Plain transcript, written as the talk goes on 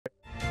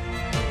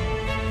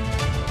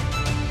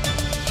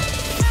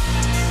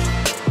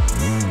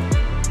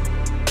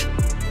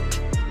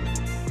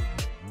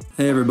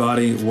Hey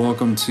everybody,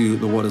 welcome to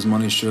the What is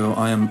Money Show.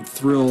 I am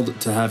thrilled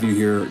to have you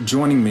here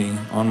joining me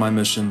on my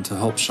mission to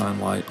help shine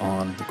light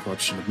on the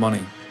corruption of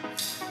money.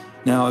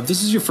 Now, if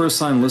this is your first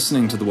time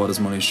listening to the What is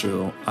Money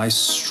Show, I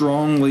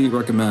strongly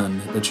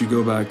recommend that you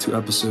go back to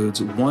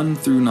episodes 1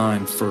 through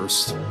 9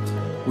 first,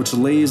 which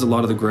lays a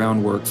lot of the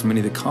groundwork for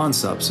many of the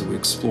concepts that we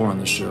explore on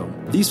the show.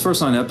 These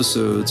first 9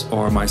 episodes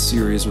are my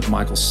series with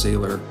Michael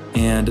Saylor,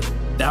 and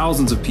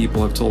thousands of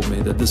people have told me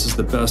that this is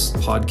the best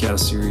podcast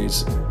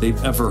series they've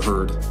ever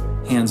heard,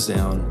 hands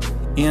down,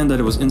 and that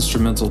it was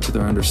instrumental to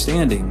their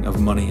understanding of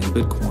money and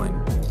Bitcoin.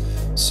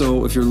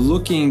 So if you're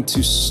looking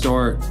to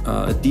start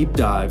a deep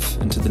dive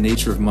into the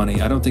nature of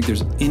money, I don't think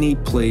there's any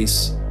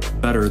place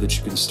better that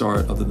you can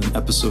start other than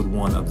episode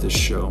 1 of this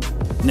show.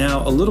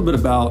 Now, a little bit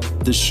about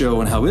this show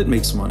and how it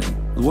makes money.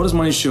 The What is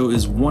Money Show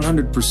is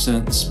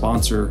 100%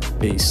 sponsor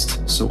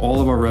based. So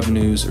all of our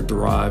revenues are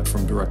derived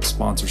from direct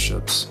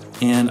sponsorships.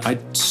 And I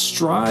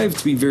strive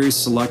to be very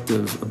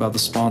selective about the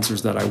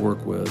sponsors that I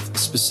work with,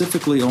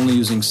 specifically only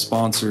using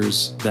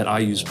sponsors that I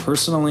use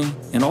personally,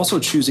 and also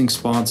choosing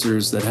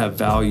sponsors that have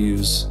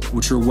values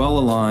which are well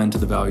aligned to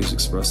the values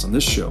expressed on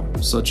this show,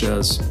 such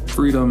as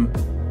freedom,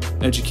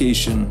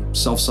 education,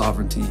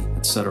 self-sovereignty,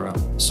 etc.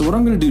 So what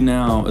I'm going to do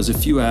now is a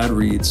few ad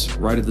reads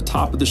right at the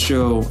top of the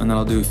show, and then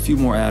I'll do a few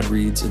more ad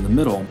reads in the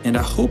middle. And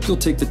I hope you'll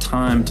take the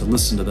time to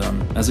listen to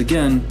them, as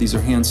again, these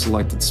are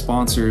hand-selected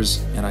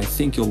sponsors, and I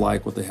think you'll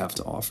like what they have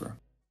to offer.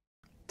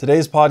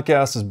 Today's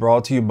podcast is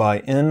brought to you by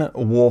In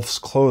Wolf's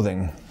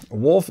Clothing.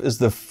 Wolf is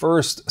the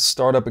first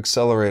startup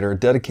accelerator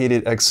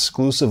dedicated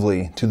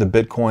exclusively to the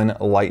Bitcoin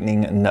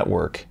Lightning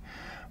Network.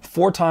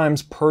 4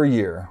 times per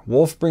year,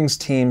 Wolf brings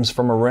teams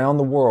from around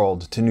the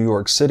world to New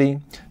York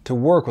City to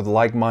work with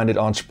like-minded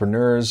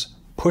entrepreneurs,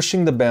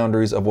 pushing the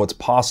boundaries of what's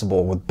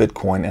possible with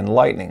Bitcoin and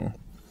Lightning.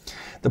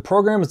 The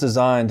program is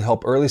designed to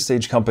help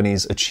early-stage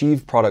companies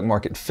achieve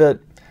product-market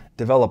fit,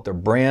 develop their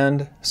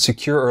brand,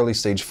 secure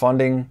early-stage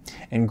funding,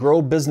 and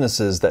grow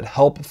businesses that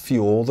help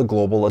fuel the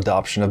global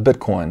adoption of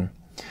Bitcoin.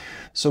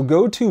 So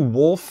go to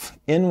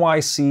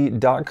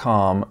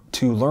wolfnyc.com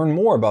to learn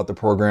more about the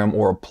program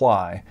or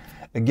apply.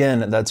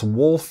 Again, that's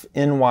Wolf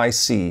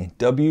NYC,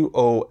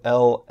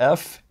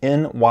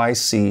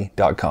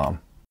 WOLFNYC.com.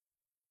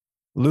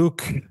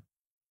 Luke,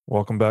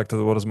 welcome back to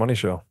the What is Money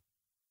Show.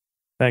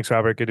 Thanks,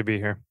 Robert. Good to be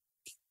here.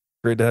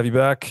 Great to have you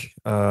back.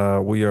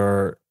 We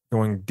are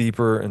going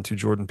deeper into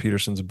Jordan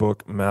Peterson's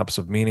book, Maps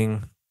of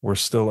Meaning. We're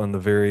still in the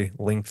very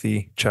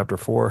lengthy chapter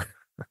 4.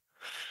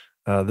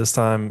 This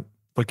time,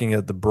 looking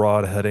at the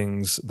broad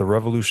headings, the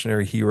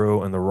revolutionary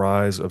hero and the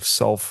rise of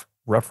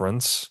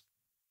self-reference.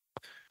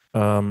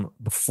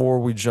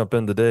 Before we jump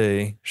in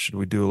today, should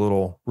we do a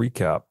little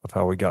recap of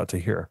how we got to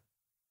here?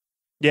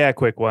 Yeah,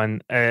 quick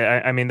one.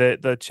 I mean,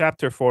 the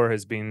chapter 4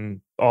 has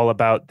been all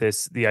about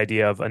the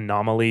idea of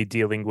anomaly,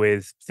 dealing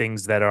with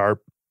things that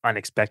are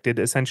unexpected,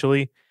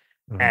 essentially.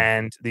 Mm-hmm.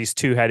 And these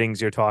 2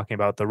 headings you're talking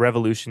about, the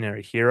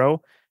revolutionary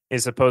hero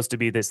is supposed to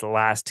be this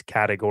last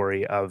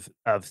category of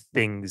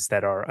things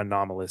that are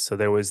anomalous. So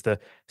there was the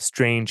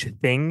strange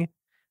thing,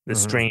 the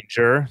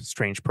stranger,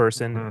 strange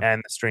person,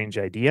 and the strange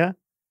idea.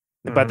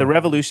 But the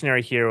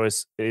revolutionary hero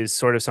is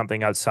sort of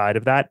something outside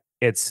of that.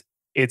 It's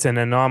an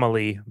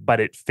anomaly,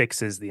 but it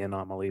fixes the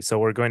anomaly. So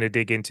we're going to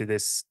dig into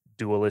this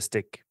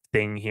dualistic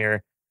thing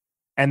here.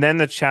 And then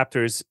the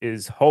chapters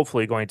is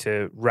hopefully going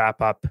to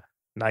wrap up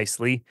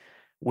nicely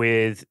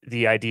with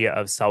the idea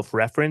of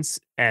self-reference.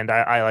 And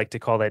I like to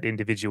call that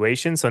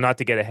individuation. So not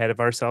to get ahead of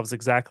ourselves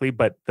exactly,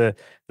 but the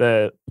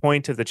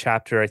point of the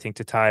chapter, I think,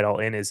 to tie it all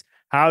in is,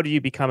 how do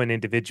you become an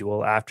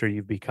individual after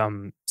you've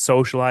become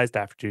socialized,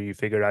 after you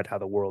figured out how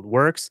the world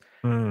works?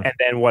 And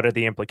then what are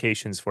the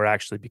implications for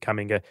actually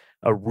becoming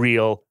a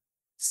real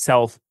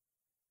self?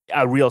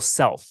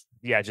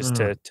 Yeah, just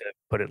to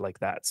put it like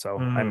that. So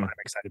I'm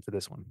excited for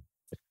this one.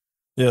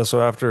 Yeah,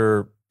 so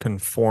after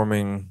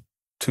conforming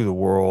to the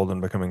world and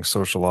becoming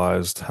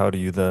socialized, how do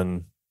you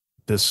then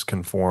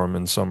disconform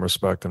in some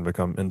respect and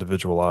become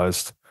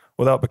individualized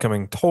without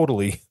becoming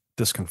totally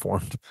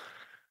disconformed?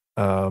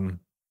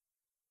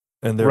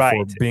 And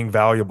therefore being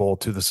valuable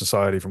to the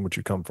society from which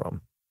you come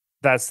from.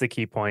 That's the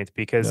key point,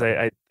 because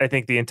I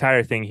think the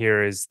entire thing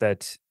here is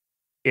that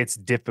it's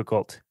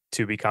difficult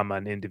to become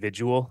an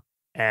individual,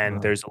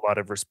 and there's a lot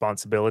of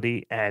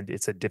responsibility, and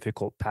it's a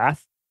difficult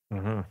path.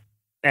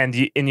 And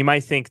you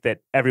might think that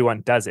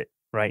everyone does it,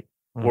 right?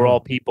 We're all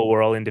people,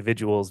 we're all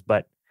individuals,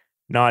 but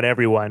not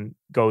everyone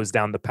goes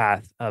down the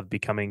path of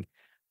becoming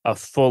a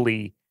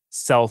fully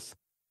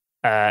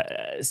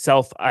I'm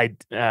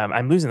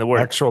losing the word.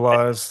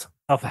 Actualized.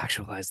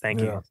 Self-actualized, thank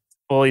you.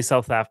 Fully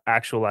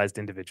self-actualized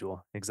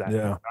individual. Exactly.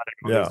 Yeah. Not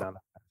everyone goes down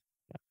that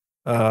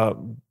path.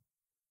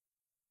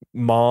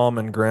 Mom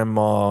and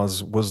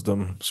grandma's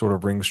wisdom sort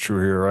of rings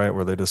true here, right?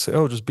 Where they just say,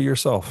 oh, just be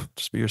yourself.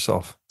 Just be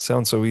yourself.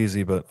 Sounds so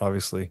easy, but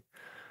obviously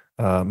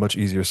much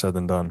easier said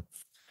than done.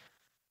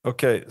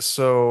 Okay,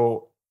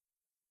 so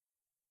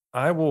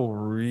I will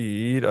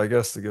read, I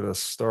guess, to get us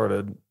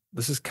started.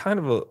 This is kind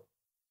of a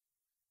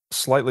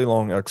slightly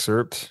long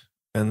excerpt,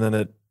 and then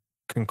it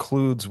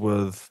concludes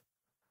with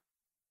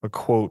a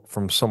quote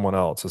from someone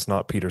else. It's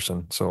not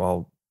Peterson,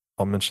 so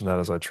I'll mention that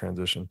as I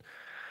transition.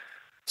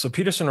 So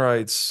Peterson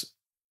writes,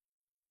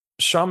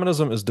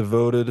 shamanism is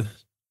devoted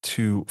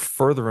to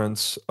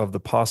furtherance of the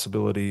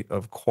possibility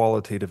of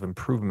qualitative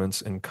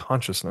improvements in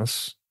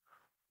consciousness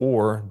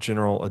or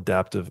general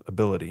adaptive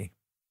ability.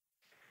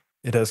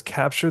 It has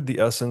captured the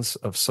essence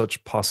of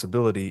such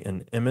possibility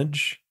in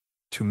image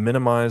to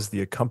minimize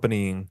the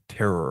accompanying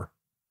terror.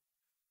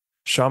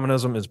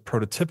 Shamanism is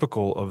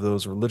prototypical of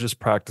those religious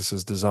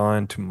practices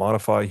designed to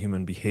modify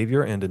human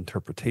behavior and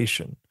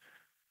interpretation,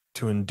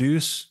 to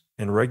induce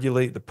and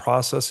regulate the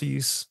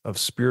processes of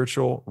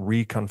spiritual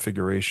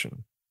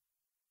reconfiguration.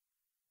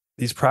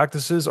 These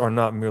practices are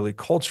not merely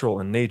cultural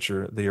in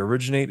nature, they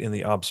originate in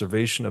the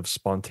observation of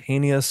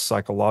spontaneous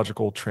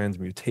psychological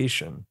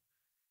transmutation,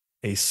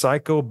 a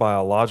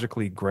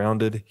psychobiologically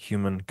grounded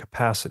human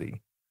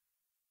capacity.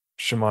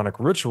 Shamanic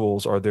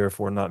rituals are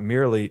therefore not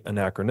merely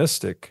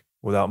anachronistic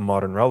without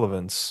modern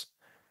relevance,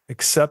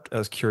 except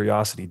as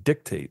curiosity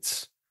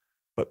dictates,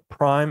 but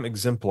prime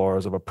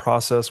exemplars of a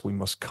process we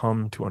must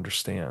come to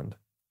understand.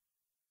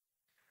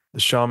 The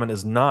shaman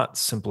is not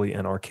simply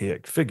an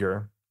archaic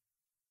figure,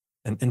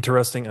 an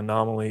interesting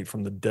anomaly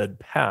from the dead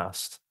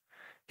past.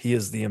 He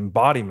is the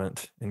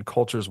embodiment in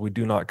cultures we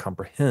do not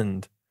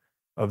comprehend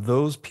of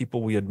those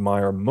people we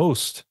admire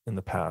most in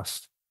the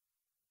past.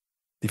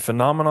 The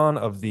phenomenon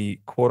of the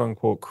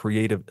quote-unquote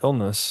creative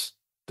illness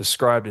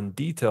described in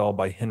detail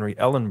by Henry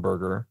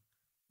Ellenberger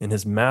in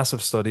his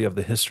massive study of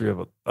the history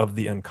of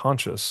the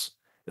unconscious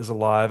is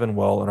alive and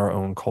well in our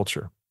own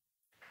culture.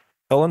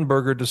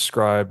 Ellenberger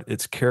described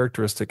its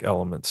characteristic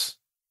elements,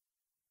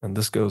 and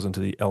this goes into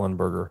the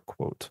Ellenberger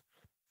quote.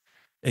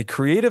 A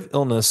creative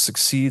illness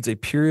succeeds a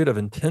period of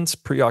intense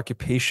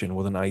preoccupation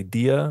with an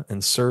idea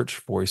and search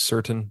for a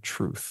certain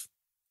truth.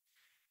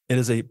 It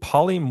is a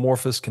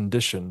polymorphous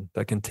condition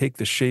that can take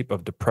the shape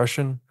of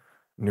depression,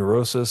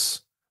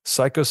 neurosis,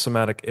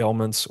 psychosomatic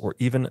ailments, or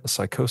even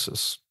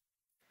psychosis.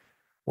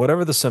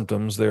 Whatever the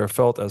symptoms, they are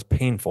felt as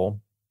painful,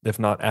 if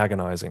not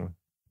agonizing,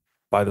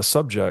 by the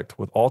subject,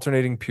 with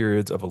alternating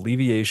periods of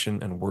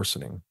alleviation and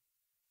worsening.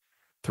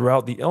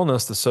 Throughout the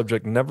illness, the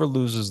subject never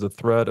loses the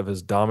thread of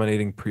his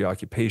dominating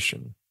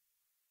preoccupation.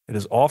 It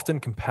is often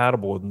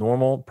compatible with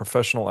normal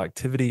professional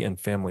activity and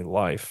family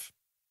life.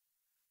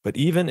 But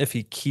even if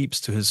he keeps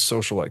to his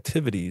social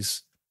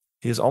activities,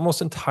 he is almost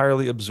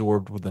entirely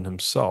absorbed within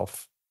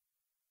himself.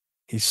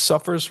 He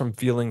suffers from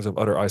feelings of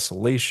utter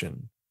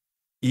isolation,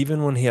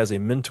 even when he has a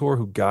mentor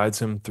who guides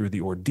him through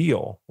the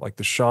ordeal, like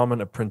the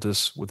shaman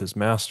apprentice with his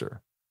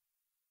master.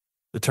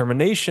 The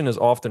termination is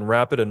often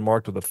rapid and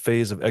marked with a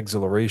phase of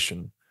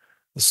exhilaration.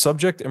 The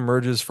subject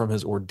emerges from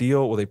his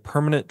ordeal with a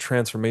permanent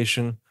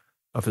transformation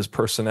of his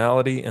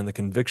personality and the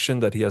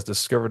conviction that he has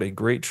discovered a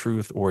great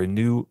truth or a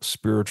new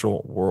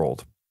spiritual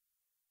world.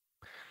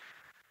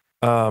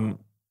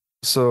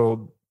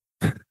 So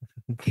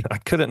I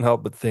couldn't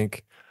help but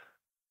think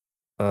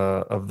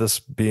of this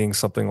being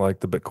something like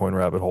the Bitcoin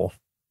rabbit hole.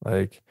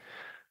 Like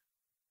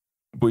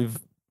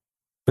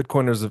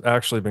Bitcoiners have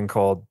actually been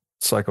called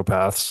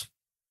psychopaths,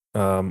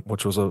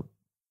 which was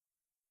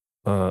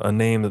a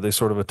name that they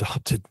sort of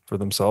adopted for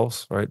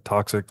themselves, right?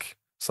 Toxic,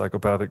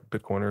 psychopathic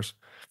Bitcoiners.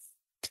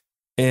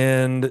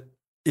 And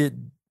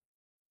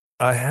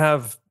I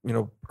have,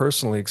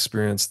 personally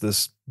experienced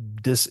this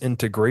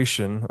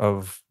disintegration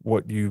of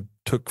what you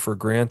took for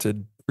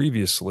granted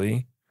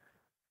previously,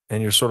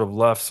 and you're sort of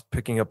left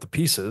picking up the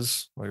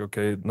pieces. Like,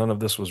 okay, none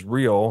of this was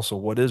real, so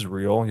what is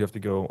real? You have to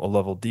go a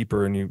level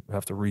deeper, and you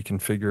have to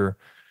reconfigure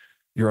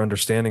your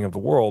understanding of the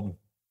world.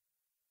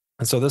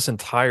 And so this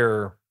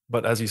entire,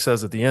 but as he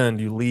says at the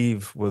end, you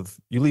leave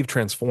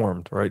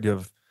transformed, right? You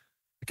have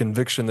the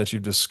conviction that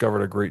you've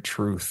discovered a great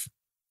truth.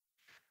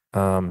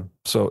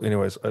 So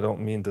anyways, I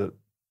don't mean to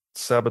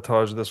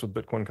sabotage this with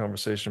Bitcoin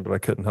conversation, but I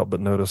couldn't help but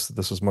notice that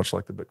this is much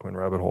like the Bitcoin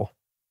rabbit hole.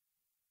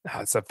 Oh,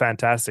 it's a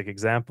fantastic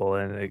example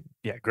and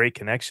great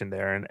connection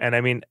there. And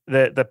I mean,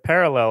 the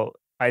parallel,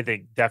 I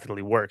think,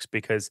 definitely works,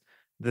 because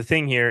the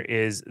thing here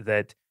is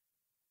that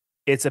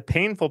it's a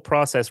painful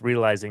process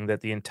realizing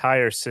that the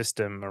entire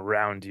system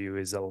around you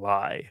is a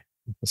lie,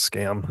 A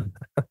scam.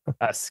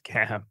 a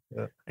scam.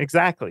 Yeah.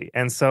 Exactly.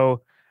 And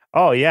so,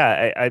 oh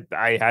yeah,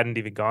 I hadn't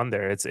even gone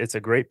there. It's a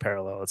great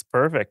parallel. It's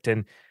perfect.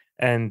 And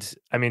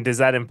I mean, does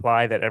that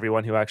imply that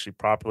everyone who actually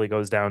properly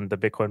goes down the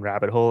Bitcoin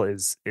rabbit hole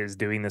is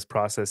doing this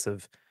process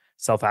of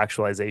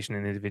self-actualization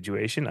and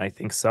individuation? I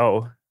think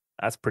so.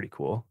 That's pretty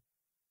cool.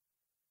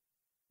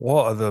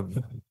 Well,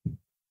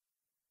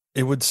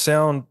 it would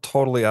sound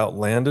totally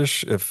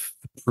outlandish if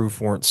the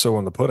proof weren't so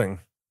in the pudding.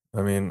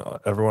 I mean,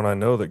 everyone I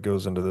know that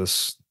goes into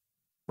this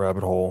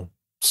rabbit hole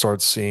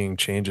starts seeing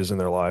changes in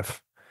their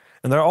life.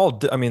 And they're all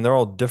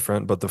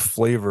different, but the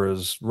flavor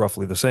is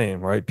roughly the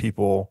same, right?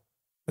 People,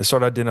 they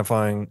start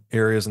identifying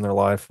areas in their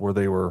life where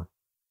they were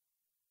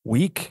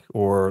weak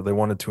or they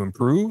wanted to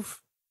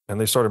improve, and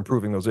they start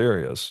improving those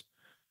areas.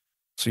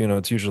 So,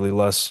 it's usually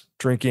less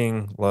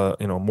drinking,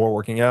 more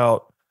working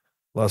out,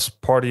 less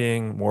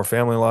partying, more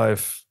family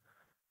life,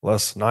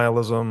 less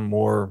nihilism,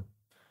 more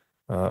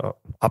uh,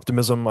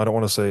 optimism. I don't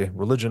want to say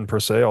religion per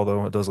se,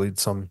 although it does lead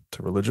some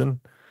to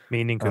religion.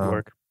 Meaning could Um,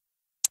 work.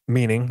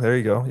 Meaning, there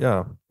you go.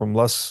 Yeah,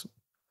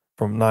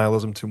 from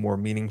nihilism to more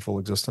meaningful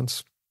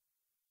existence.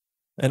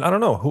 And I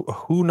don't know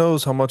who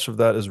knows how much of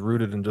that is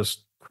rooted in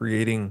just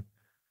creating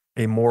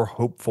a more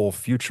hopeful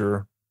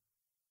future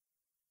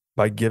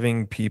by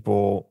giving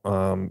people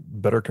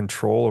better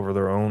control over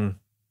their own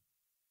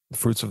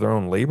fruits of their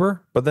own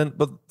labor. But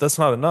that's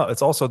not enough.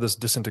 It's also this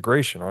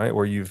disintegration, right?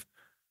 Where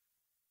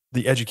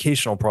the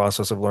educational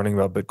process of learning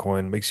about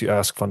Bitcoin makes you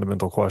ask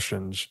fundamental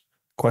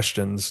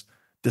questions,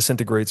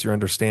 disintegrates your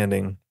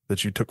understanding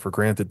that you took for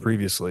granted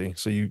previously.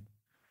 So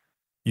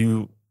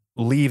you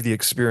leave the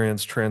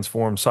experience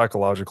transformed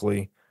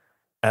psychologically,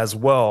 as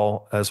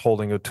well as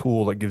holding a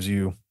tool that gives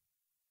you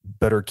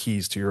better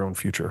keys to your own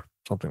future,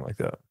 something like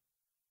that.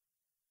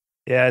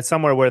 Yeah, it's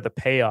somewhere where the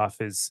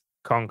payoff is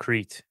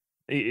concrete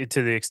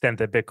to the extent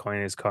that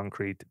Bitcoin is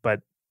concrete.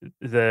 But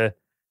the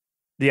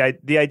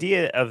the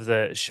idea of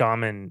the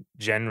shaman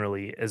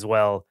generally as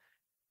well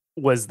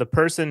was the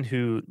person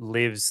who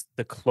lives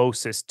the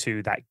closest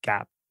to that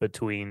gap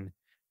between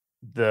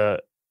the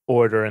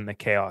order and the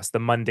chaos, the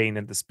mundane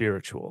and the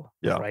spiritual,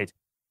 Yeah. right?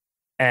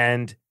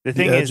 And the The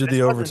thing edge is, of this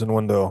the wasn't Overton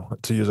window,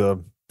 to use a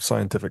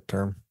scientific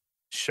term.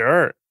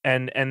 sure.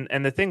 And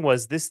the thing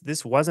was,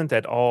 this wasn't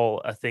at all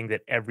a thing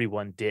that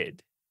everyone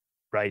did,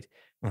 right?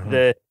 Hmm.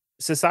 The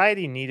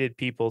society needed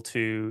people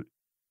to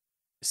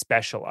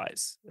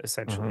specialize Hmm.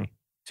 essentially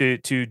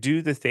to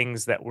do the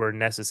things that were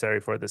necessary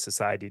for the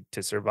society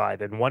to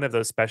survive. And one of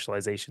those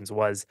specializations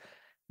was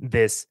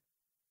this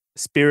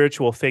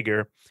spiritual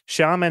figure.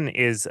 Shaman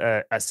is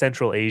a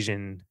Central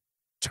Asian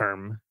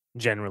term,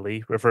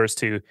 generally refers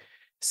to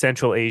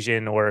Central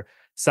Asian or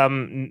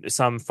some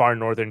far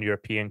northern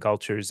European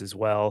cultures as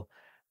well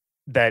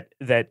that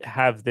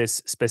have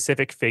this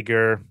specific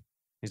figure.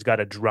 He's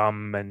got a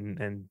drum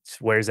and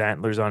wears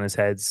antlers on his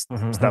heads,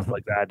 stuff Hmm.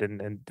 like that,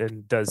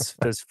 and does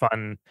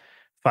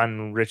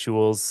fun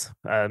rituals,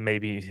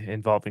 maybe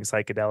involving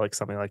psychedelics,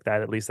 something like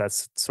that. At least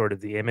that's sort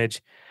of the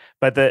image.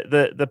 But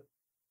the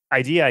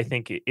idea, I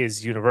think,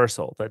 is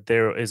universal, that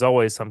there is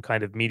always some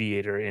kind of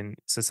mediator in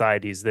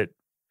societies that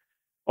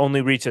only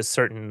reach a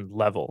certain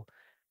level.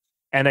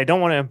 And I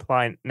don't want to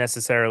imply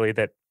necessarily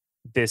that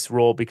this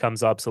role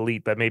becomes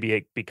obsolete, but maybe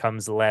it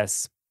becomes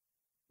less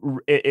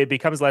it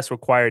becomes less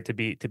required to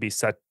be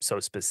so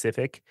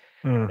specific.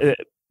 Mm. Uh,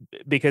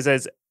 because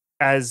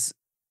as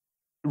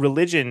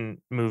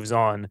religion moves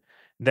on,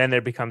 then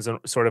there becomes a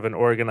sort of an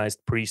organized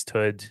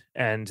priesthood,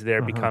 and there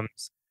Hmm.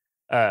 becomes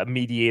a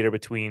mediator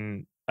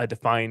between a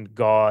defined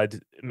god,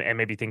 and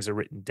maybe things are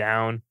written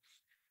down.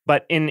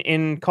 But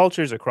in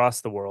cultures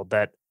across the world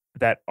that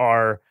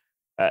are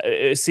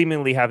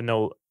seemingly have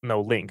no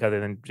link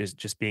other than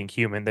just being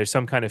human, there's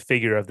some kind of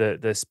figure of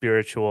the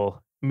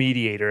spiritual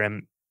mediator.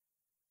 And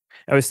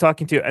I was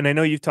talking to, and I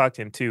know you've talked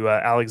to him too,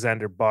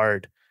 Alexander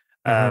Bard,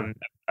 Hmm. um,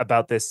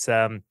 about this.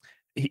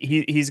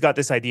 He's got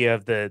this idea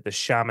of the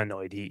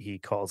shamanoid. He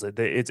calls it.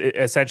 It's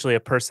essentially a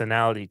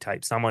personality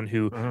type, someone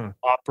who Hmm.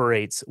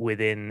 operates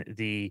within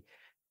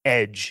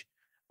edge,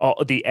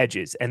 all the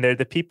edges, and they're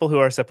the people who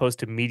are supposed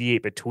to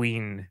mediate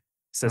between Hmm.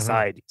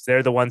 societies.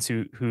 They're the ones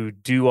who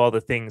do all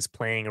the things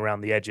playing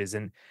around the edges,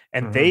 and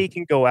Hmm. they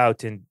can go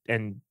out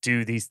and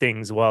do these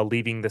things while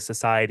leaving the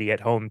society at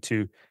home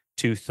to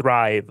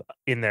thrive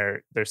in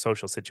their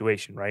social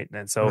situation, right?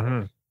 And so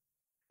Hmm.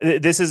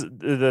 this is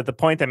the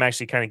point I'm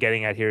actually kind of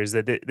getting at here is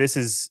that this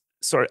is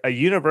sort of a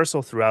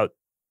universal throughout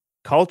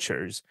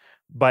cultures,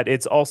 but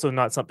it's also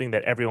not something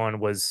that everyone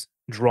was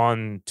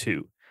drawn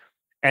to.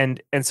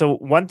 And so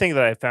one thing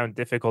that I found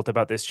difficult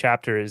about this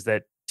chapter is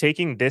that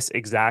taking this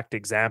exact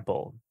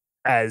example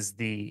as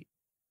the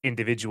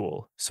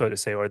individual, so to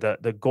say, or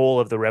the goal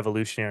of the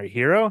revolutionary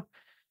hero,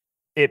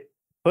 it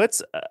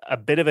puts a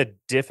bit of a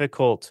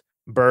difficult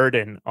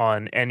burden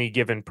on any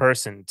given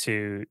person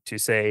to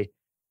say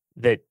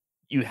that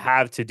you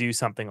have to do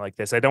something like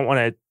this. I don't want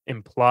to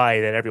imply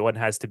that everyone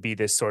has to be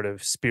this sort of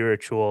Yeah.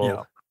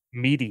 spiritual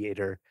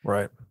mediator,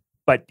 Right.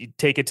 but you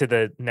take it to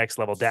the next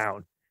level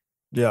down.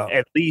 Yeah.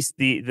 At least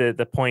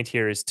the point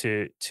here is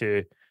to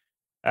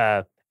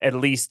uh, at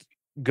least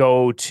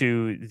go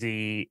to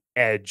the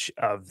edge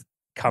of Mm.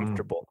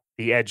 comfortable,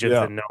 the edge of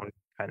Yeah. the known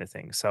kind of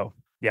thing. So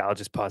yeah, I'll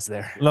just pause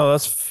there. No,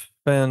 that's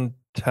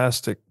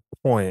fantastic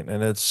point.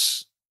 And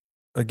it's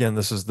again,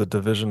 this is the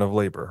division of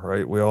labor,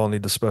 right? We all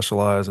need to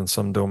specialize in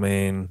some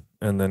domain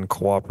and then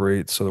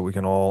cooperate so that we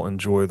can all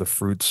enjoy the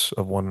fruits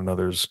of one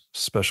another's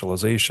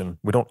specialization.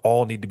 We don't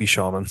all need to be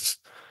shamans,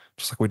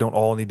 just like we don't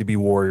all need to be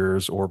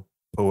warriors or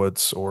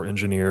poets or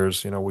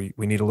engineers. We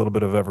need a little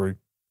bit of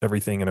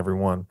everything and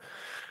everyone.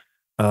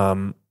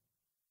 Um,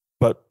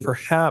 but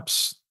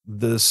perhaps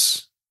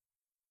this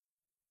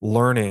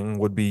learning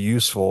would be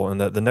useful, and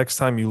that the next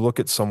time you look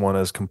at someone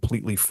as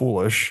completely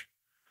foolish,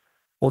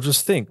 well,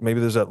 just think maybe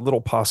there's that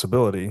little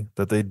possibility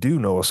that they do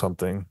know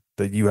something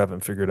that you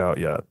haven't figured out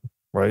yet,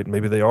 right?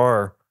 Maybe they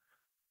are,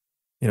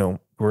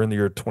 we're in the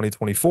year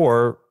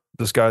 2024.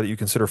 This guy that you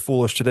consider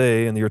foolish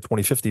today in the year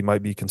 2050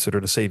 might be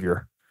considered a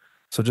savior.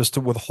 So just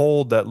to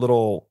withhold that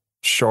little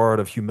shard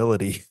of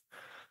humility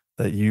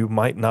that you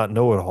might not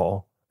know it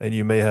all, and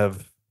you may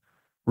have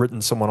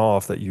written someone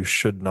off that you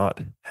should not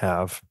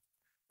have,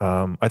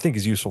 I think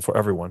is useful for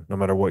everyone, no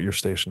matter what your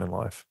station in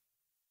life.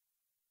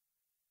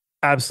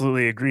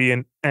 Absolutely agree.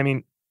 And I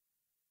mean,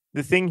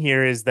 the thing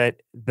here is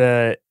that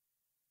the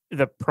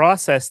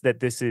process that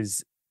this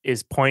is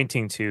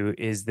pointing to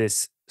is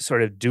this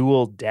sort of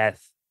dual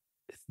death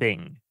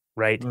thing,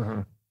 right?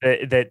 Mm-hmm.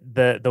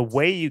 That the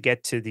way you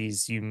get to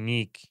these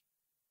unique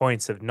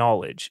points of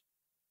knowledge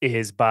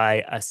is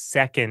by a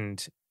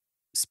second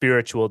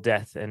spiritual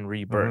death and Mm-hmm.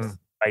 rebirth,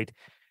 right?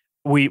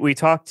 We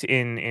talked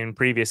in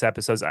previous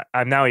episodes.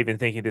 I'm now even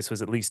thinking this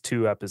was at least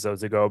 2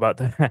 episodes ago about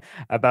the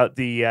about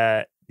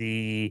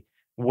the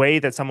way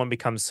that someone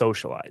becomes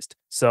socialized.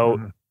 So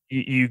Mm-hmm.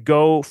 you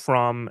go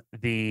from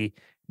the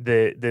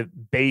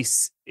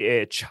base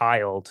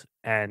child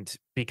and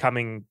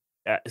becoming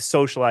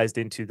socialized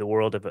into the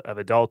world of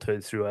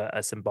adulthood through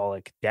a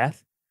symbolic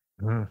death,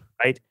 Mm-hmm.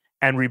 right?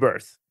 And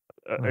rebirth.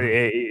 Mm-hmm.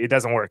 It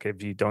doesn't work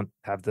if you don't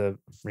have the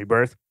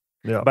rebirth.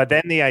 Yeah. But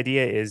then the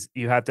idea is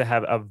you have to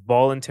have a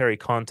voluntary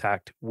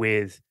contact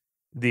with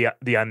the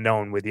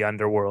unknown, with the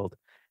underworld,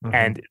 Mm-hmm.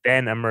 and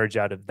then emerge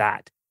out of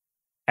that.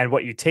 And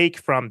what you take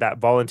from that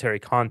voluntary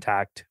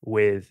contact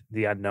with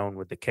the unknown,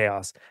 with the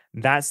chaos,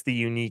 that's the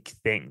unique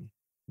thing,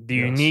 the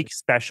Yes. unique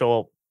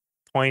special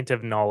point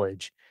of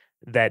knowledge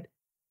that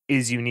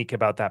is unique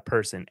about that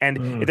person. And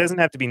it Mm. doesn't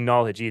have to be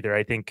knowledge either.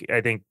 I think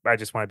I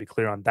just want to be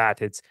clear on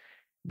that. It's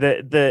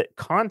the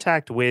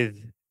contact with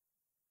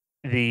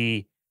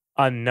the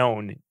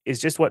unknown is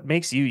just what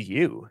makes you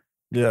you.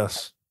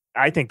 Yes,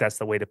 I think that's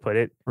the way to put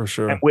it. for And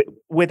sure.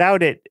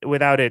 without it,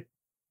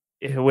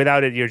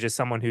 you're just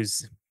someone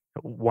who's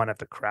one of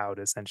the crowd,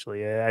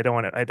 essentially. I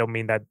don't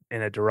mean that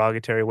in a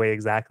derogatory way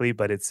exactly,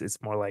 but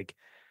it's more like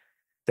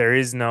there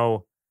is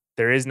no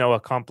there is no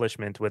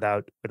accomplishment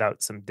without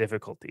some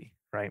difficulty,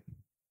 right?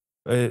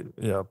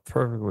 Yeah,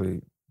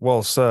 perfectly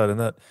well said. And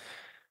that,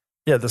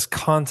 yeah, this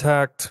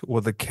contact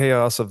with the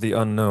chaos of the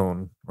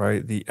unknown,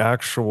 right? The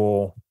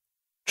actual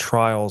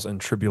trials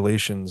and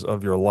tribulations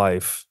of your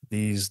life,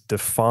 these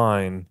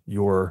define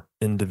your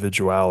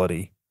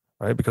individuality,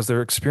 right? Because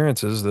they're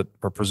experiences that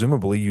are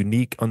presumably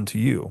unique unto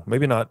you.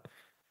 Maybe not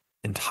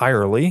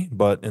entirely,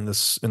 but in the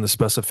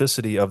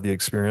specificity of the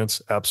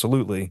experience,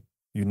 absolutely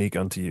unique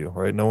unto you,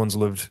 right? No one's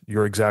lived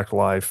your exact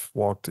life,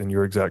 walked in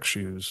your exact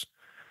shoes,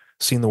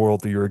 seen the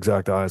world through your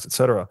exact eyes,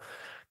 etc.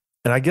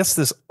 And I guess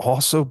this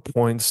also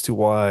points to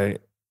why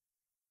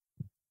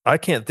I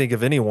can't think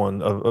of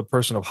anyone, a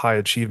person of high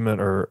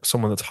achievement or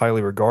someone that's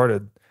highly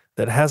regarded,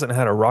 that hasn't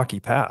had a rocky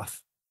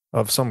path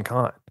of some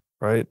kind,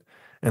 right?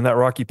 And that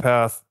rocky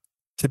path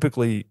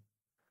typically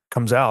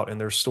comes out in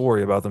their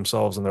story about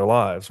themselves and their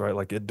lives, right?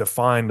 Like it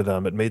defined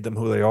them, it made them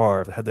who they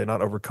are. Had they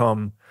not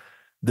overcome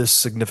this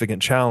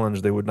significant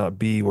challenge, they would not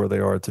be where they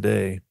are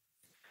today.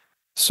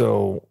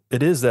 So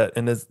it is that,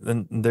 and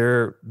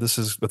there, this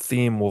is a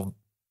theme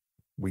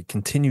we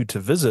continue to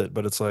visit,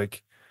 but it's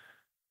like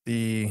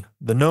the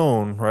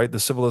known, right? The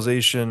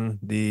civilization,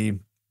 the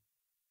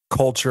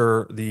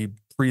culture, the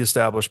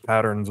pre-established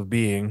patterns of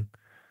being,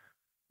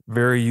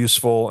 very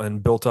useful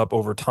and built up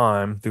over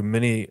time through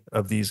many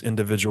of these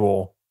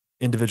individuals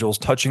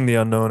touching the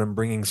unknown and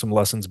bringing some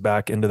lessons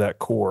back into that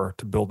core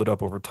to build it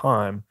up over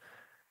time.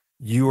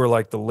 You are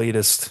like the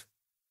latest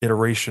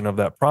iteration of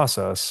that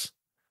process.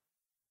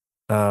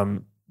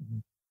 Um,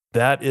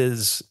 that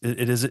is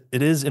it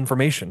is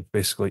information,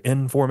 basically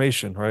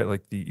information, right?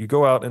 Like you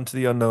go out into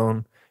the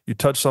unknown, you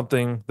touch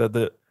something that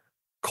the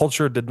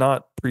culture did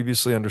not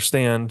previously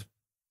understand,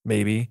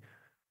 maybe,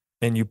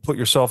 and you put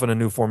yourself in a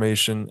new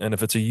formation. And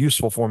if it's a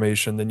useful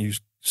formation, then you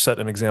set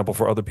an example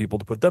for other people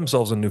to put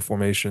themselves in new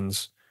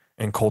formations,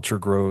 and culture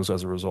grows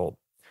as a result.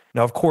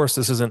 Now, of course,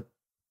 this isn't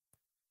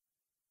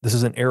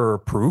error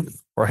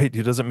proof, right?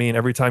 It doesn't mean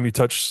every time you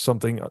touch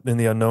something in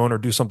the unknown or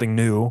do something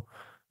new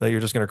that you're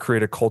just going to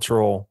create a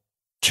cultural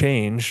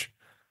change.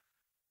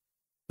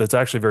 That's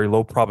actually very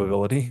low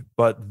probability.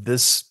 But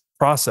this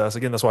process,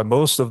 again, that's why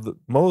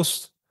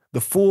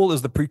the fool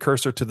is the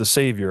precursor to the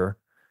savior,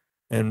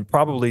 and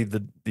probably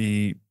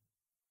the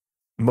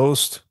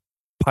most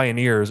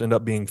pioneers end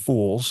up being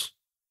fools.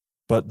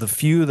 But the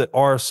few that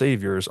are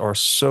saviors are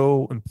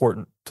so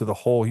important to the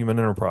whole human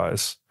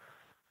enterprise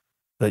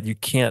that you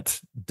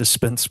can't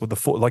dispense with the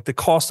fool. Like the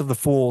cost of the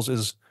fools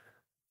is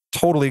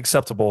totally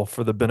acceptable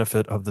for the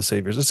benefit of the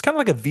saviors. It's kind of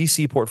like a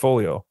VC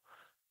portfolio.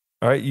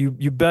 All right. You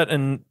bet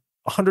in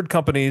 100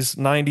 companies,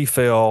 90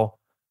 fail,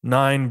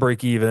 9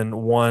 break even,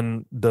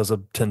 1 does a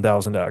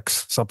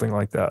 10,000x, something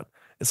like that.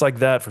 It's like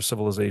that for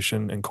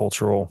civilization and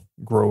cultural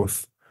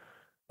growth,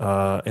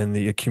 and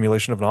the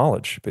accumulation of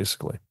knowledge,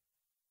 basically.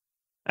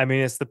 I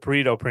mean, it's the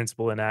Pareto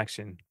principle in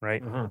action,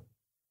 right? Mm-hmm.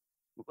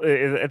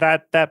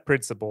 That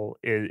principle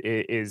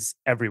is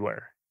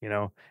everywhere. You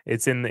know,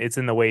 it's in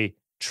the way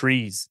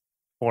trees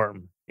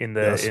form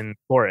Yes. in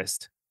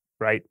forest,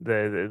 right?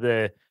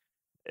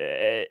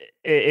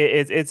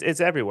 It's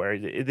everywhere.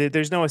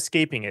 There's no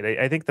escaping it.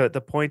 I think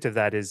the point of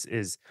that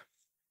is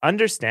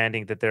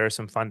understanding that there are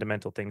some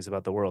fundamental things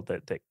about the world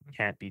that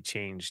can't be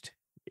changed.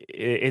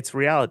 It's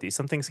reality.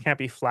 Some things can't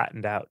be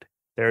flattened out.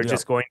 There are Yeah.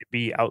 just going to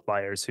be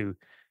outliers who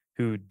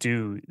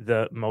do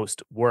the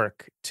most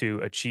work to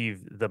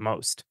achieve the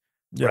most,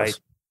 right? Yes.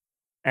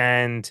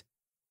 And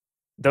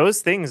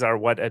those things are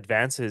what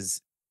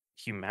advances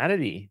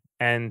humanity.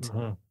 And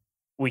Mhm.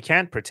 we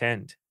can't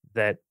pretend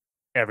that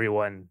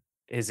everyone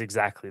is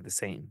exactly the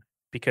same,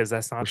 because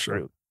that's For not sure.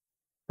 true.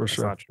 For That's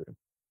sure. not true.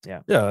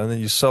 Yeah. Yeah. And then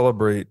you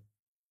celebrate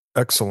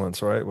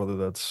excellence, right? Whether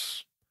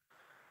that's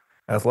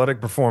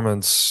athletic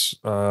performance,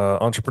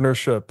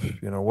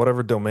 entrepreneurship,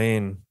 whatever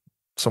domain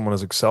someone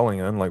is excelling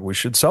in, like we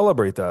should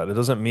celebrate that. It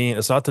doesn't mean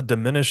it's not to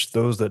diminish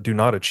those that do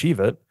not achieve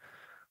it.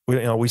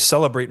 We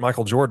celebrate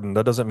Michael Jordan.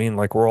 That doesn't mean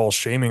like we're all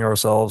shaming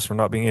ourselves for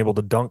not being able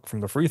to dunk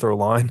from the free throw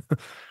line.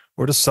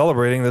 We're just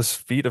celebrating this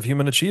feat of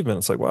human achievement.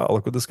 It's like, wow,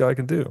 look what this guy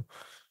can do.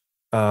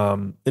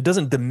 It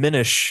doesn't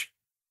diminish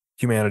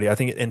humanity. I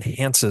think it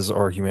enhances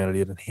our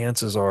humanity. It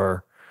enhances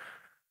our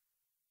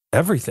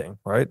everything,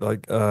 right?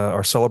 Like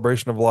our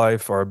celebration of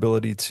life, our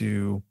ability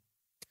to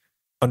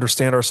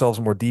understand ourselves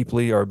more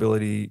deeply, our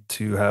ability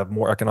to have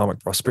more economic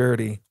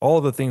prosperity, all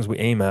of the things we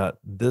aim at.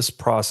 This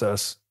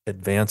process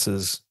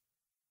advances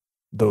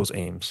those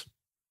aims.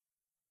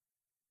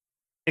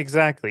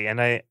 Exactly.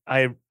 And I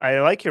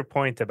like your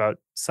point about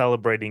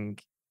celebrating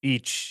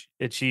each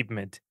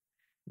achievement.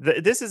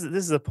 This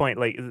is a point,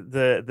 like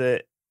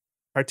the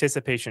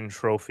participation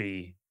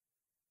trophy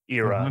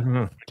era.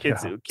 Mhm. Yeah,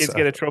 Kids get a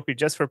exactly. trophy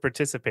just for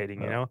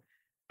participating, Yeah.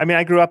 I mean,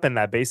 I grew up in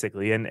that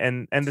basically,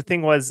 and the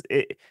thing was,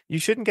 you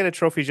shouldn't get a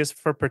trophy just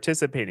for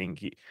participating.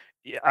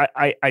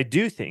 I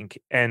do think,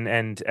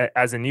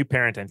 as a new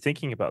parent, I'm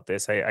thinking about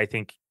this. I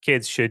think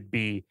kids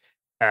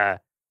uh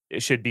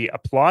should be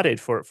applauded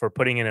for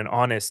putting in an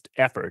honest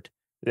effort.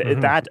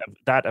 Mhm.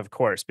 That of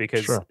course,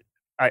 because Sure.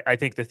 I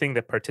think the thing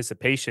that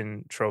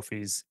participation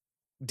trophies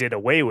did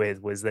away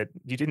with was that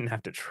you didn't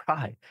have to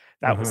try.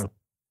 That was Mhm. the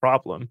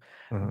problem.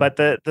 Mhm. But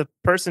the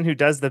person who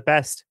does the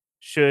best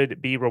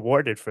should be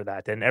rewarded for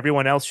that, and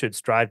everyone else should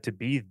strive to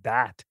be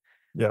that.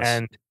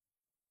 Yes.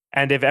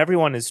 And if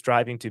everyone is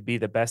striving to be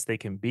the best they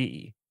can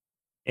be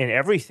in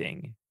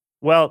everything,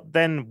 well,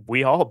 then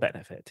we all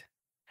benefit.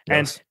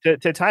 And Yes.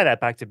 to tie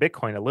that back to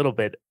Bitcoin a little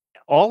bit,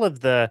 all of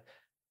the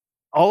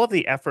all of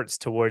the efforts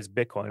towards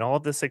Bitcoin, all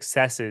of the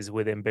successes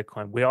within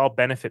Bitcoin, we all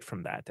benefit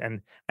from that.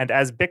 And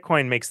as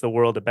Bitcoin makes the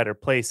world a better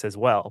place as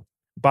well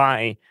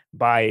by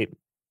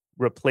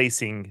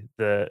replacing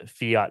the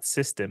fiat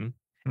system,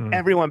 Mm.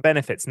 everyone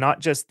benefits, not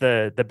just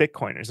the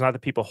Bitcoiners, not the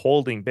people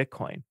holding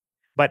Bitcoin,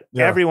 but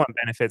Yeah. everyone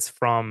benefits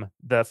from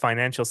the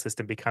financial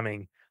system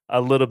becoming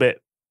a little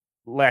bit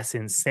less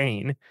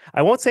insane.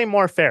 I won't say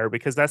more fair,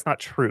 because that's not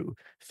true.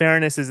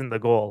 Fairness isn't the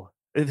goal.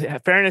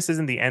 Fairness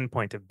isn't the end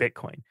point of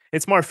Bitcoin.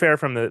 It's more fair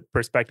from the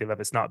perspective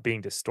of it's not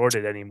being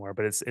distorted anymore,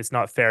 but it's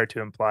not fair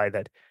to imply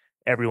that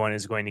everyone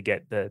is going to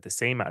get the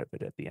same out of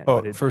it at the end.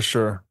 But Oh, for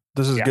sure.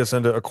 This is yeah, gets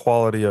into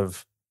equality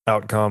of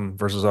outcome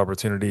versus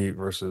opportunity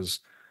versus.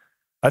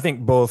 I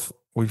think both.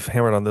 We've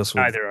hammered on this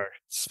with either are. Yeah,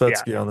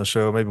 Svetsky on the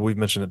show. Maybe we've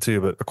mentioned it too,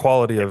 but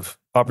equality yeah, of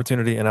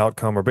opportunity and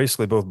outcome are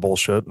basically both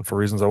bullshit, and for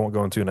reasons I won't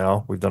go into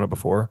now. We've done it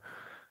before.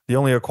 The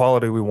only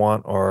equality we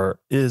want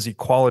is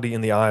equality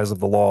in the eyes of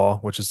the law,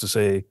 which is to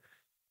say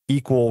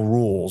equal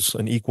rules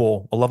and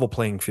a level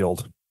playing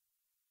field.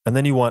 And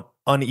then you want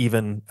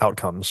uneven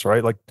outcomes,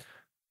 right? Like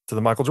to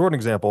the Michael Jordan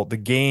example,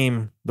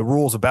 the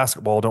rules of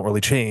basketball don't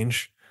really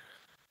change,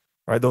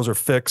 right? Those are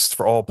fixed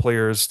for all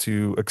players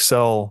to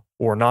excel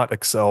or not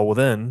excel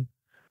within.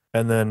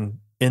 And then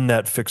in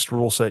that fixed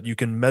rule set, you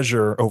can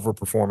measure over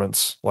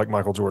performance like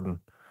Michael Jordan,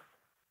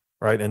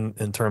 right?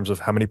 In terms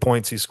of how many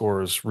points he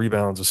scores,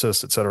 rebounds,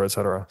 assists, et cetera, et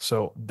cetera.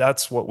 So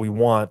that's what we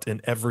want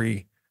in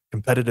every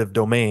competitive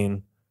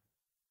domain,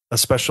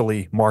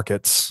 especially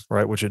markets,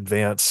 right? Which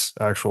advance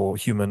actual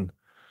human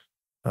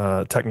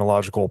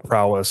technological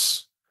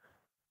prowess,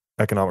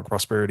 economic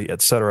prosperity,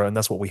 et cetera. And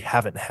that's what we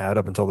haven't had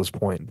up until this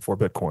point for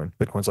Bitcoin.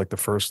 Bitcoin's like the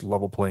first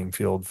level playing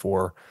field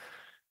for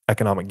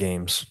economic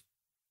games.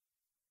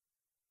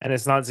 and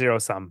it's not zero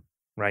sum,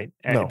 right?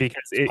 No,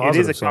 Because it's it is a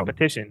positive sum.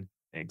 competition.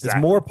 It's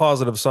Exactly. more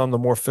positive sum the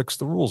more fixed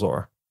the rules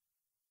are.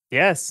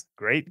 Yes,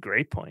 great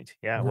point.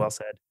 Yeah, Yeah. well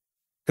said.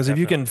 Because if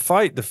you Definitely. can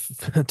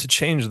fight to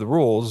change the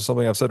rules,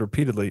 something I've said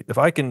repeatedly, if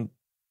I can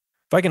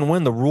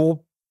win the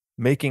rule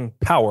making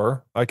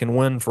power, I can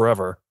win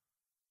forever.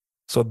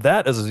 So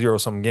that is a zero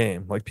sum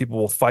game. Like people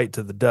will fight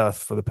to the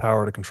death for the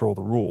power to control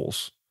the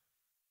rules.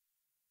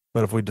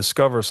 But if we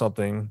discover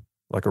something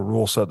like a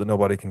rule set that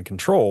nobody can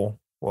control,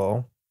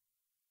 well,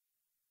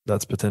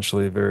 that's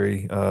potentially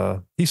very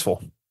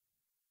peaceful.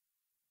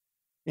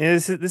 Yeah,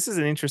 this is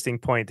an interesting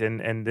point,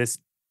 and this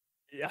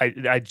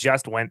I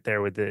just went there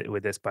with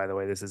this. By the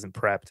way, this isn't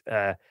prepped.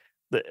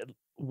 The,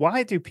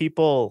 why do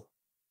people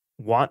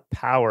want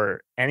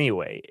power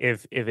anyway?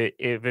 If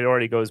it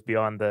already goes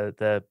beyond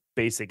the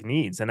basic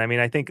needs, and I mean,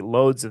 I think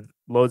loads of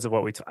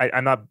what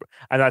I'm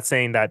not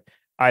saying that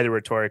either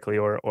rhetorically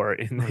or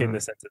in the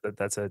Mhm. sense that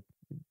that's a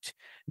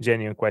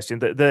genuine question.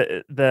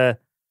 The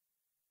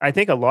I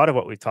think a lot of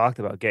what we've talked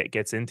about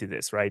gets into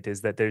this, right?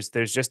 Is that there's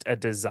just a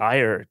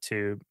desire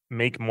to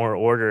make more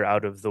order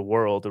out of the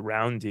world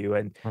around you,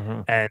 and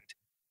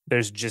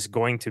there's just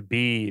going to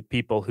be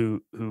people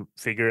who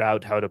figure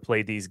out how to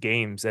play these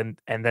games, and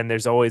then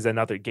there's always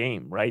another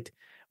game, right?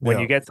 When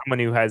Yeah. you get someone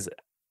who has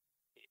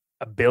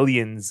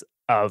billions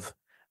of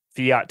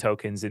fiat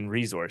tokens and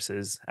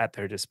resources at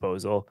their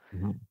disposal,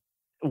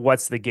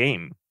 what's the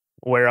game?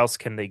 Where else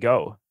can they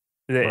go?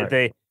 They, Right.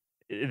 they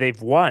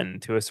they've won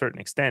to a certain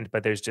extent,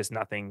 but there's just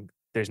nothing.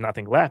 There's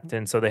nothing left,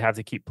 and so they have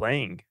to keep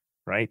playing,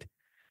 right?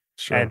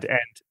 Sure. And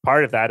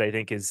part of that, I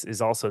think,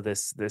 is also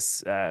this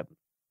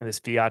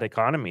fiat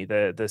economy,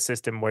 the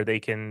system where they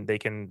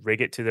can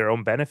rig it to their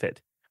own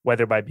benefit,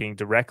 whether by being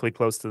directly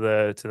close to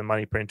the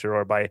money printer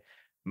or by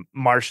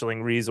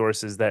marshaling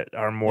resources that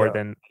are more Yeah.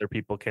 than other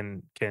people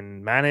can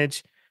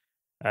manage.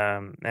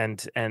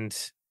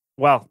 And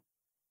well,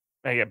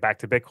 I get back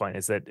to Bitcoin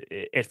is that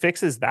it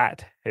fixes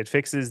that. It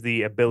fixes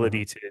the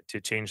ability to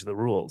change the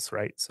rules,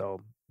 right?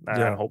 So I'm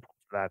Yeah. hopeful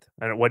for that.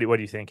 And what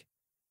do you think?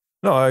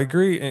 No, I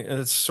agree. And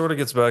it sort of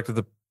gets back to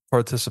the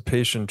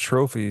participation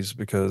trophies,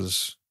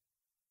 because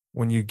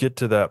when you get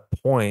to that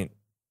point,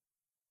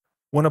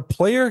 when a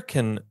player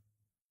can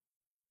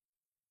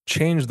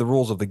change the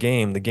rules of the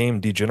game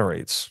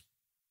degenerates.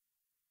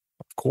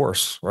 Of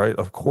course, right?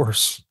 Of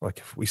course. Like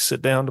if we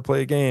sit down to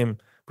play a game,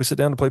 we sit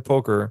down to play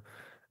poker,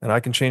 and I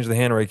can change the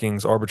hand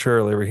rankings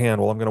arbitrarily every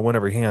hand, well, I'm going to win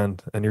every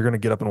hand, and you're going to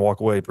get up and walk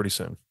away pretty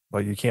soon.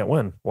 Like you can't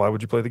win. Why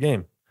would you play the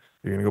game?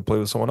 You're going to go play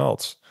with someone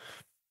else.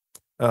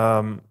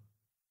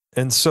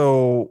 And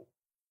so,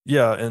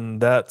 yeah, in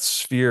that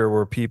sphere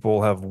where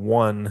people have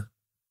won,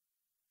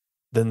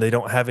 then they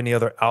don't have any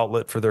other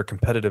outlet for their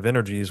competitive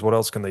energies. What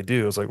else can they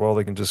do? It's like, well,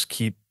 they can just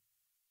keep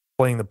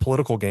playing the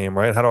political game,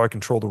 right? How do I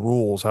control the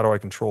rules? How do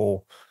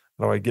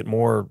I get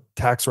more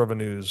tax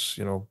revenues?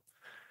 You know,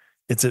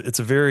 it's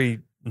a very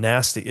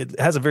nasty, it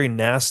has a very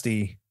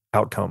nasty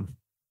outcome.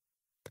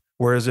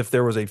 Whereas if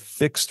there was a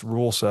fixed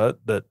rule set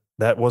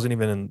that wasn't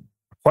even in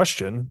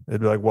question,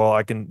 it'd be like,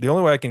 well, the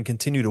only way I can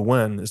continue to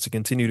win is to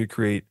continue to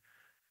create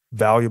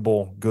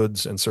valuable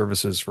goods and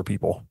services for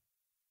people.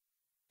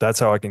 That's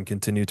how I can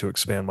continue to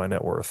expand my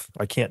net worth.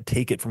 I can't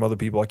take it from other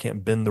people. I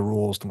can't bend the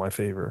rules to my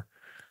favor.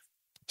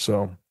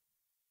 So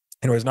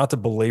anyways, not to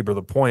belabor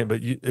the point, but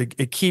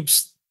it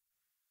keeps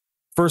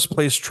first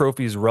place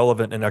trophies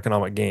relevant in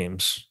economic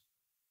games,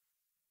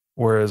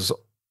 whereas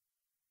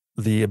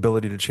the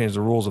ability to change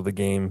the rules of the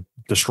game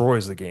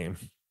destroys the game,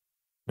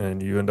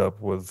 and you end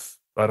up with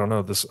I don't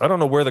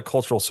know where the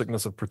cultural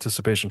sickness of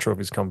participation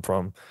trophies comes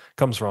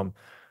from.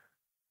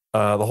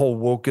 The whole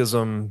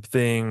wokeism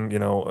thing,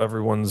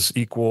 everyone's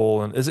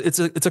equal, and it's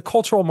a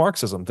cultural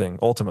Marxism thing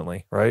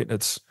ultimately, right?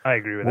 I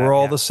agree with We're that.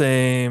 all Yeah. the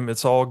same.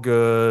 It's all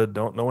good.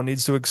 No one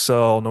needs to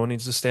excel. No one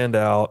needs to stand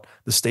out.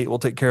 The state will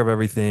take care of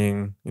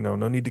everything. No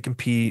need to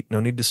compete. No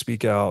need to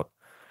speak out.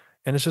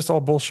 And it's just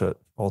all bullshit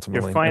You're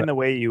ultimately. fine the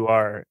way you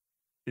are.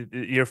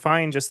 You're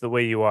fine just the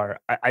way you are.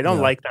 I don't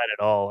Yeah. like that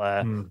at all.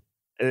 Mm.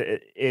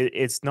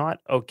 It's not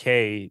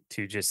okay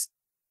to just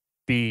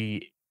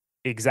be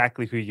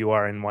exactly who you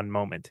are in one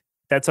moment.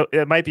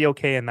 It might be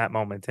okay in that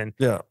moment, and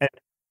Yeah.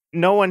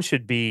 no one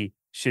should be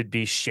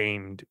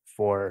shamed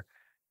for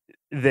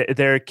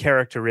their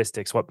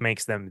characteristics, what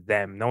makes them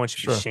them. No one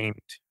should be Sure.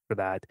 shamed for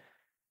that.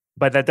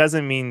 But that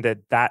doesn't mean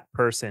that that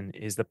person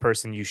is the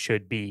person you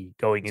should be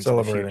going into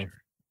the Celebrating.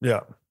 future. Yeah.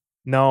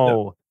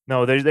 No,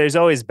 no, there's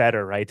always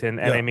better, right? And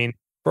Yeah. I mean,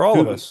 For all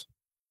of who, us.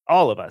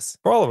 all of us.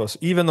 For all of us.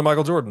 Even the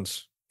Michael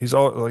Jordans. He's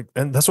all like,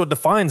 and that's what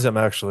defines him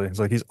actually. It's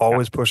like he's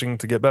always pushing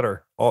to get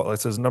better.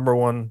 It's his number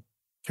one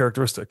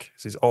characteristic.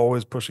 He's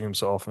always pushing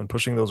himself and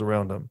pushing those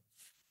around him.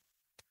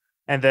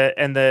 And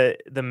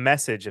the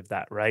message of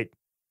that, right?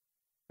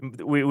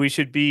 We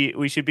should be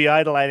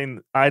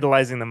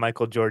idolizing the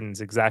Michael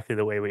Jordans exactly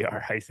the way we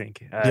are. I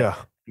think,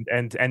 Yeah.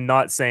 and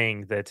not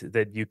saying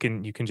that you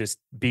can just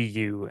be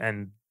you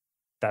and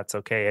that's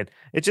okay. And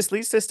it just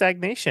leads to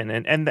stagnation,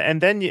 and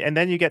then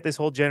you get this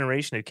whole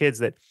generation of kids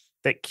that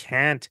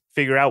can't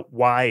figure out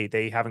why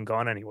they haven't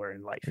gone anywhere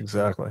in life.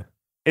 Exactly.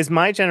 Is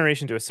my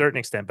generation to a certain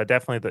extent, but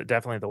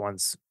definitely the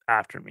ones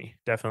after me.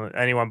 Definitely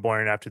anyone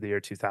born after the year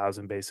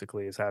 2000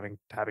 basically is having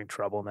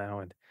trouble now.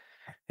 And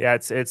yeah,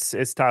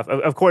 it's tough.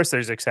 Of course,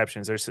 there's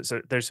exceptions. There's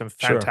some Sure.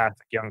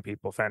 fantastic young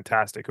people,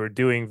 fantastic, who are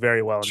doing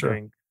very well and Sure.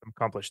 doing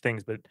accomplished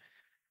things. But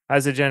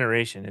as a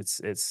generation,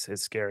 it's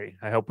scary.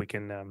 I hope we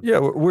can. Yeah,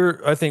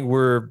 I think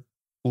we're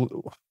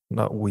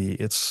not we.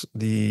 It's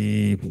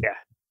the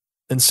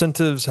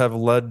incentives have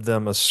led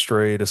them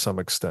astray to some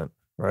extent,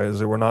 right? Is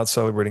that we're not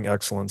celebrating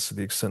excellence to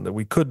the extent that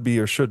we could be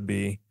or should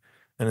be,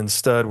 and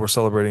instead we're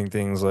celebrating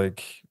things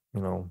like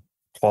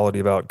quality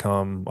of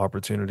outcome,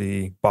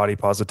 opportunity, body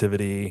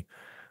positivity.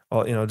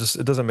 Just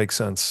it doesn't make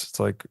sense. It's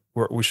like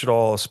we should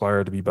all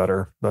aspire to be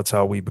better. That's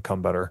how we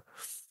become better.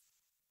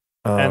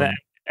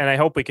 And I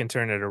hope we can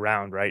turn it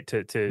around, right?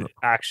 To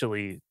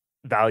actually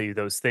value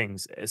those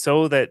things,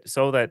 so that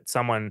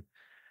someone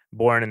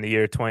born in the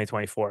year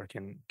 2024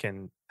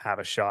 can have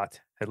a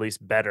shot, at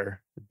least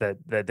better, that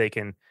they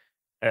can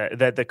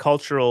that the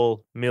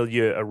cultural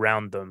milieu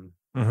around them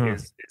Mhm.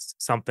 is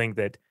something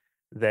that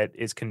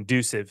is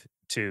conducive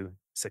to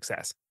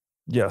success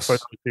for Yes.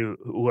 those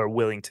who are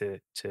willing to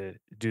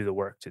do the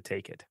work to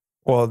take it.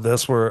 Well,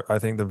 that's where I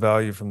think the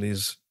value from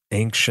these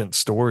ancient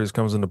stories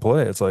comes into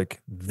play. It's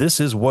like, this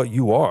is what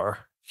you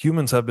are.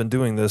 Humans have been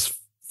doing this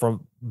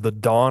from the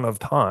dawn of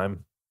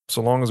time.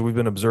 So long as we've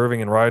been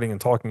observing and writing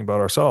and talking about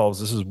ourselves,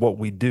 this is what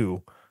we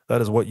do.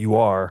 That is what you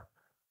are.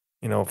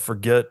 You know,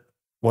 forget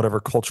whatever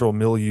cultural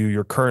milieu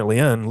you're currently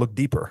in. Look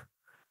deeper,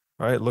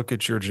 right? Look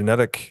at your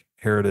genetic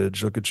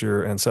heritage. Look at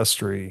your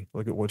ancestry.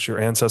 Look at what your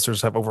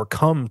ancestors have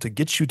overcome to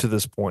get you to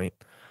this point,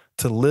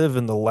 to live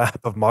in the lap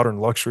of modern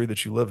luxury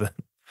that you live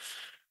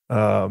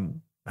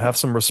in. Have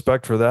some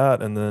respect for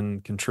that and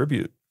then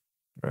contribute,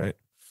 right?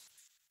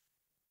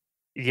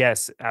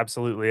 Yes,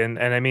 absolutely. And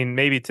I mean,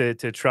 maybe to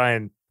try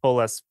and pull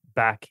us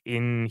back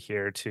in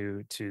here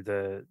to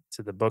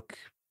the book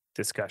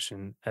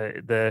discussion,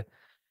 I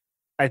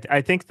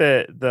think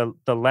the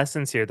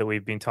lessons here that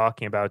we've been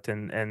talking about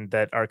and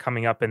that are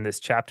coming up in this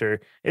chapter,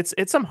 it's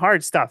some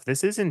hard stuff.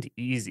 This isn't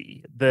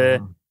easy.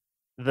 Mhm.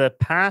 The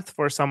path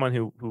for someone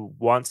who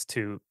wants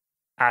to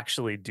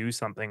actually do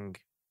something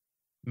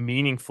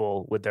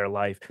meaningful with their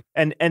life,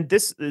 and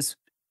this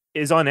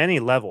is on any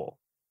level,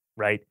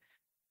 right?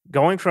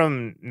 Going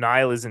from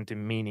nihilism to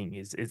meaning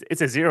is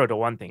it's a 0 to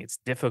 1 thing. It's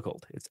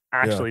difficult. It's Yeah.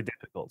 actually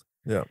difficult.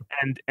 Yeah.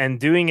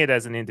 And doing it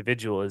as an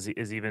individual is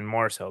even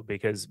more so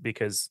because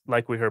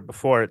like we heard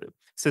before,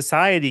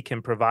 society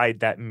can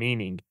provide that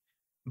meaning,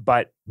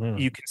 but Mm.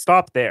 you can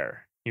stop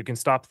there. You can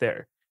stop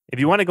there. If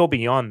you want to go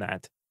beyond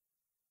that,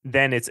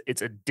 then it's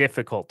a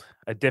difficult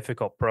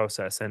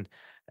process.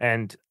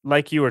 And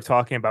like you were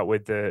talking about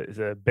with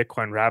the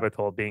Bitcoin rabbit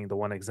hole being the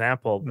one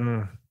example,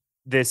 Mm.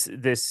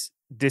 this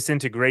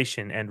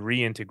disintegration and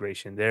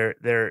reintegration,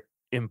 they're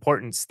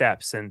important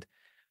steps. And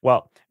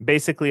well,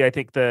 basically I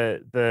think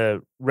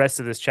the rest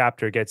of this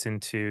chapter gets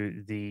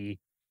into the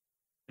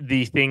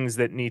things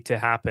that need to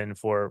happen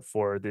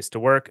for this to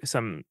work,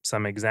 some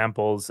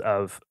examples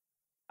of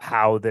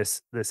how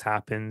this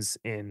happens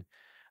in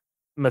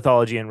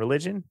mythology and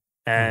religion,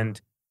 Mhm.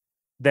 and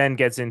then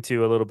gets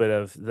into a little bit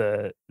of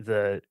the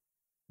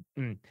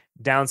mm,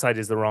 downside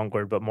is the wrong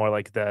word, but more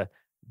like the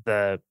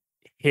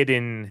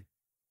hidden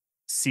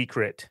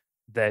secret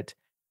that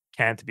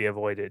can't be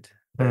avoided,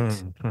 that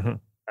Mm.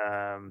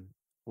 Mhm. um,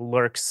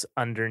 lurks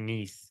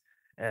underneath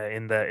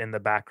in the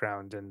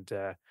background, and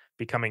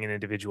becoming an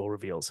individual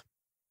reveals.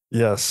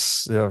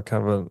 Yes. Yeah.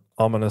 Kind of an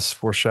ominous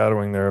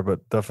foreshadowing there,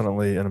 but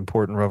definitely an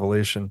important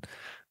revelation.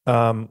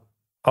 Um,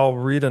 I'll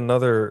read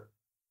another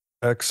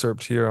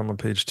excerpt here. I'm on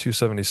page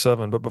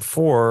 277. But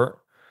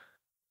before,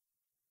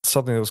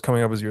 something that was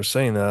coming up as you were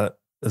saying that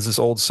is this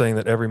old saying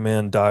that every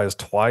man dies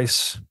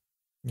twice.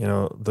 You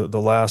know,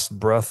 the last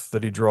breath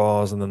that he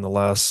draws and then the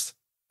last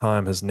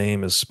time his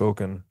name is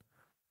spoken.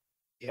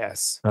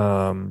 Yes.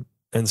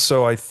 And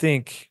so I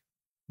think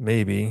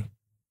maybe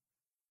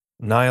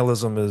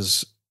nihilism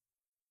is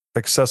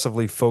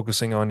excessively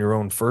focusing on your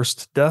own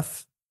first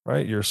death,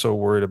 right? You're so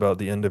worried about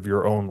the end of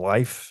your own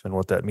life and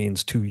what that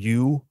means to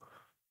you.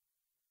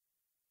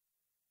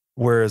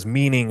 Whereas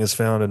meaning is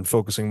found in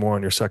focusing more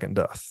on your second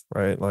death,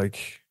 right?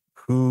 Like,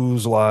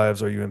 whose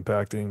lives are you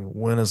impacting?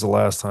 When is the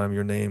last time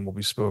your name will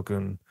be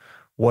spoken?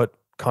 What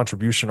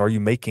contribution are you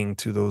making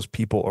to those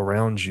people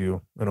around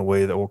you in a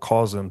way that will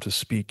cause them to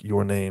speak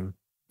your name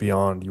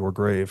beyond your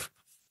grave?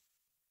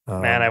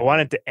 Man, I Um,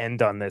 wanted to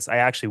end on this. I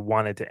actually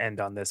wanted to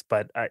end on this,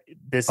 but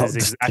this oh, is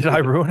did exactly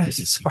I the ruin it?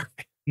 Sorry.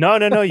 no,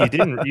 no, no. You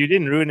didn't. You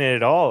didn't ruin it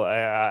at all.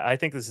 I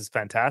think this is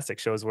fantastic.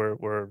 Shows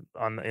we're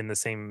on in the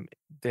same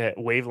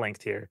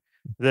wavelength here.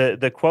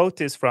 The quote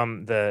is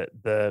from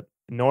the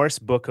Norse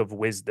Book of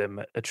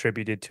Wisdom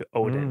attributed to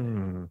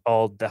Odin, Mm,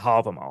 called the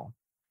Havamal,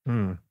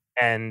 mm,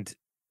 and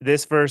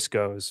this verse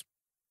goes: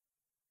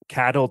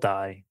 "Cattle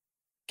die,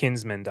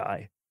 kinsmen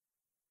die,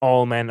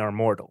 all men are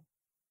mortal.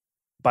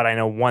 But I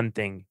know one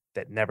thing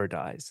that never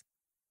dies: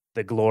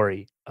 the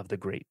glory of the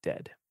great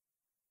dead."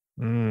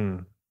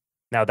 mm,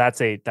 Now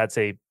that's a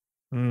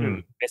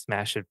mm.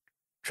 mismatch of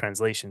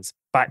translations,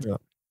 but Yeah.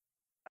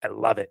 I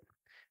love it.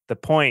 The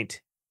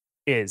point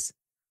is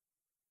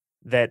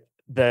that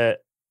the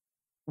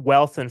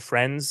wealth and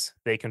friends,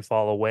 they can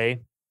fall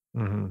away.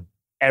 Hmm.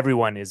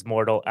 Everyone is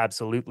mortal,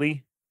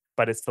 absolutely,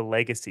 but it's the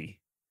legacy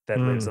that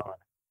lives Mm, on.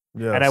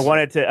 And I yes.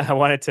 wanted to I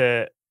wanted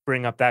to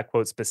bring up that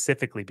quote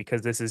specifically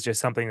because this is just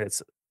something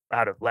that's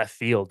out of left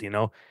field, you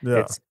know?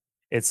 Yeah.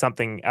 It's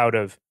something out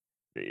of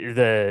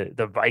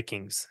the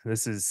Vikings.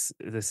 This is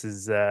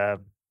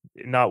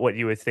not what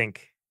you would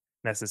think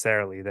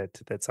necessarily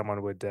that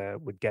someone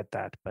would get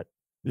that, but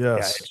yeah,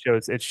 Yes.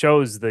 it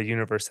shows the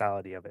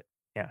universality of it.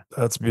 Yeah.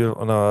 That's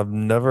beautiful. No, I've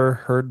never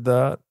heard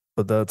that,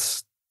 but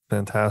that's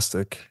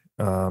fantastic.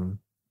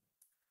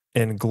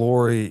 And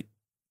glory,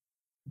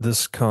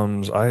 this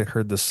comes, I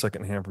heard this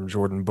secondhand from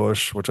Jordan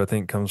Bush, which I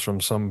think comes from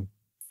some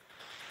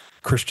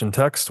Christian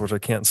text, which I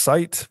can't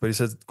cite, but he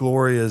says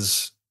glory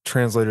is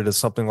translated as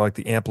something like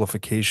the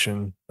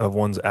amplification of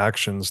one's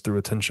actions through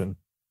attention.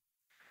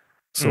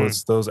 So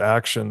it's those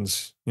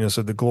actions,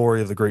 so the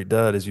glory of the great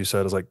dead, as you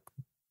said, is like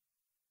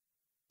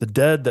the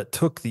dead that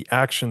took the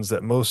actions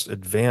that most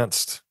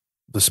advanced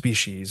the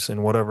species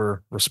in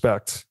whatever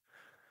respect.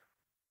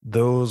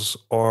 Those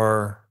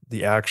are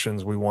the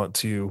actions we want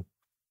to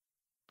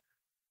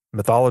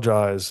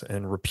mythologize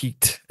and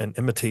repeat and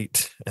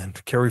imitate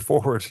and carry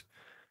forward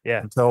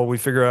until we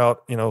figure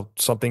out,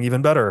 something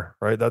even better,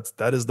 right?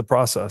 That is the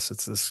process.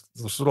 It's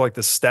sort of like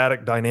this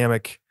static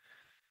dynamic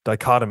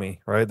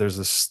dichotomy, right? There's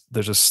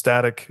a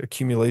static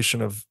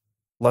accumulation of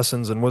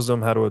lessons and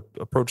wisdom, how to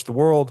approach the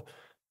world.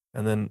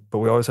 But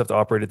we always have to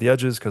operate at the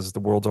edges because the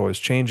world's always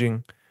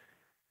changing,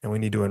 and we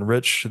need to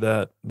enrich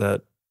that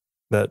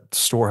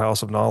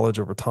storehouse of knowledge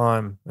over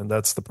time. And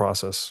that's the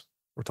process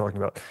we're talking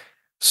about.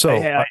 So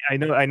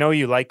I know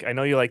you like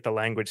the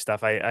language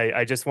stuff.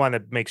 I just want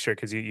to make sure,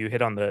 because you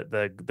hit on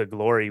the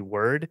glory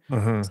word. So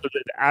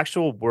the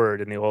actual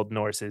word in the Old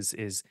Norse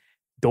is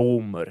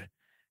domr,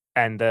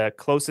 and the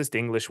closest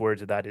English word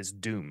to that is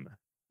doom.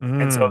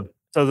 And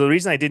so the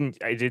reason I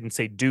didn't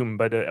say doom,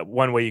 but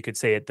one way you could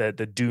say it, the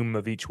doom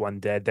of each one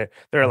dead.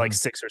 There are like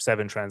 6 or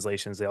 7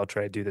 translations. They all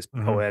try to do this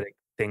poetic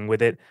thing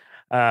with it.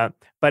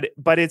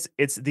 But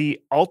it's the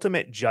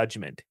ultimate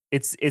judgment.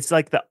 It's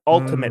like the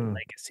ultimate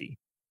legacy.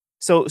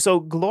 So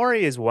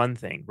glory is one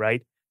thing,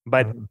 right?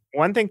 But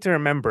one thing to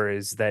remember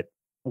is that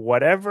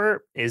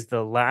whatever is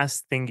the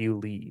last thing you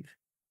leave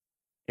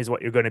is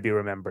what you're going to be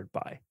remembered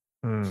by.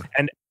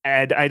 And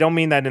I don't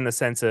mean that in the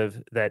sense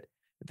of that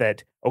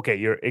okay,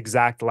 your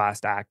exact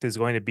last act is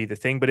going to be the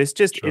thing, but it's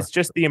just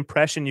the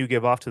impression you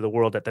give off to the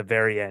world at the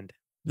very end.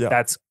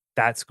 Yeah.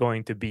 That's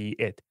going to be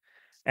it.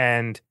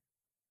 And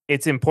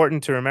it's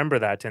important to remember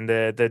that, and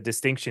the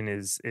distinction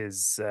is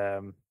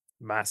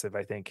massive,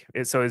 I think.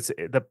 It's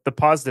the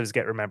positives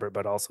get remembered,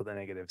 but also the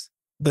negatives.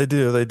 They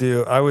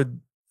do.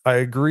 I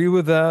agree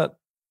with that,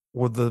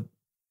 with the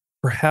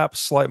perhaps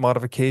slight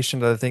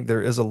modification that I think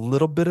there is a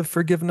little bit of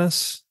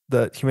forgiveness,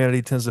 that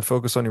humanity tends to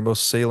focus on your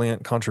most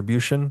salient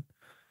contribution.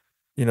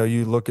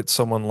 You look at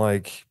someone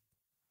like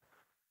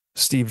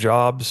Steve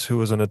Jobs, who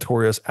was a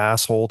notorious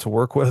asshole to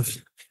work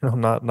with,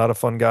 not a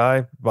fun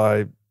guy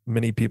by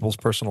many people's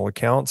personal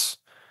accounts,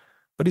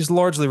 but he's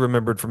largely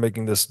remembered for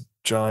making this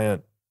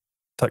giant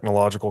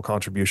technological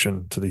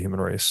contribution to the human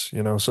race,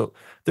 so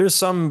there's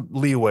some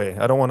leeway.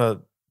 I don't want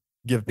to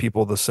give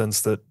people the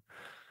sense that,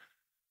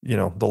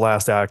 the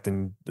last act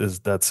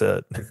that's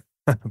it.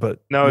 But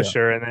no,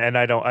 sure. And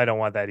I don't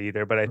want that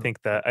either. But I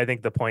think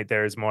the point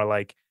there is more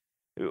like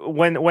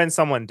when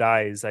someone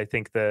dies, I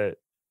think the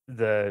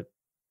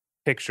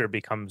picture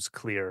becomes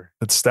clear.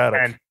 It's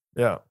static.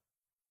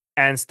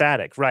 And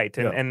static, right?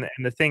 And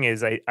the thing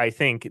is, I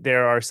think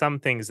there are some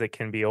things that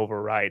can be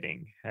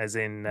overriding, as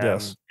in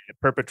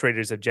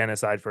perpetrators of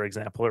genocide, for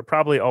example, are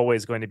probably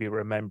always going to be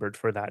remembered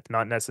for that,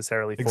 not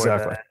necessarily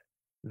for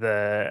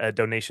the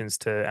donations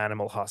to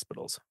animal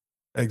hospitals.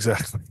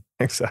 Exactly.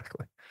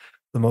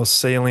 The most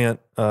salient,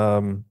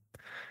 I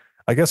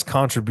guess,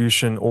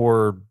 contribution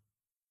or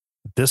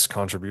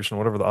discontribution,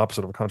 whatever the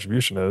opposite of a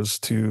contribution is,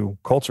 to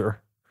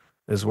culture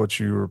is what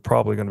you're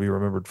probably going to be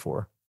remembered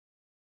for.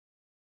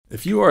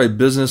 If you are a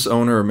business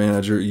owner or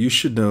manager, you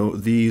should know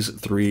these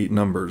 3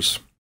 numbers: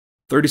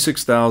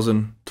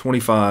 36,000,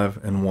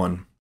 25, and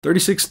 1.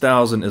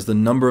 36,000 is the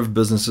number of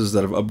businesses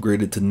that have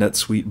upgraded to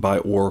NetSuite by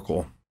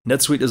Oracle.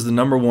 NetSuite is the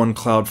 #1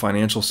 cloud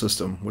financial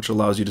system, which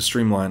allows you to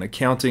streamline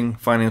accounting,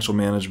 financial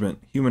management,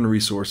 human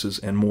resources,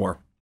 and more.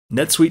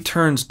 NetSuite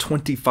turns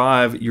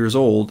 25 years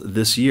old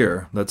this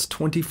year. That's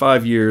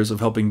 25 years of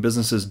helping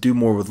businesses do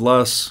more with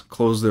less,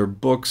 close their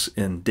books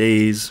in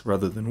days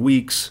rather than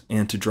weeks,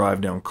 and to drive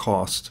down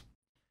cost.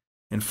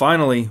 And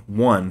finally,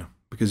 1,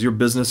 because your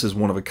business is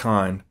one of a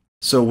kind.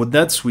 So with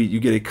NetSuite, you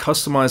get a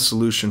customized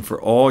solution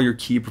for all your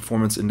key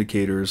performance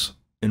indicators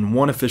in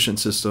one efficient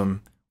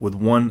system with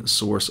one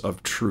source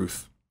of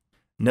truth.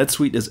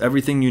 NetSuite is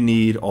everything you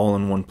need all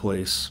in one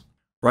place.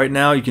 Right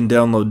now, you can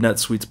download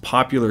NetSuite's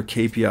popular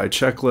KPI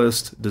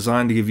checklist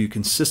designed to give you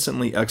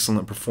consistently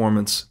excellent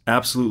performance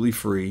absolutely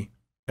free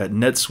at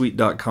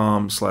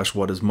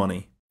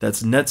netsuite.com/whatismoney.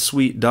 That's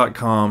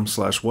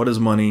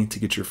netsuite.com/whatismoney to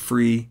get your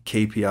free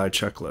KPI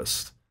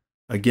checklist.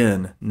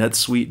 Again,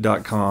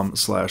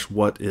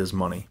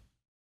 netsuite.com/whatismoney.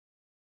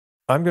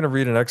 I'm going to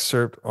read an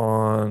excerpt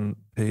on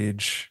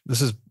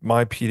this is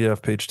my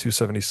PDF, page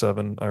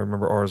 277. I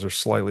remember ours are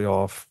slightly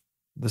off.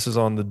 This is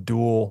on the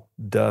dual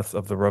death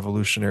of the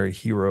revolutionary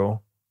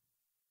hero.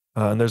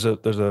 And there's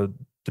a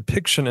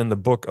depiction in the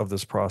book of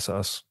this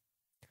process,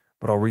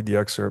 but I'll read the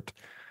excerpt.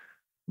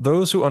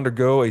 Those who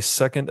undergo a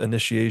second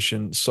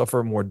initiation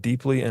suffer more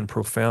deeply and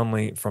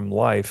profoundly from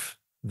life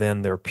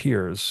than their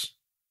peers.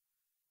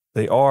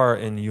 They are,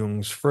 in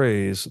Jung's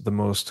phrase, the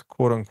most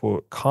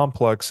quote-unquote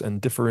complex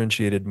and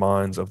differentiated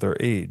minds of their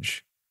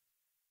age.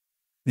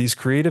 These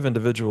creative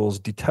individuals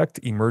detect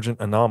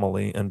emergent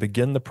anomaly and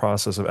begin the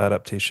process of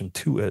adaptation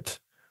to it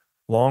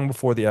long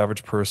before the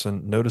average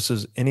person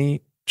notices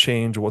any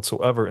change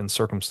whatsoever in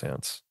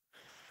circumstance.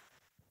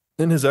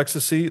 In his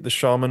ecstasy, the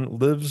shaman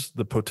lives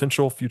the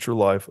potential future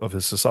life of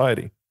his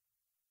society.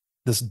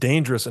 this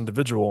dangerous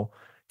individual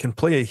can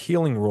play a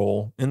healing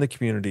role in the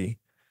community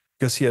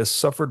because he has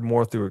suffered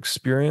more through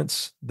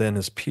experience than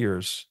his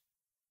peers.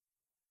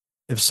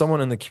 If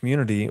someone in the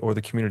community or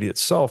the community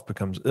itself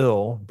becomes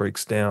ill,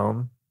 breaks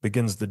down,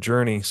 begins the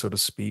journey, so to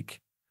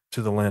speak,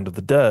 to the land of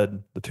the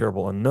dead, the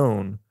terrible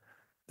unknown,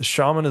 the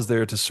shaman is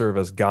there to serve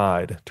as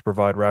guide, to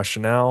provide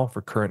rationale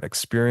for current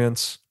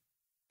experience,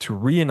 to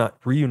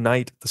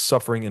reunite the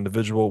suffering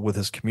individual with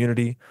his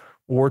community,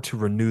 or to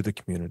renew the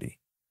community,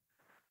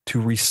 to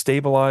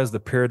restabilize the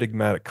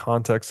paradigmatic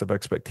context of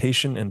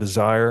expectation and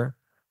desire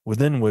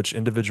within which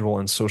individual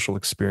and social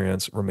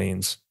experience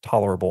remains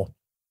tolerable.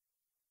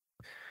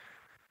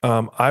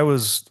 I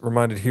was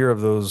reminded here of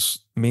those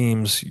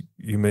memes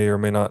you may or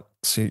may not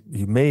see,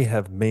 you may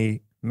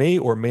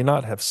or may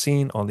not have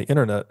seen on the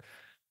internet,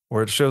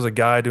 where it shows a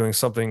guy doing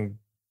something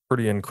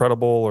pretty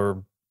incredible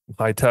or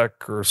high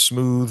tech or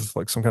smooth,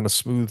 like some kind of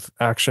smooth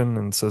action,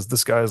 and says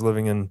this guy is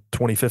living in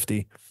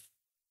 2050,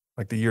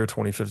 like the year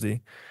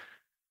 2050.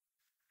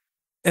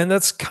 And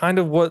that's kind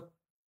of what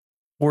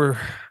we're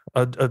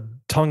a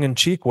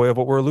tongue-in-cheek way of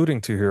what we're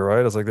alluding to here,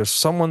 right? It's like there's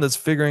someone that's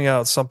figuring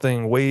out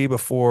something way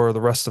before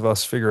the rest of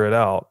us figure it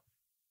out.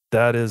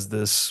 That is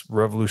this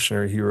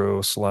revolutionary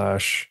hero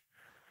slash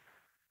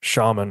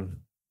shaman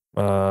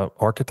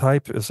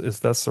archetype, is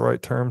that's the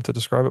right term to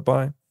describe it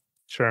by?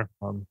 Sure.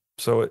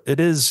 So it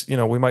is,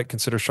 we might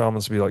consider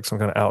shamans to be like some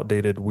kind of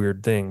outdated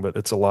weird thing, but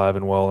it's alive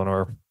and well in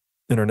our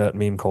internet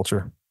meme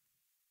culture.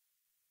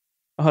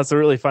 Oh, it's a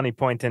really funny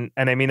point, and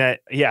I mean,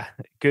 yeah,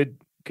 good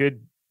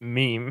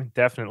meme,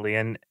 definitely.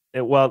 And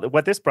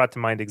what this brought to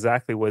mind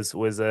exactly was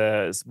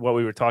what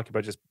we were talking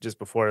about just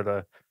before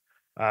the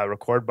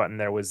record button.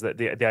 There was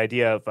the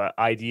idea of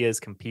ideas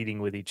competing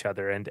with each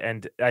other,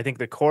 and I think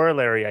the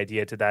corollary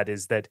idea to that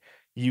is that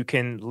you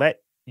can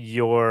let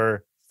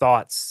your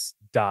thoughts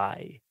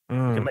die. You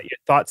can let your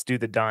thoughts do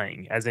the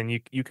dying, as in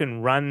you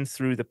can run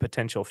through the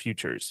potential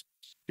futures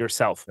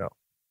yourself. Yeah.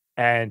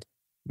 And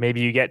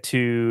maybe you get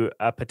to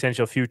a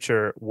potential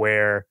future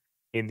where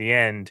in the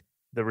end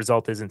the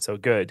result isn't so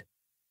good,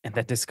 and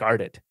then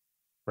discard it,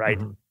 right?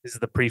 Mm-hmm. This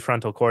is the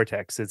prefrontal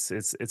cortex.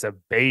 It's a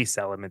base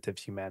element of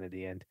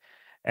humanity, and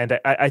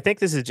I think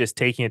this is just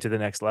taking it to the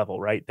next level,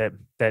 right?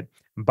 That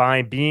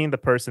by being the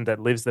person that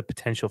lives the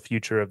potential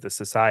future of the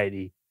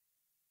society,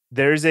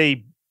 there's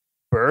a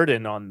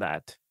burden on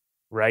that,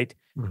 right?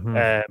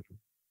 Mm-hmm.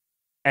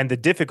 And the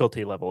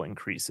difficulty level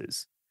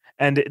increases.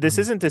 And this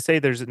isn't to say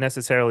there's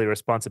necessarily a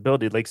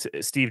responsibility, like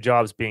Steve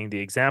Jobs being the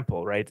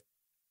example, right?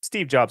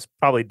 Steve Jobs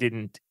probably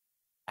didn't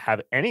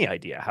have any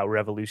idea how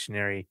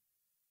revolutionary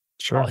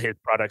all his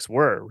products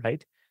were,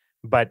 right?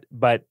 But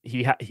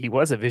he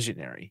was a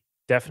visionary,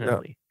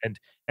 definitely. Yeah.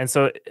 And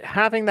so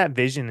having that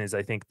vision is,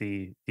 I think,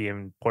 the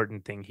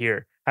important thing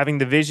here. Having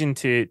the vision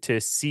to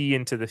see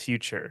into the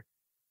future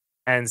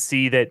and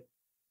see that,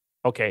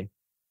 okay,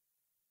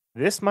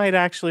 this might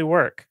actually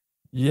work.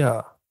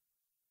 Yeah.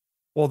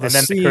 Well, and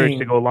then the courage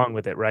to go along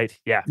with it, right?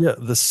 Yeah. Yeah.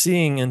 The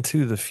seeing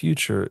into the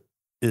future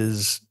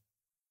is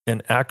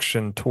an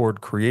action toward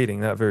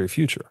creating that very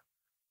future,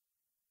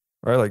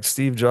 right? Like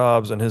Steve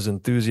Jobs and his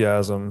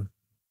enthusiasm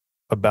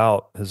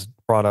about his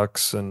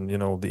products and,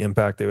 the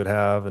impact they would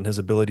have and his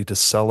ability to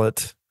sell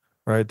it,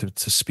 right?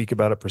 To speak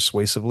about it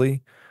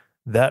persuasively,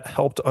 that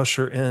helped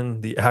usher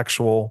in the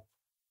actual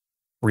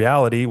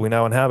reality we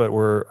now inhabit,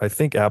 where I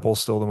think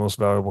Apple's still the most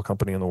valuable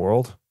company in the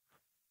world.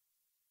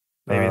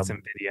 Maybe it's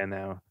NVIDIA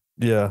now.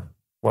 Yeah.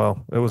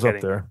 Well, it was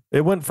up there.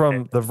 It went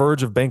from the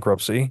verge of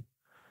bankruptcy,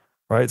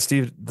 right?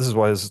 Steve, this is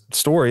why his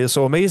story is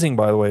so amazing,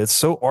 by the way. It's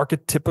so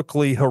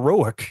archetypically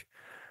heroic.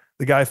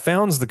 The guy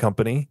founds the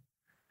company,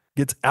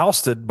 gets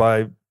ousted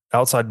by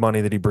outside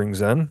money that he brings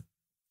in.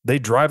 They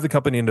drive the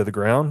company into the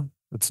ground.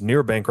 It's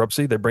near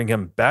bankruptcy. They bring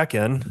him back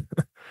in.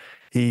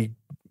 He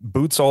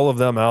boots all of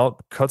them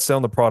out, cuts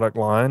down the product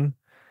line,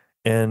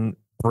 and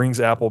brings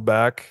Apple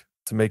back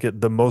to make it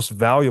the most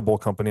valuable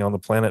company on the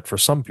planet for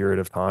some period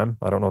of time.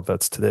 I don't know if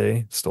that's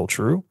today still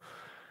true.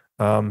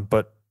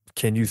 But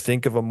can you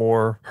think of a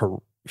more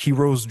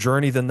hero's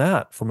journey than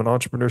that from an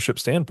entrepreneurship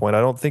standpoint?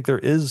 I don't think there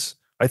is.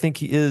 I think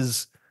he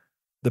is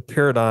the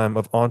paradigm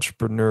of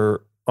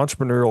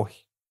entrepreneurial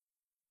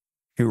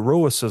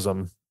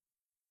heroicism,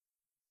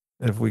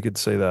 if we could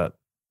say that.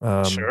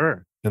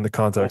 Sure. In the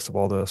context of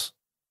all this.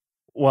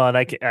 Well, and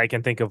I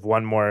can think of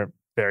one more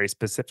very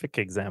specific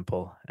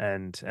example,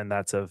 and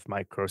that's of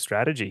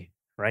MicroStrategy,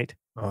 right?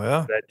 Oh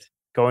yeah. That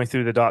going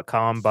through the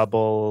 .com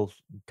bubble,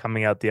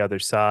 coming out the other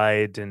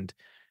side, and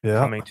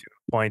coming to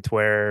a point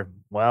where,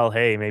 well,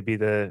 hey, maybe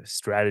the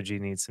strategy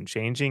needs some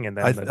changing. And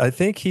then I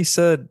think he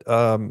said,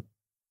 I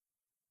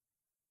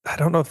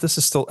don't know if this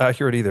is still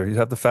accurate either. You'd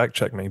have to fact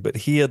check me, but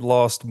he had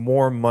lost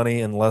more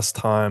money in less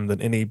time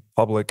than any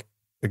public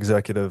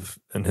executive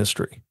in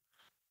history.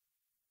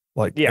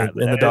 Like in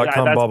the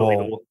 .com bubble.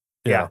 Believable.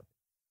 Yeah.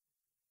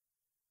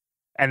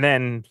 And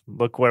then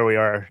look where we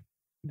are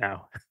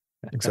now.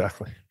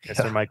 Exactly.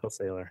 Mr. Michael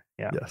Saylor.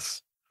 Yeah.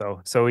 Yes.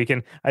 So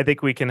I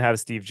think we can have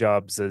Steve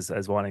Jobs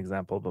as one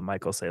example, but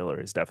Michael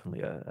Saylor is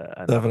definitely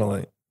a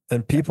definitely.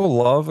 And people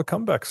love a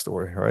comeback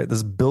story, right? This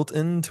is built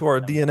into our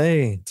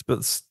DNA.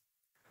 It's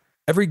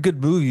every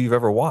good movie you've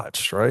ever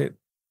watched, right?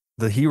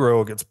 The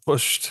hero gets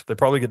pushed. They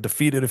probably get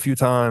defeated a few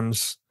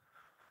times,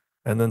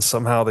 and then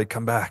somehow they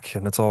come back,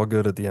 and it's all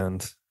good at the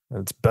end.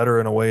 And it's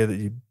better in a way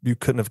that you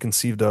couldn't have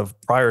conceived of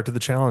prior to the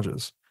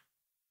challenges.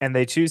 And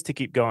they choose to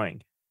keep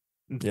going.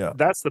 Yeah.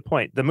 That's the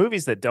point. The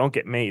movies that don't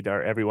get made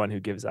are everyone who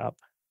gives up.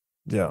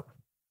 Yeah.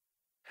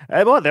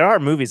 Well, there are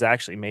movies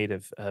actually made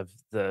of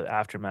the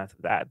aftermath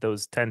of that.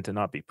 Those tend to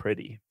not be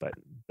pretty, but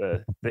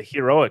the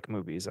heroic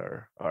movies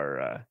are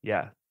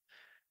yeah,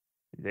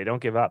 they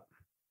don't give up.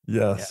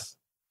 Yes. Yeah.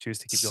 Choose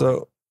to keep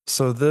going.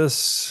 So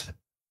these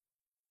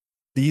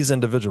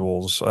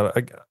individuals,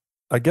 I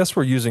guess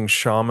we're using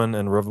shaman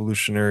and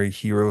revolutionary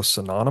hero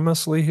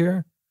synonymously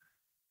here.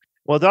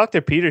 Well,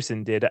 Dr.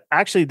 Peterson did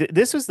actually.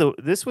 This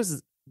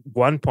was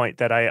one point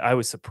that I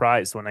was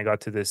surprised when I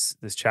got to this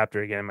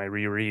chapter again in my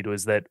reread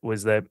was that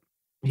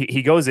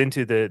he goes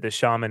into the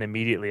shaman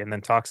immediately and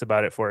then talks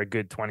about it for a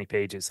good 20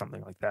 pages,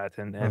 something like that,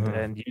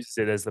 and uses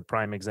it as the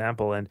prime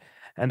example. And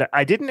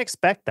I didn't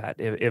expect that,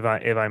 if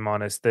I'm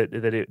honest,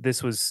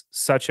 this was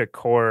such a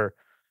core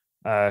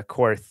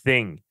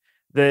thing.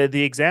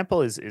 The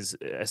example is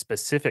a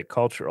specific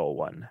cultural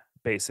one,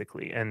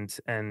 basically, and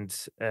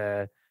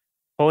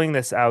pulling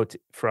this out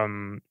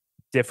from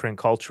different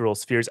cultural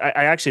spheres. I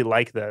actually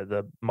like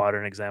the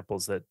modern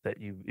examples that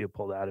you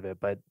pulled out of it,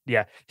 but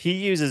yeah, he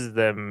uses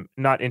them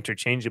not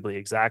interchangeably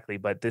exactly,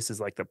 but this is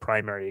like the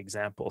primary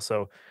example.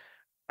 So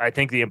I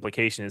think the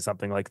implication is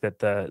something like that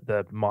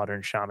the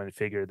modern shaman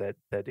figure that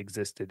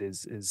existed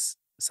is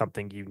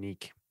something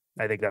unique.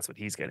 I think that's what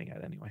he's getting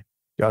at anyway.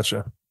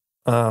 Gotcha.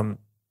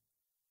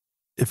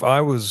 If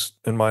I was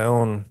in my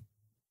own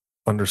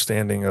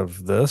understanding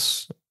of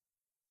this,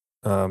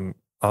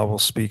 I will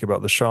speak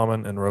about the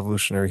shaman and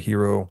revolutionary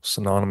hero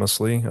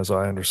synonymously, as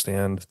I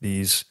understand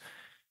these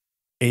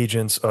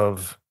agents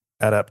of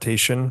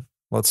adaptation,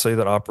 let's say,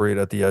 that operate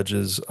at the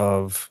edges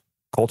of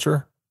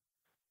culture.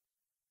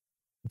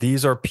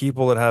 These are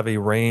people that have a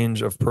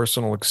range of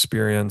personal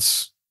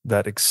experience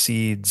that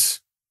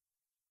exceeds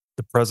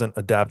the present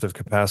adaptive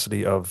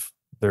capacity of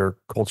their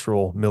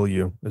cultural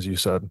milieu, as you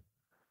said.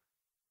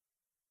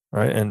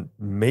 Right. And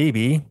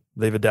maybe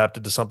they've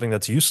adapted to something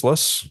that's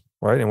useless,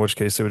 right? In which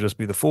case they would just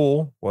be the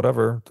fool,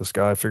 whatever. This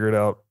guy figured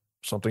out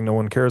something no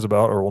one cares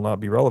about or will not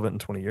be relevant in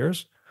 20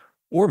 years.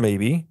 Or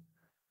maybe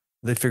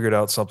they figured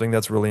out something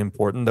that's really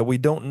important that we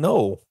don't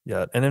know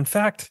yet. And in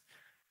fact,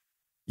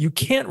 you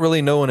can't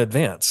really know in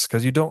advance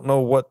because you don't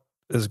know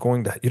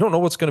you don't know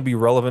what's going to be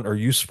relevant or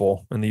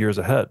useful in the years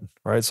ahead,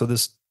 right? So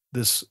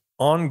this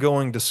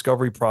ongoing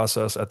discovery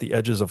process at the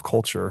edges of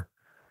culture,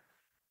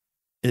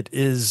 it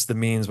is the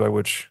means by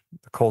which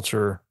the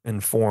culture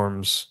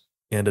informs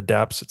and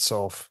adapts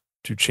itself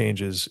to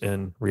changes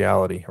in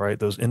reality, right?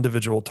 Those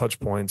individual touch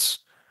points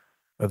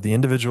of the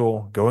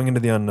individual going into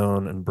the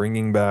unknown and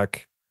bringing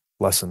back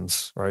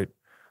lessons, right?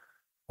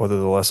 Whether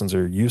the lessons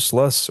are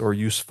useless or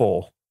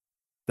useful,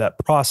 that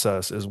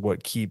process is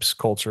what keeps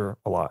culture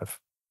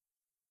alive.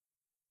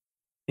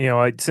 You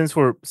know, since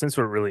we're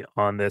really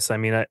on this, I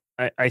mean,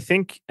 I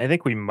think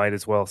we might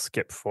as well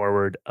skip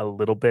forward a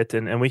little bit,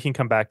 and we can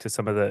come back to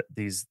some of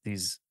these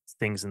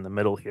things in the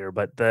middle here.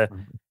 But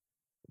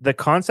the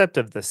concept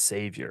of the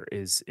savior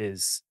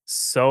is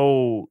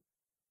so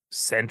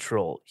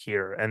central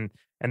here,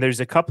 and there's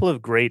a couple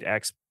of great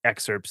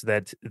excerpts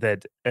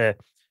that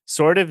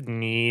sort of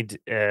need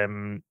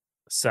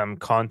some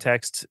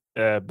context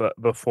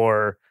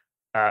before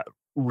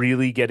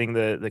really getting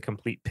the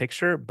complete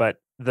picture. But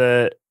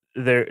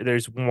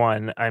there's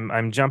one.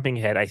 I'm jumping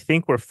ahead. I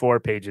think we're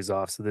 4 pages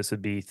off, so this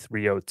would be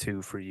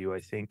 302 for you, I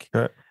think.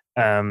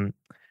 Okay.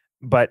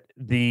 But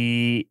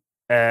the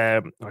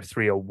or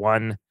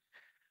 301.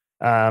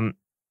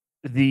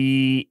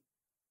 The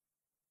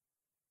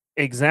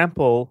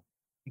example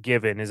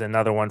given is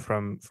another one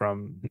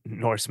from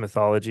Norse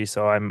mythology,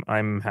 so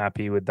I'm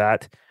happy with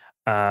that.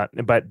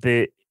 But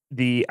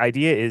the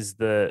idea is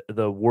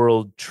the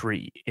world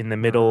tree in the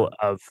middle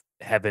of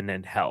heaven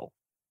and hell,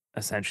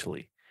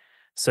 essentially.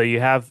 So you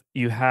have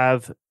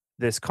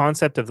this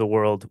concept of the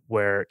world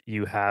where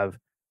you have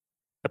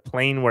the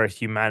plane where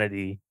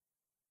humanity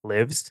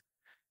lives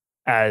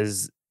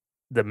as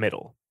the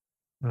middle.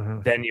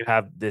 Then you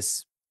have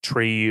this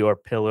tree or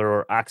pillar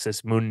or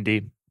axis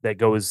mundi that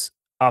goes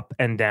up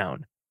and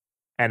down.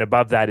 And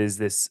above that is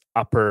this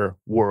upper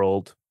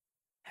world,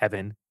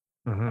 heaven.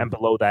 And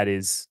below that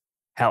is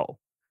hell.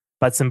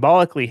 But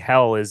symbolically,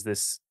 hell is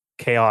this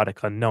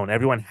chaotic unknown.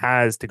 Everyone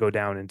has to go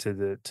down into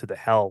the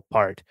hell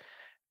part.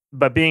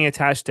 But being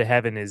attached to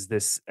heaven is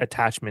this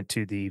attachment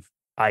to the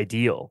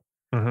ideal,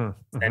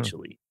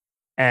 essentially.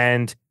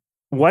 And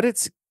what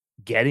it's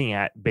getting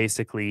at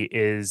basically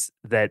is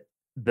that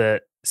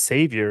the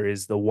savior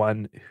is the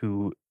one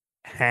who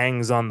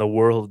hangs on the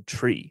world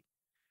tree.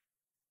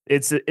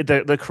 It's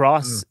the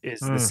cross is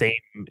the same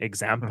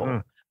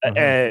example.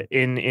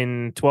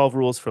 In 12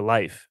 Rules for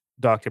Life,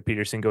 Dr.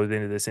 Peterson goes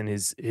into this in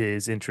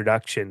his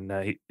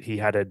introduction. He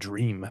had a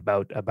dream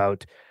about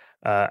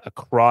a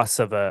cross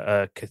of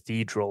a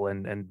cathedral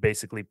and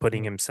basically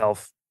putting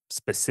himself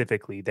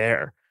specifically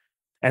there.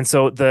 And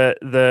so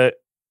the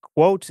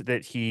quote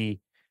that he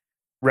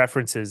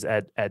references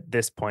at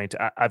this point,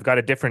 I've got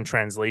a different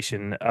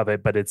translation of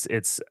it, but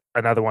it's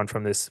another one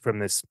from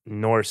this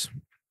Norse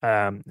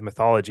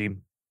mythology.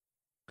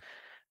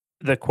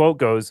 The quote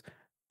goes,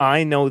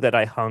 "I know that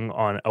I hung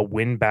on a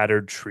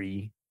wind-battered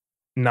tree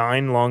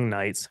 9 long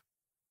nights,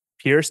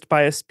 pierced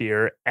by a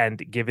spear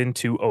and given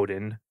to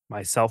Odin,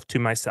 myself to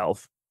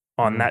myself,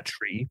 on that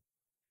tree,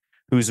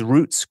 whose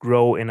roots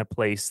grow in a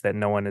place that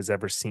no one has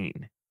ever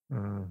seen.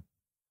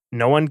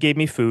 No one gave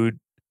me food,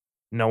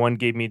 no one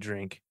gave me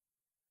drink.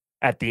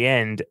 At the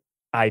end,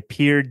 I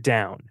peered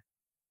down.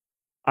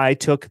 I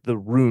took the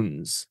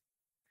runes.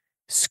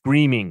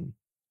 Screaming,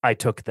 I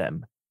took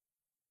them.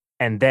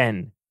 And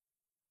then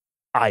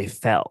I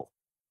fell.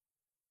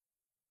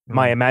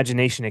 My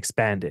imagination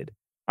expanded.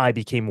 I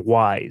became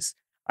wise.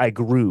 I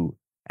grew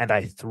and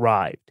I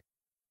thrived.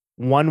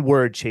 One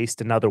word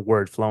chased another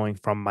word flowing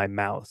from my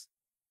mouth.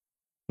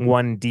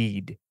 One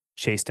deed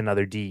chased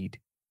another deed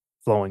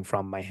flowing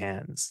from my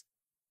hands."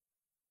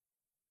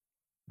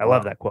 I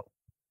love that quote.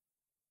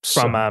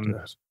 From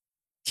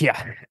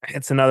yeah,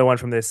 it's another one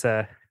from this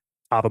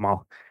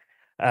Avamal.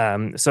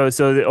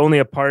 So only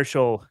a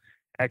partial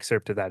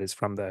excerpt of that is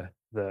from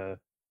the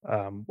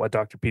what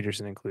Dr.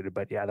 Peterson included,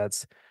 but yeah,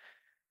 that's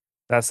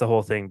the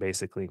whole thing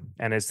basically.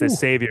 And it's this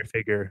savior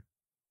figure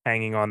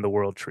hanging on the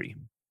world tree.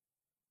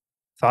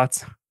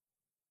 Thoughts?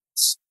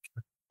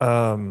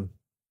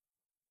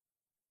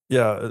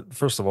 Yeah,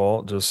 first of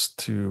all, just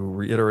to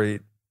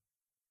reiterate,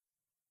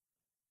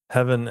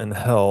 heaven and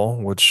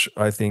hell, which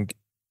I think,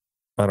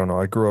 I don't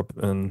know, I grew up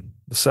in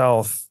the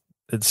South.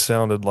 It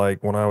sounded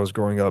like when I was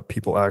growing up,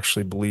 people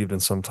actually believed in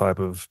some type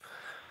of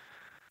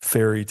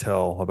fairy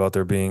tale about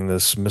there being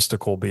this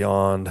mystical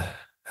beyond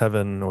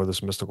heaven or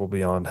this mystical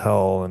beyond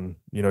hell. And,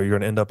 you know, you're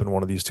going to end up in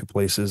one of these two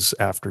places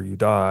after you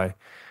die.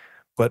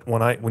 But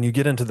when you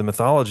get into the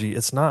mythology,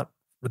 it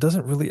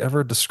doesn't really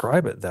ever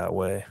describe it that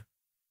way.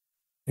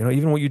 You know,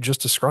 even what you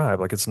just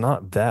described, like it's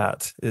not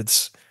that.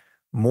 It's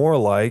more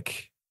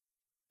like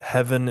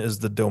heaven is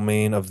the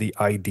domain of the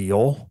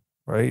ideal,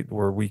 right?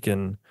 Where we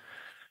can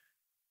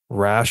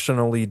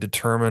rationally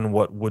determine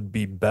what would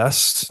be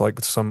best, like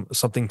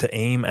something to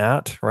aim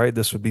at, right?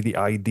 This would be the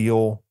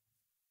ideal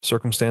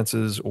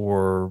circumstances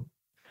or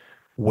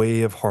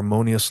way of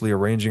harmoniously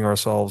arranging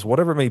ourselves,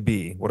 whatever it may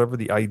be, whatever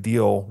the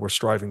ideal we're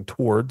striving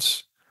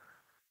towards.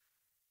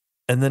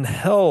 And then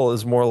hell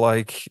is more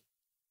like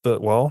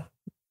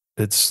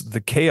it's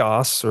the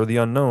chaos or the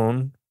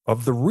unknown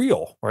of the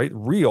real, right?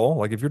 Real,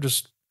 like if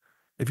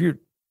we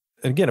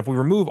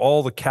remove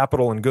all the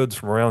capital and goods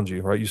from around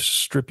you, right? You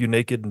strip you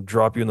naked and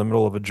drop you in the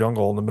middle of a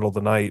jungle in the middle of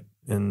the night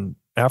in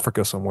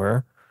Africa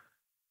somewhere.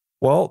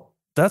 Well,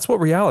 that's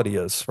what reality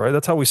is, right?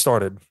 That's how we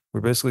started.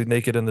 We're basically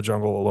naked in the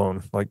jungle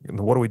alone. Like,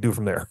 what do we do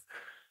from there?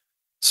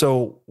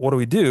 So what do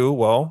we do?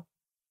 Well,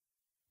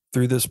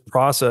 through this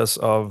process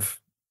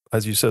of,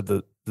 as you said,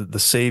 the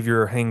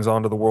savior hangs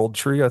onto the world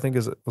tree, I think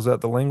was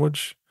that the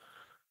language?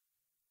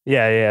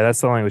 Yeah, that's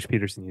the language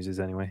Peterson uses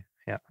anyway.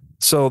 Yeah.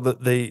 So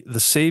the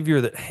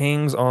savior that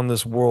hangs on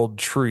this world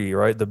tree,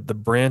 right? The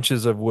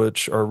branches of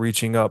which are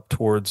reaching up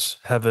towards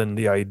heaven,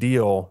 the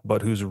ideal,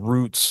 but whose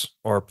roots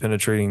are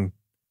penetrating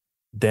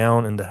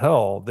down into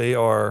hell. They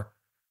are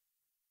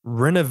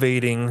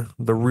renovating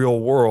the real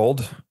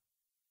world,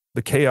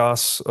 the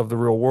chaos of the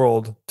real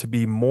world, to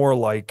be more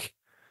like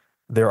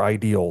their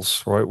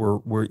ideals, right?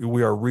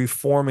 We are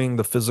reforming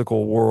the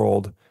physical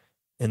world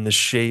in the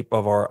shape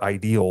of our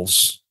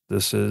ideals.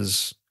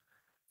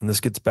 And this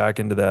gets back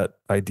into that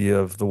idea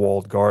of the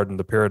walled garden,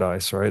 the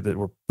paradise, right? That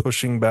we're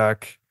pushing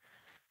back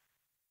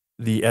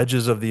the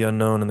edges of the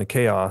unknown and the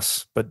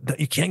chaos, but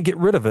you can't get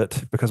rid of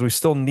it because we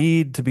still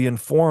need to be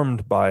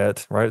informed by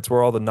it, right? It's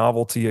where all the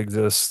novelty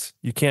exists.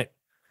 You can't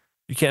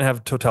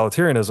have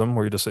totalitarianism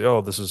where you just say,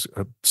 oh, this is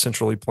a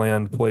centrally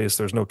planned place.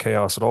 There's no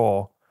chaos at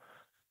all.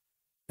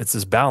 It's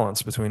this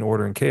balance between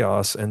order and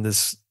chaos. And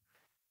this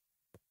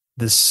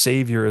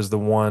savior is the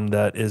one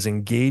that is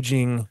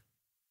engaging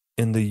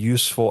in the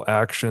useful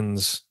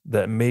actions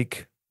that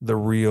make the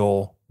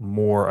real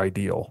more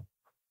ideal,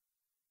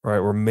 right?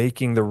 We're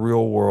making the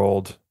real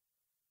world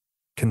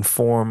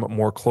conform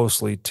more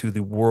closely to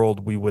the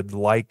world we would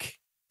like,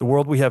 the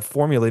world we have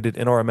formulated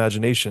in our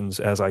imaginations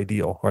as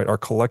ideal, right? Our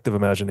collective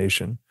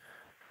imagination,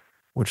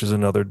 which is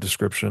another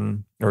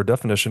description or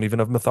definition even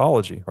of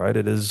mythology, right?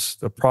 It is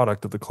a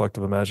product of the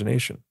collective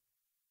imagination.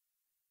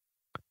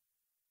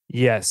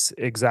 Yes,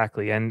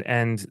 exactly. And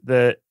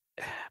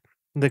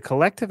the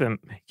collective,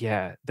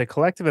 the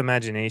collective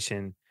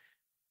imagination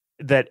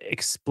that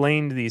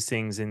explained these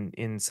things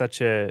in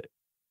such a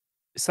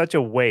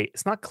way,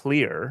 it's not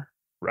clear,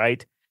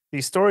 right?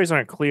 These stories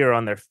aren't clear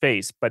on their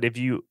face, but if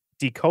you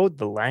decode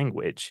the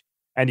language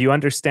and you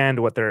understand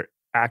what they're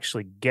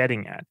actually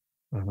getting at,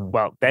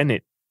 well, then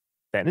it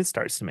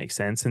starts to make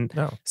sense. And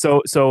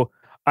so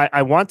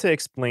I want to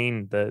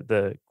explain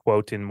the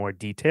quote in more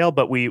detail,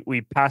 but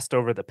we passed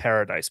over the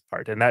paradise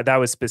part, and that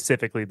was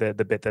specifically the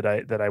bit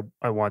that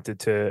I wanted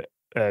to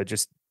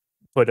just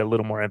put a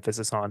little more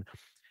emphasis on.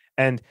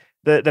 And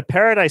the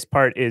paradise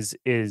part is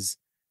it's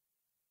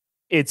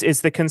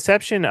the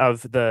conception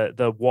of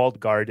the walled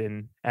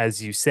garden,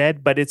 as you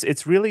said, but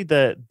it's really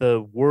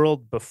the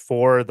world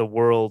before the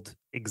world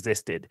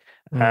existed.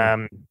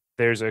 Mm.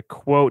 There's a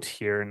quote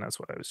here, and that's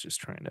what I was just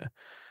trying to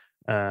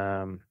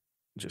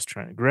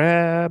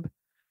grab.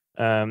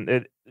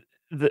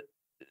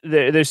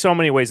 There's so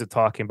many ways of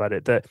talking about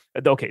it.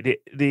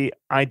 The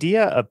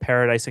idea of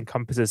paradise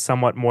encompasses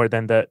somewhat more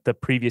than the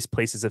previous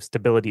places of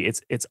stability.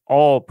 It's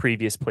all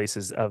previous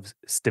places of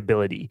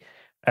stability.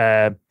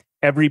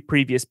 Every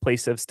previous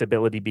place of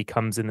stability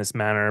becomes in this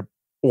manner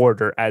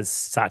order as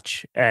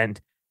such and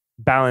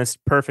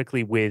balanced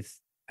perfectly with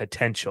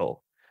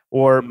potential.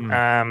 Or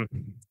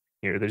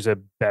here, there's a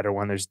better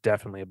one. There's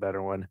definitely a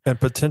better one. And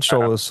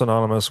potential is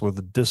synonymous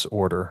with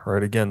disorder,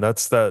 right? Again, that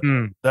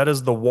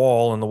is the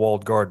wall in the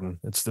walled garden.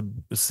 It's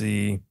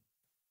the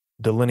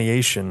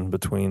delineation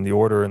between the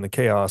order and the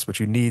chaos, but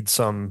you need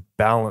some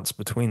balance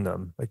between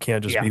them. It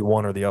can't just be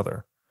one or the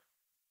other.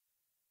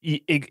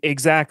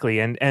 Exactly.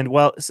 And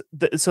well,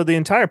 so the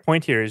entire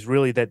point here is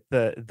really that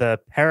the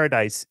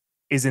paradise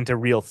isn't a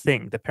real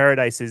thing. The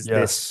paradise is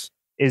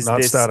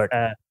not static.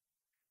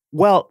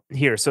 Well,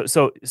 here,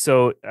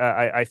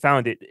 I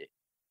found it.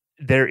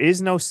 There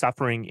is no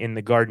suffering in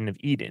the Garden of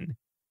Eden.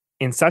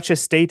 In such a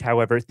state,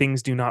 however,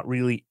 things do not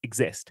really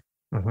exist.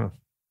 Mm-hmm.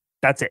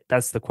 That's it.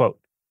 That's the quote.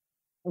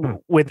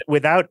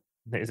 Without,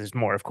 there's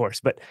more, of course,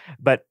 but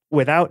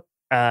without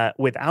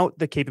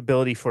the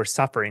capability for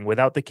suffering,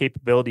 without the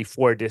capability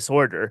for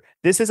disorder,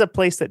 this is a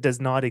place that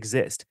does not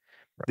exist.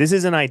 Right. This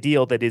is an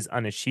ideal that is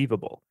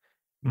unachievable,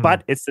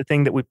 but it's the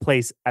thing that we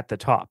place at the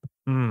top.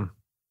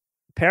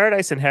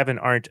 Paradise and heaven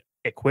aren't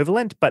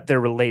equivalent, but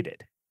they're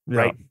related,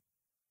 right?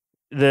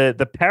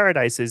 The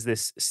paradise is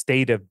this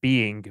state of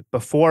being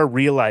before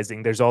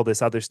realizing there's all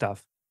this other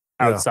stuff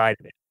outside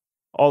of it,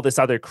 all this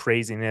other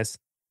craziness,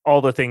 all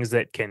the things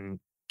that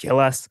can kill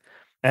us.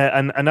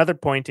 Another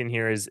point in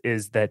here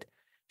is that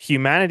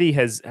humanity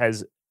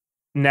has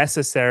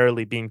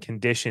necessarily been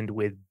conditioned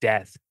with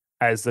death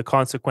as the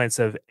consequence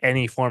of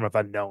any form of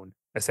unknown,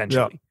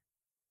 essentially.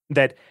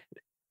 That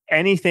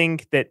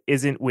anything that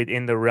isn't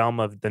within the realm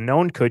of the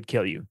known could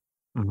kill you,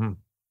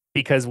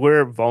 because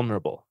we're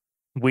vulnerable.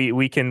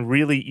 We can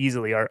really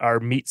easily, our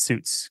meat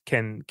suits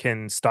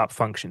can stop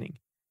functioning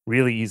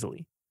really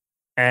easily,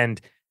 and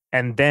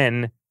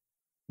then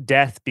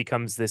death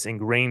becomes this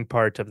ingrained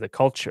part of the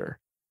culture.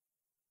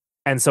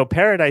 And so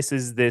paradise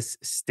is this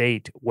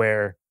state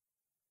where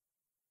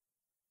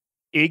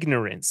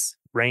ignorance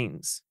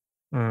reigns,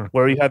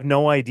 where you have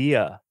no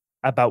idea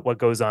about what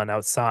goes on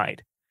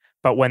outside.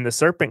 But when the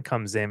serpent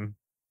comes in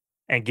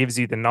and gives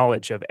you the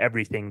knowledge of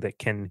everything that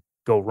can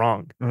go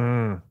wrong,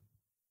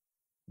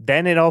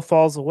 then it all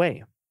falls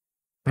away.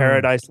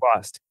 Paradise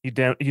lost. You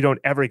don't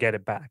ever get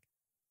it back.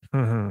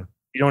 You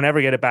don't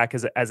ever get it back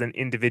as an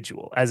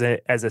individual, as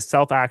a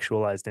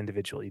self-actualized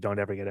individual. You don't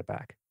ever get it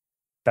back.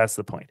 That's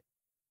the point.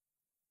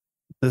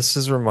 This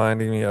is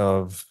reminding me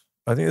of,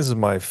 I think this is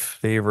my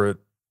favorite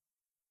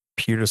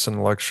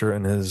Peterson lecture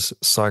in his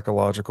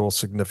Psychological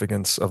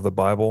Significance of the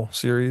Bible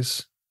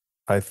series.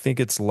 I think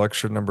it's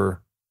lecture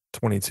number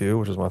 22,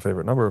 which is my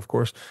favorite number, of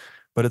course,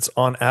 but it's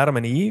on Adam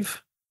and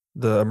Eve,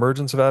 the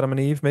emergence of Adam and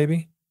Eve,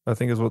 maybe, I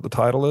think is what the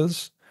title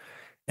is.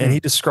 And he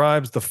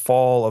describes the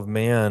fall of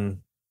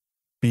man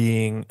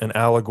being an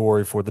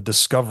allegory for the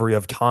discovery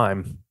of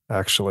time,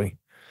 actually.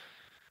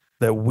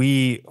 That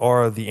we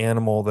are the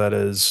animal that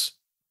is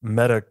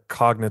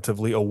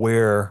metacognitively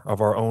aware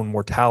of our own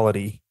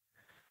mortality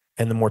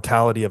and the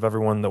mortality of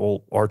everyone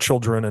our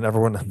children and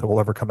everyone that will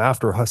ever come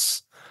after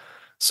us.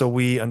 So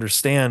we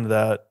understand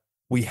that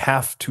we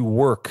have to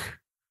work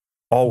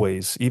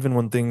always, even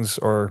when things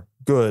are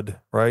good,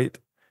 right?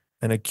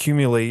 And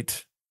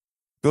accumulate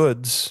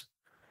goods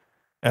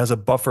as a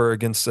buffer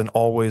against an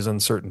always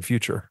uncertain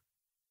future.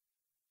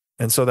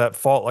 And so that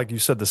fault, like you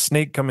said, the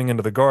snake coming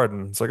into the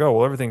garden, it's like, oh,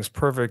 well, everything's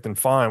perfect and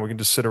fine. We can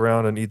just sit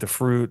around and eat the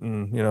fruit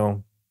and,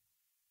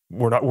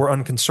 we're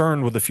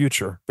unconcerned with the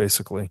future,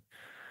 basically.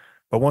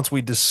 But once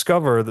we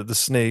discover that the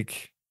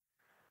snake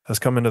has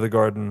come into the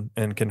garden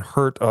and can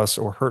hurt us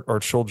or hurt our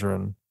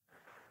children,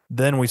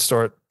 then we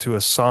start to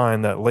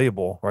assign that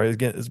label, right?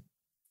 Again,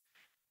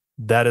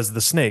 that is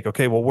the snake.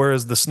 Okay, well, where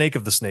is the snake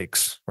of the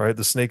snakes, right?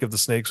 The snake of the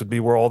snakes would be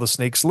where all the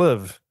snakes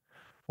live.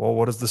 Well,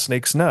 what is the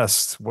snake's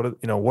nest? What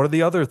are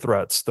the other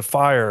threats? The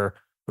fire,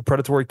 the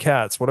predatory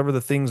cats, whatever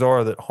the things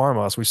are that harm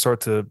us, we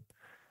start to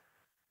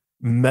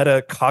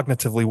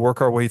metacognitively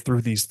work our way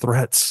through these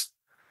threats.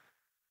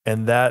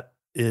 And that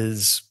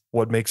is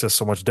what makes us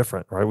so much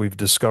different, right? We've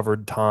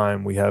discovered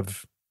time. We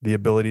have the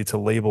ability to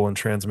label and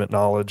transmit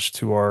knowledge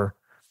to our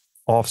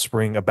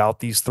offspring about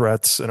these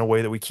threats in a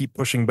way that we keep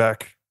pushing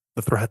back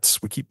the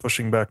threats. We keep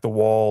pushing back the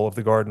wall of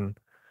the garden.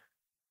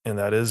 And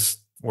that is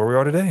where we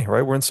are today,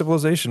 right? We're in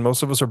civilization.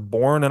 Most of us are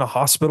born in a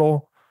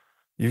hospital.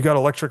 You've got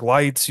electric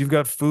lights, you've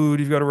got food,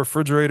 you've got a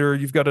refrigerator,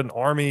 you've got an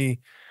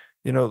army,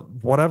 you know,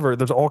 whatever.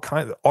 There's all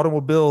kinds of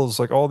automobiles,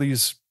 like all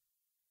these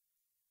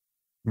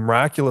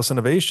miraculous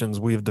innovations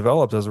we've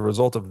developed as a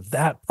result of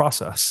that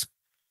process.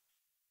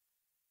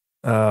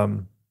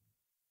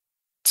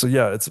 So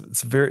yeah,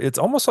 it's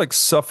almost like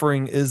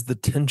suffering is the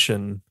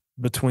tension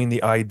between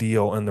the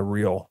ideal and the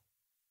real.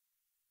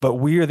 But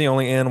we are the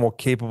only animal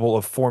capable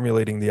of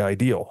formulating the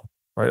ideal,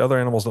 right? Other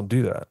animals don't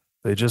do that.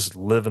 They just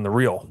live in the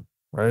real,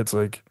 right? It's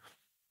like,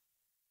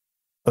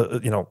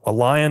 you know, a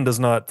lion does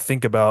not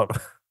think about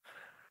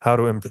how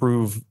to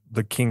improve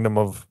the kingdom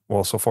of,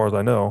 well, so far as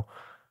I know,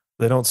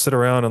 they don't sit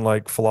around and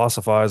like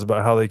philosophize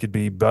about how they could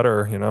be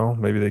better, you know,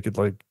 maybe they could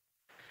like,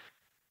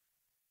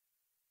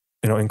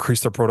 you know,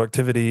 increase their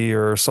productivity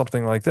or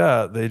something like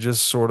that. They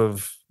just sort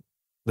of,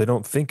 they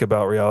don't think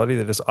about reality.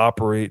 They just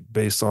operate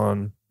based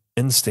on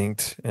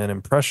instinct and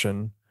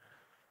impression.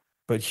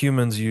 But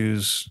humans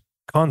use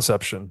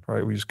conception,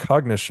 right? We use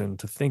cognition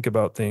to think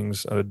about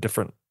things at a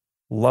different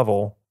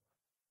level.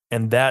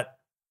 And that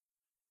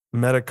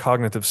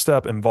metacognitive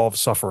step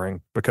involves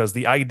suffering because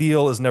the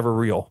ideal is never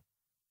real,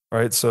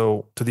 right?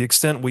 So to the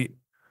extent we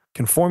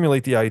can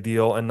formulate the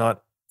ideal and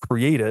not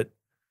create it,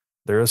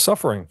 there is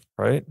suffering,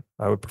 right?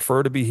 I would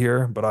prefer to be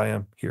here, but I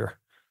am here.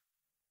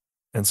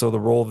 And so the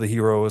role of the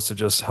hero is to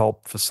just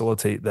help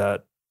facilitate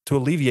that, to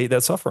alleviate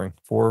that suffering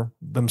for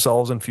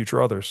themselves and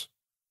future others.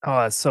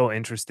 Oh, that's so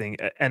interesting.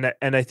 And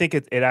I think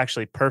it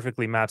actually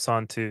perfectly maps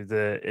onto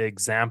the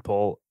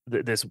example,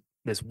 this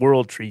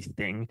world tree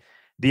thing.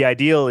 The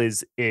ideal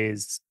is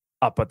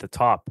up at the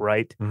top,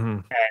 right? Mm-hmm.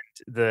 And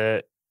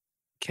the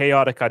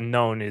chaotic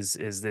unknown is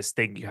this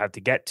thing you have to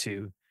get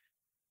to,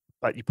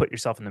 but you put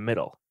yourself in the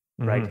middle,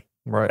 right? Mm-hmm.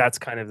 Right. That's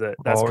kind of the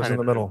always in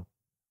the middle.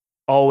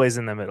 Always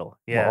in the middle.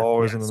 Yeah.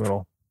 Always in the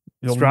middle.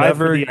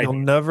 You'll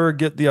never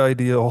get the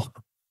ideal.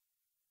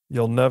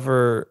 You'll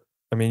never,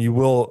 I mean, you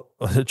will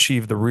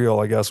achieve the real,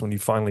 I guess, when you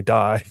finally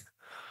die.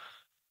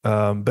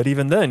 But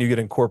even then you get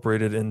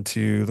incorporated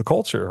into the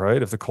culture,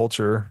 right? If the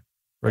culture,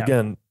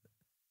 again,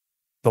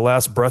 the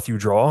last breath you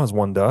draw is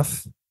one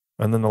death.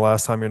 And then the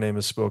last time your name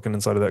is spoken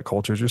inside of that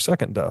culture is your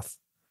second death.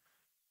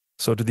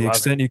 So to the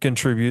extent you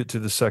contribute to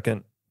the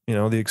second, you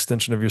know, the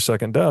extension of your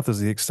second death is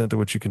the extent to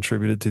which you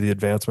contributed to the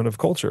advancement of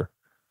culture.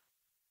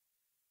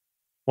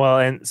 Well,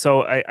 and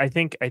so I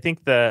think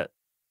the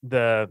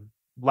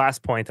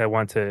last point I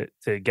want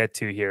to get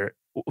to here.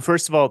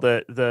 First of all,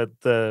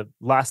 the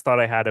last thought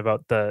I had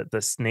about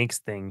the snakes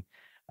thing,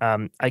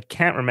 I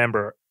can't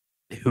remember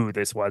who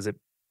this was. It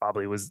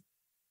probably was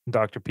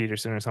Dr.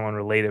 Peterson or someone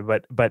related,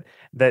 but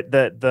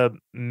the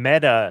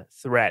meta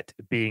threat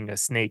being a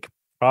snake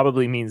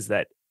probably means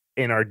that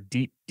in our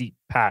deep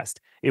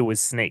past, it was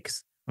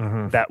snakes.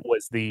 Mm-hmm. That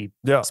was the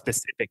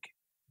specific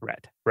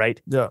threat,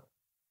 right? Yeah.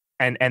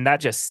 And that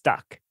just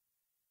stuck.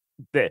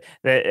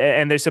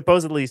 And there's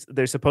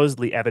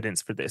supposedly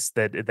evidence for this,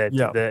 that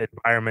the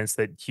environments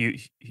that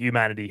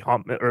humanity,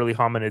 early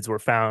hominids were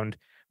found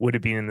would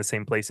have been in the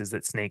same places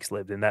that snakes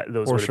lived, and that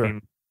those would have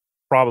been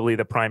probably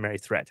the primary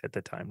threat at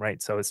the time,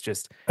 right? So it's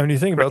just, I mean, you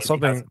think about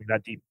something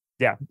that deep.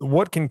 Yeah.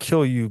 What can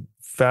kill you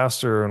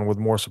faster and with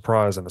more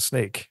surprise than a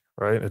snake,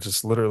 right? It's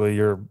just literally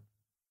you're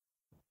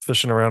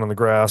fishing around in the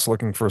grass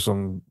looking for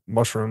some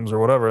mushrooms or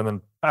whatever, and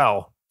then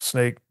pow,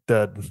 snake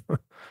dead.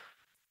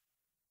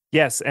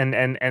 Yes,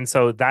 and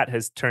so that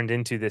has turned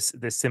into this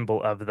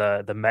symbol of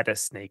the meta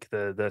snake,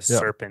 the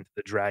serpent,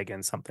 the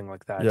dragon, something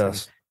like that.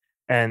 Yes.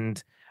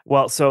 And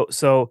well,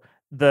 so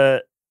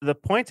the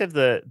point of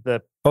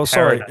the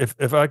sorry,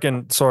 if I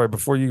can, sorry,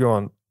 before you go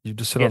on, you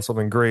just hit on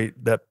something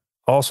great that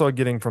also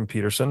getting from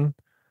Peterson,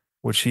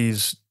 which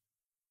he's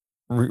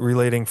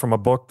relating from a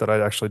book that I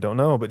actually don't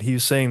know, but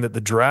he's saying that the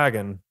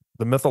dragon,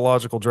 the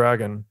mythological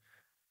dragon,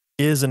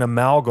 is an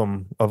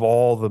amalgam of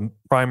all the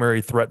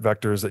primary threat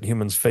vectors that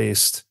humans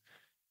faced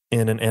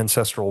in an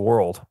ancestral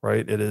world,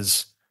 right? It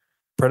is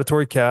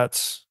predatory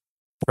cats,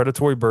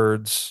 predatory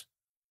birds,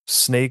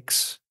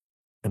 snakes,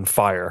 and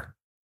fire.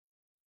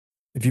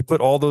 If you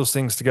put all those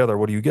things together,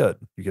 what do you get?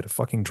 You get a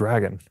fucking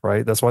dragon,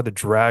 right? That's why the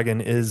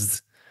dragon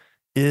is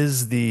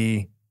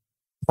the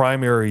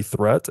primary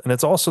threat. And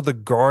it's also the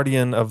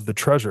guardian of the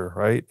treasure,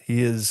 right?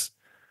 He is,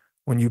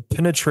 when you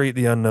penetrate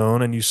the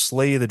unknown and you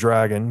slay the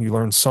dragon, you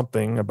learn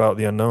something about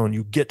the unknown,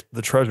 you get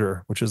the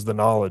treasure, which is the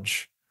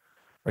knowledge,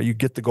 right? You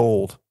get the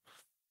gold.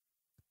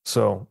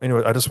 So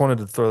anyway, I just wanted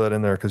to throw that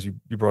in there because you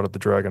brought up the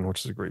dragon,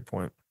 which is a great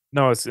point.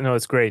 No,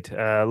 it's great.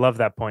 Love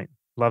that point.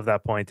 Love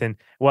that point. And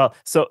well,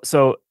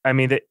 so I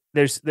mean,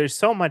 there's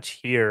so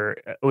much here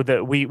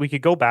that we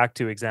could go back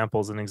to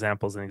examples and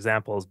examples and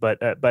examples, but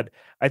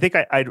I think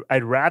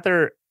I'd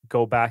rather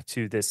go back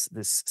to this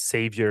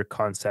savior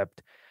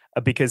concept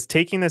because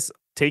taking this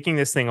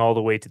thing all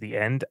the way to the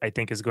end, I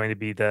think is going to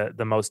be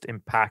the most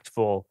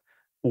impactful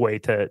way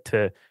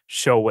to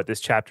show what this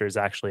chapter is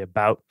actually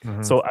about.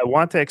 Mm-hmm. So I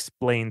want to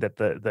explain that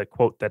the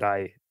quote that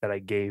I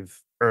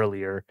gave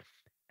earlier,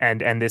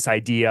 and this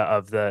idea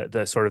of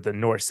the sort of the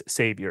Norse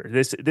savior.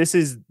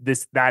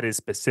 That is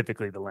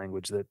specifically the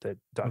language that Dr.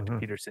 Mm-hmm.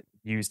 Peterson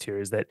used here,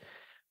 is that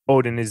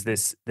Odin is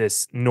this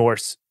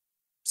Norse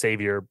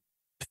savior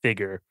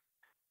figure.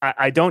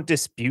 I don't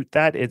dispute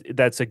that.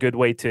 That's a good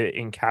way to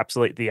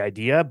encapsulate the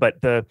idea,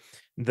 but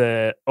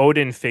the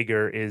Odin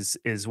figure is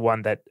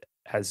one that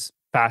has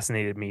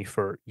fascinated me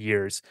for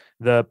years.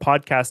 The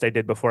podcast I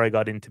did before I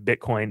got into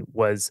Bitcoin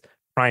was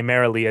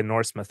primarily a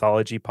Norse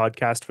mythology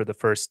podcast for the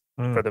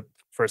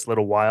first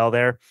little while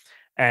there,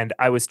 and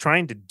I was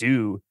trying to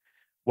do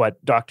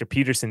what Dr.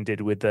 Peterson did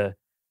with the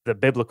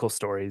biblical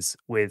stories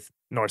with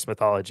Norse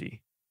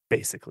mythology,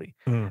 basically.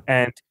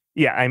 And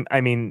yeah,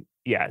 I mean,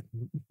 yeah,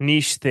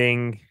 niche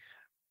thing,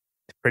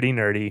 pretty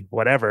nerdy,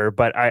 whatever.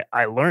 But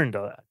I learned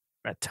a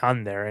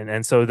ton there,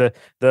 and so the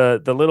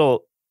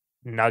little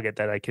nugget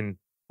that I can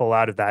pull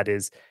out of that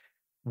is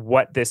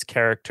what this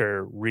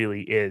character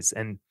really is,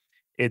 and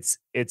it's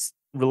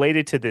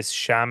related to this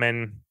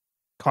shaman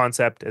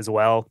concept as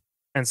well.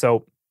 And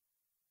so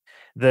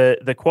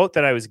the quote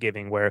that I was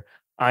giving, where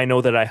I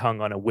know that I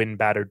hung on a wind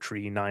battered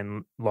tree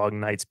 9 long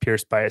nights,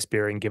 pierced by a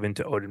spear, and given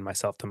to Odin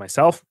myself to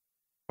myself.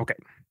 Okay,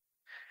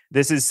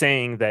 this is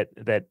saying that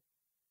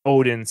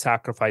Odin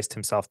sacrificed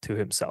himself to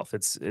himself.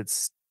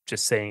 It's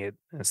just saying it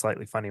in a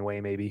slightly funny way,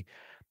 maybe.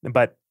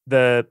 But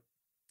the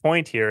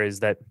point here is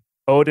that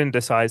Odin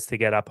decides to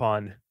get up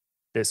on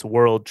this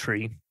world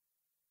tree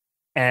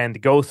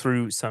and go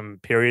through some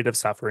period of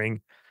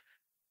suffering,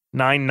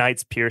 9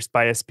 nights pierced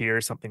by a spear,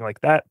 something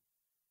like that.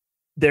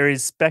 There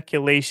is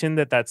speculation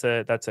that that's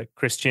a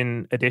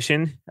Christian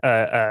addition,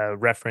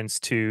 reference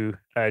to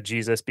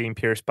Jesus being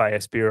pierced by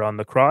a spear on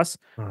the cross.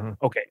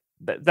 Okay,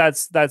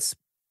 that's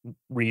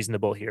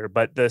reasonable here,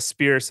 but the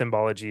spear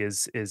symbology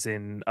is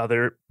in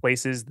other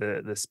places.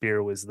 The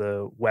spear was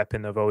the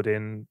weapon of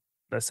Odin.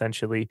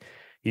 Essentially,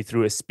 he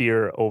threw a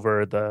spear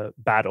over the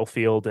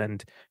battlefield,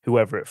 and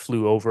whoever it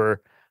flew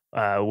over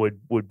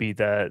would be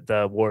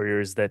the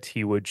warriors that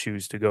he would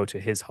choose to go to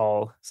his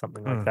hall,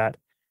 something like that.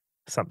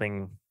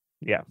 Something,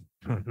 yeah,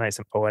 nice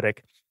and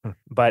poetic.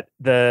 But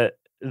the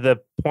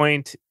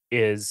point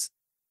is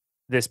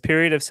this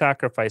period of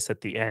sacrifice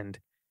at the end.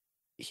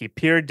 He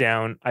peered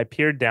down, I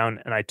peered down,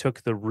 and I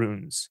took the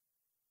runes,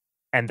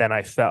 and then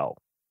I fell.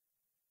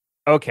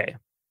 Okay.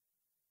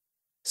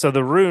 So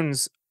the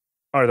runes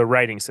are the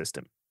writing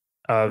system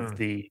of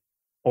the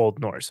Old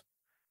Norse.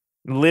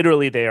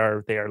 Literally, they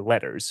are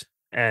letters,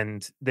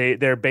 and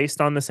they're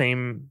based on the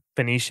same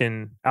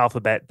Phoenician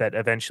alphabet that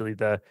eventually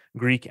the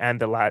Greek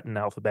and the Latin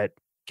alphabet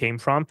came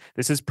from.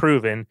 This is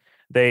proven.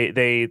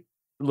 They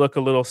look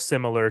a little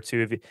similar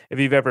to if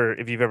you've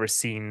ever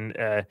seen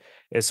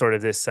is sort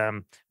of this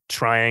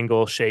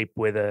triangle shape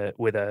with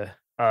a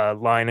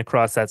line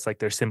across. That's like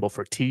their symbol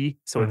for T.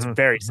 So it's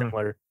very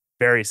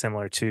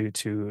similar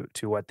to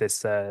what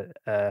this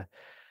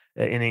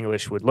in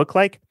English would look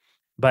like.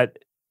 But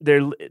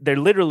they're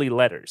literally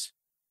letters,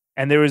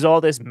 and there is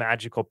all this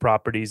magical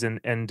properties, and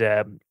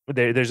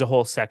there's a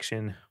whole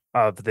section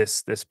of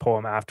this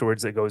poem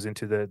afterwards that goes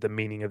into the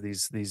meaning of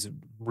these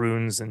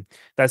runes, and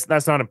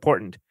that's not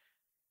important.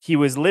 He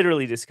was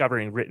literally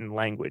discovering written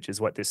language,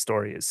 is what this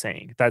story is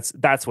saying.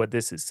 That's what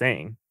this is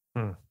saying.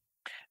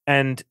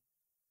 And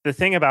the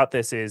thing about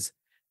this is,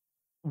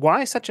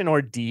 why such an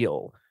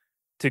ordeal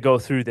to go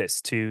through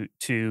this,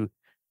 to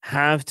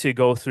have to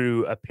go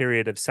through a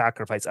period of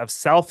sacrifice, of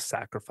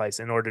self-sacrifice,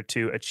 in order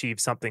to achieve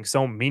something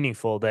so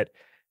meaningful that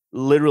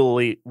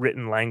literally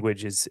written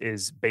language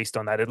is based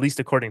on that, at least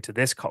according to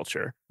this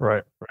culture.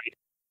 Right.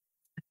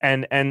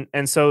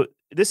 And so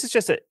this is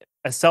just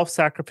a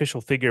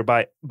self-sacrificial figure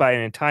by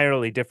an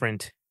entirely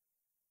different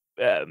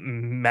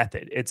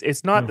method.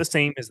 It's not the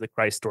same as the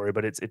Christ story,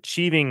 but it's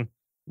achieving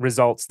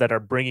results that are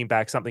bringing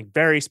back something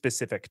very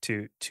specific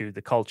to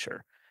the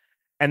culture.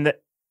 And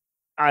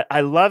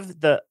I love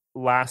the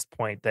last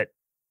point that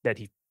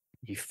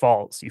he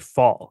falls. You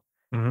fall.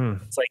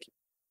 It's like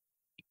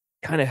you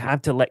kind of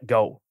have to let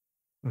go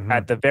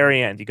at the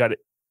very end. You got to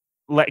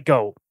let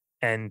go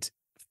and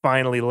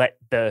finally let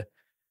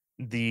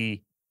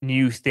the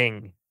new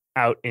thing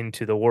out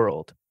into the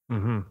world.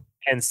 And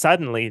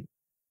suddenly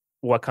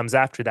what comes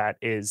after that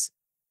is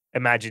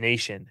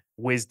imagination,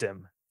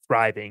 wisdom,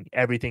 thriving,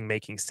 everything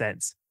making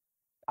sense.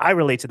 I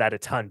relate to that a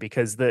ton,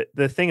 because the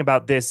thing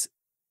about this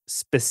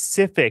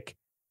specific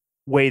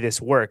way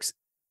this works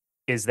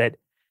is that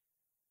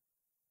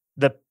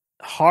the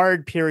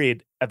hard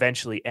period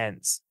eventually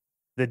ends.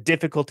 The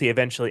difficulty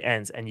eventually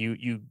ends, and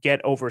you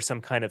get over some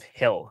kind of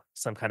hill,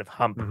 some kind of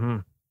hump.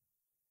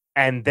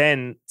 And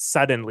then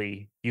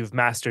suddenly you've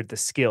mastered the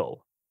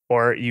skill,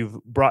 or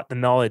you've brought the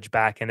knowledge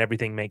back, and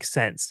everything makes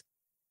sense.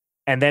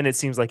 And then it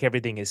seems like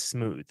everything is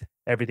smooth.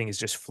 Everything is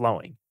just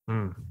flowing.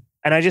 And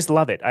I just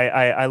love it.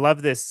 I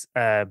love this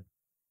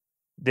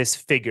this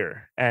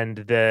figure and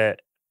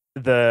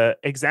the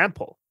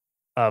example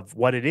of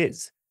what it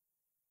is.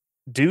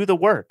 Do the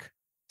work.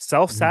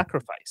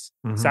 Self-sacrifice.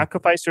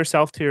 Sacrifice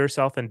yourself to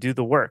yourself and do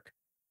the work.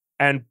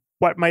 And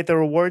what might the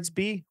rewards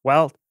be?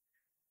 Well,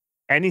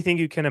 anything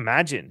you can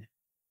imagine.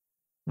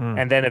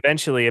 And then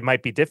eventually it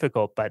might be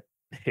difficult, but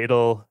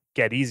it'll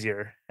get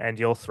easier and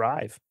you'll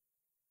thrive.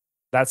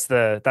 That's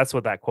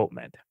what that quote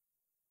meant.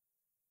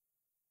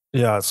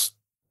 Yeah, it's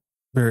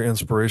very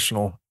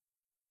inspirational.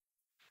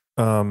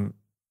 Um,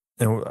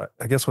 and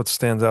I guess what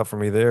stands out for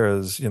me there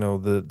is, you know,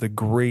 the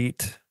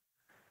great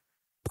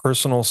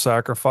personal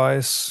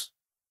sacrifice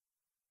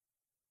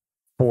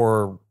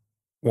for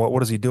what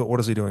does he do? What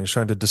is he doing? He's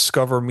trying to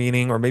discover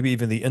meaning, or maybe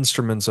even the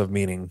instruments of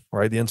meaning,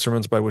 right? The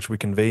instruments by which we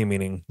convey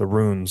meaning, the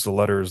runes, the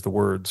letters, the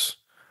words.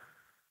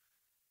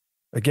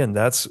 Again,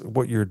 that's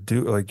what you're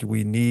doing. Like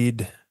we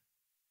need,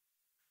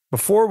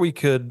 before we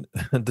could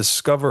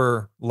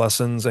discover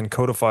lessons and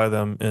codify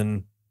them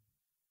in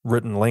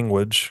written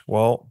language,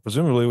 well,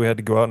 presumably we had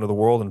to go out into the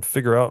world and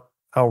figure out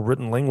how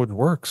written language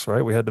works,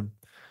 right? We had to,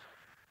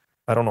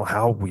 I don't know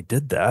how we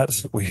did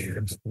that. We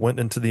went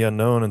into the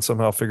unknown and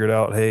somehow figured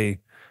out, hey,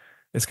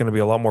 it's going to be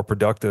a lot more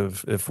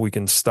productive if we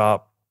can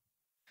stop.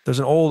 There's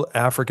an old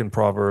African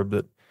proverb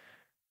that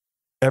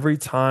every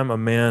time a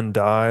man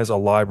dies, a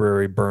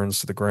library burns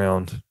to the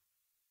ground.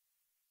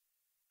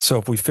 So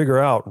if we figure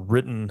out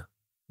written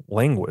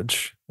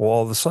language, well,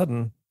 all of a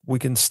sudden we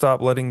can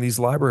stop letting these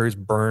libraries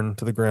burn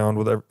to the ground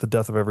with the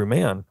death of every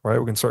man, right?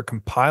 We can start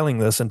compiling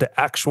this into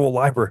actual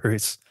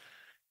libraries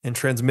and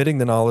transmitting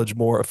the knowledge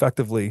more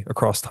effectively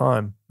across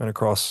time and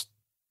across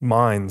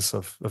minds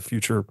of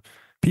future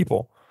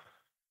people.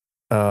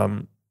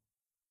 And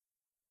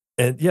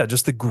yeah,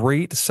 just the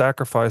great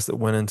sacrifice that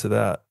went into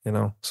that, you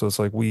know? So it's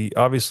like, we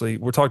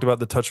talked about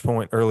the touch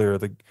point earlier,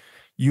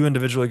 you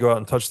individually go out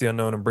and touch the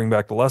unknown and bring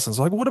back the lessons.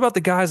 Like, what about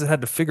the guys that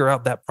had to figure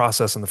out that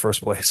process in the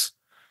first place?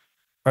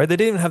 Right? They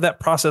didn't even have that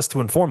process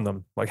to inform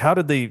them. Like, how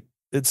did they,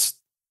 this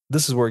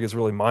is where it gets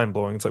really mind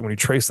blowing. It's like when you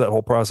trace that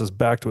whole process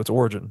back to its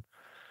origin,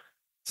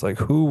 it's like,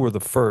 who were the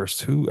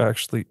first? Who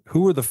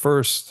were the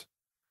first?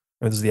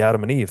 I mean, this is the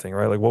Adam and Eve thing,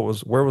 right? Like,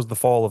 where was the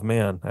fall of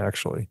man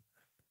actually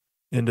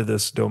into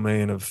this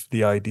domain of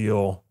the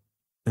ideal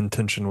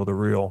intention with the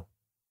real?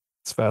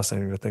 It's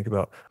fascinating to think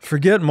about.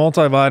 Forget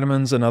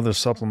multivitamins and other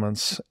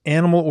supplements.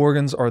 Animal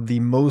organs are the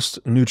most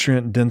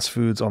nutrient-dense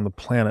foods on the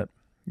planet.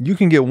 You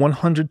can get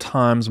 100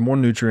 times more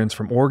nutrients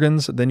from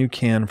organs than you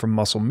can from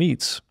muscle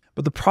meats.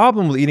 But the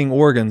problem with eating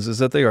organs is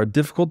that they are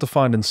difficult to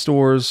find in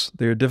stores,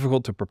 they are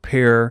difficult to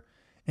prepare,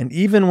 and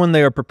even when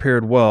they are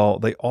prepared well,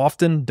 they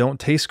often don't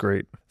taste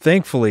great.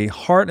 Thankfully,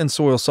 Heart and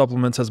Soil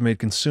Supplements has made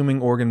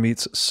consuming organ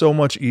meats so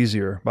much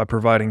easier by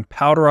providing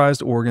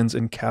powderized organs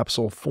in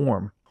capsule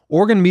form.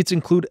 Organ meats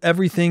include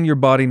everything your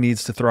body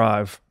needs to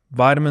thrive: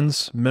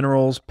 vitamins,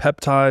 minerals,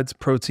 peptides,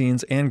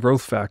 proteins, and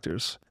growth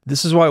factors.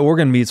 This is why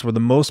organ meats were the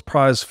most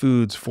prized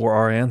foods for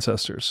our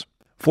ancestors.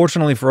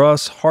 Fortunately for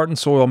us, Heart and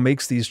Soil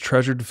makes these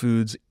treasured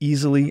foods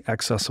easily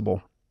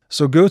accessible.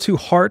 So go to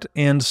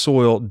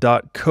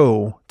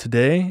heartandsoil.co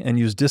today and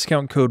use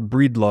discount code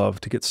BREEDLOVE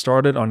to get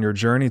started on your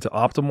journey to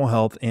optimal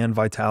health and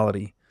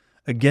vitality.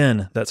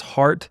 Again, that's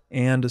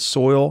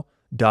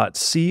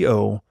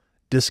heartandsoil.co,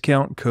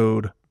 discount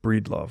code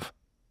BREEDLOVE.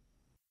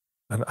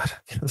 And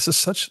this is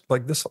such,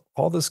 like, this,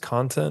 all this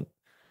content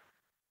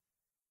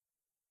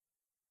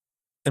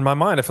in my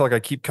mind, I feel like I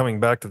keep coming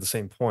back to the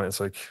same point. It's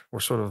like, we're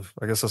sort of,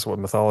 I guess that's what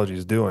mythology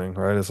is doing,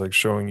 right? It's like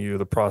showing you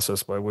the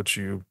process by which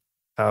you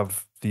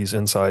have these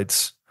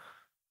insights.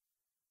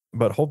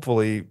 But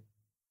hopefully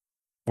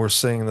we're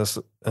saying this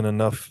in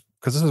enough,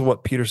 because this is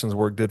what Peterson's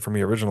work did for me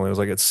originally. It was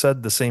like, it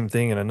said the same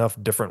thing in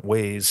enough different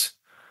ways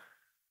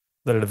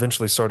that it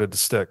eventually started to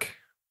stick.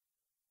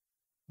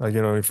 Like,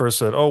 you know, he first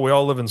said, oh, we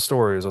all live in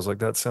stories. I was like,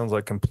 that sounds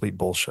like complete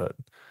bullshit.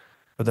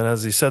 But then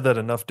as he said that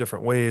enough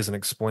different ways and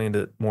explained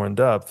it more in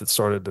depth, it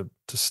started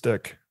to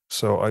stick.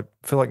 So I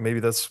feel like maybe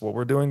that's what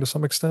we're doing to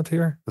some extent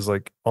here, is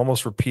like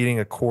almost repeating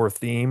a core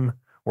theme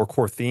or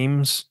core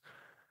themes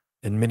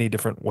in many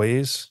different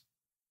ways.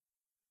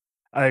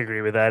 I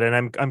agree with that,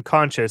 and I'm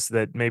conscious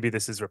that maybe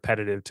this is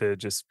repetitive to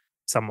just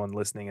someone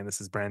listening, and this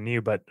is brand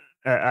new. But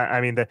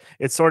I mean,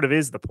 it sort of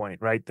is the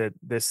point, right? That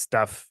this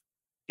stuff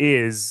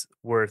is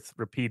worth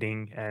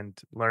repeating and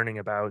learning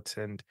about,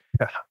 and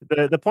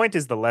the point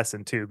is the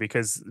lesson too,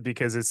 because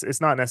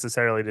it's not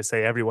necessarily to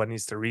say everyone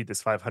needs to read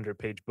this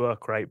 500-page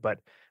book, right? But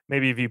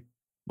maybe if you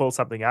pull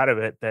something out of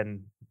it,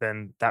 then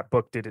that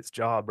book did its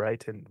job,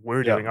 right? And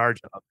we're doing our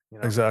job. You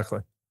know?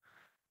 Exactly.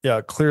 Yeah,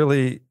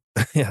 clearly.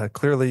 Yeah,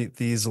 clearly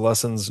these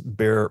lessons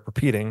bear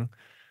repeating,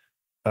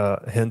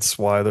 hence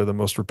why they're the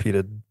most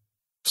repeated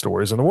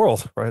stories in the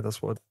world, right?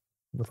 That's what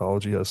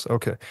mythology is.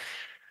 Okay.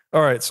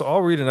 All right, so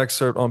I'll read an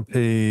excerpt on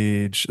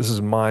this is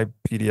my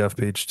PDF,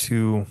 page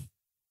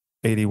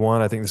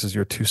 281. I think this is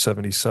your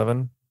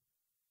 277.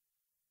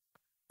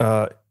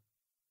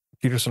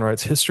 Peterson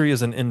writes, history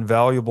is an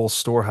invaluable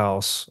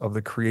storehouse of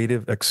the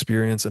creative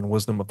experience and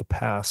wisdom of the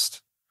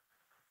past.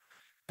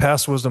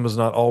 Past wisdom is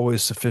not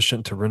always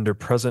sufficient to render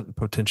present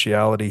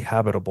potentiality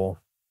habitable.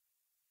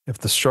 If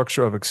the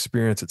structure of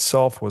experience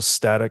itself was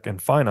static and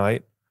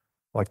finite,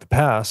 like the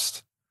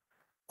past,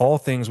 all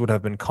things would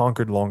have been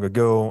conquered long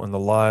ago, and the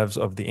lives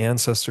of the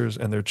ancestors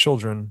and their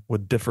children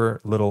would differ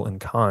little in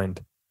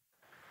kind.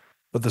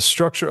 But the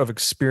structure of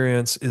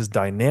experience is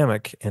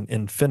dynamic and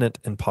infinite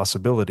in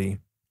possibility.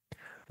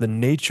 The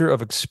nature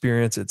of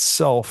experience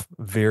itself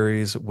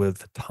varies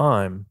with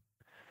time.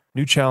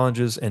 New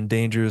challenges and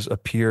dangers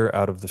appear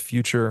out of the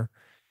future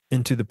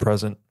into the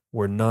present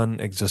where none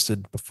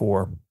existed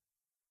before.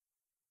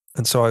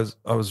 And so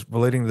I was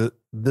relating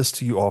this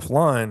to you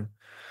offline.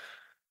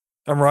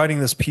 I'm writing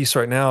this piece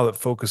right now that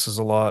focuses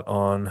a lot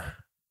on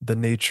the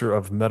nature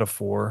of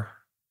metaphor.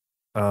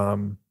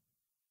 And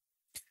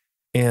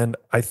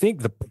I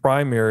think the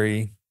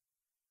primary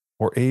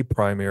or a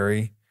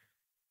primary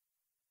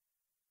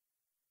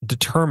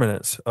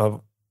determinant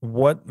of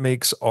what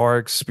makes our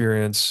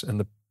experience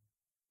and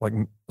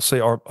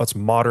say us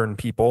modern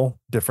people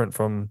different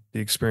from the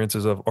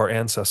experiences of our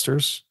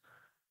ancestors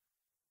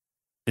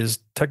is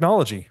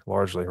technology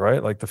largely,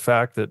 right? Like the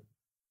fact that,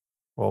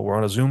 well, we're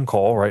on a Zoom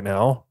call right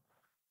now.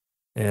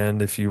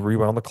 And if you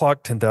rewound the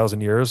clock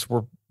 10,000 years,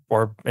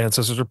 our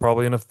ancestors are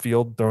probably in a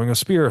field throwing a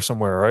spear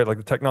somewhere, right? Like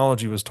the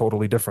technology was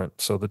totally different.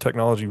 So the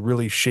technology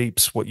really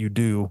shapes what you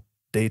do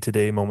day to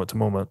day, moment to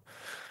moment.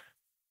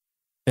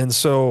 And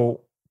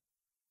so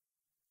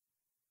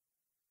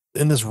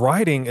in this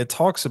writing, it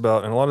talks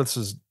about, and a lot of this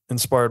is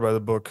inspired by the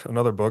book,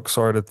 another book,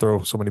 sorry to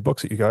throw so many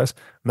books at you guys,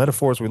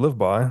 Metaphors We Live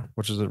By,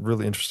 which is a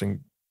really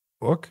interesting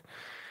book,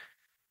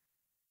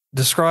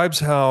 describes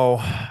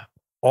how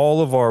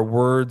all of our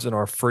words and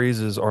our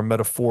phrases are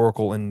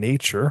metaphorical in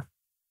nature.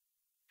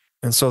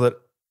 And so that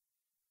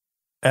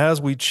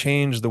as we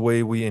change the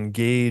way we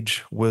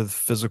engage with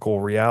physical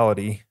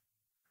reality,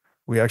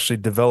 we actually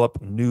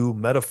develop new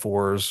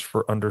metaphors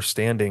for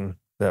understanding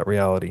that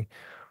reality.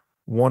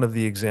 One of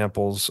the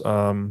examples,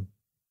 and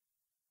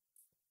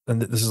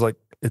this is like,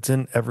 it's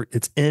in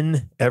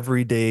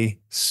everyday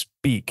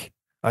speak.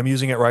 I'm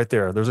using it right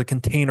there. There's a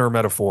container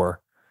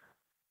metaphor.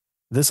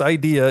 This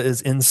idea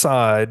is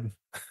inside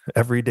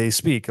everyday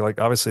speak. Like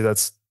obviously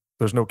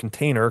there's no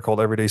container called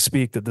everyday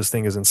speak that this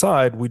thing is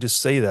inside. We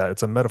just say that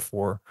it's a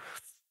metaphor.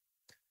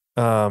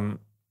 And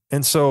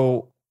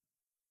so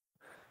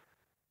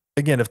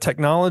again, if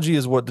technology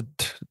is what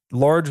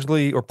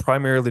largely or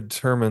primarily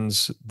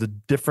determines the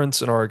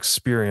difference in our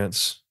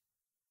experience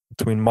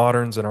between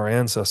moderns and our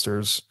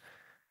ancestors,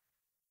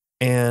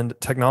 and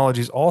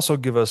technologies also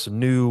give us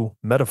new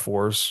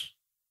metaphors,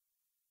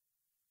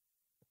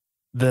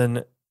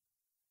 then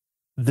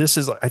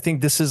I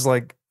think this is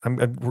like,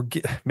 we're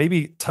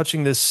maybe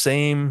touching this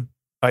same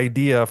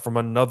idea from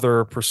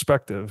another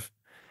perspective.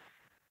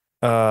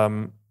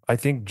 I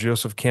think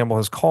Joseph Campbell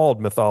has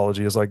called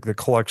mythology as like the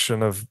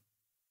collection of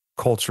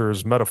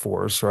culture's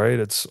metaphors, right?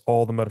 It's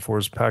all the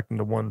metaphors packed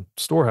into one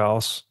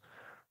storehouse.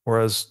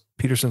 Whereas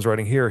Peterson's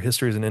writing here,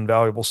 history is an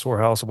invaluable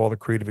storehouse of all the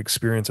creative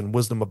experience and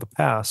wisdom of the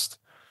past.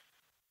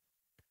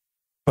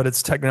 But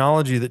it's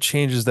technology that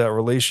changes that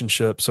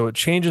relationship. So it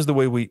changes the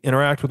way we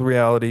interact with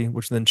reality,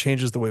 which then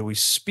changes the way we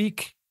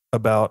speak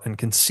about and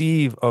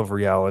conceive of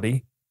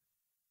reality,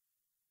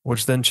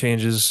 which then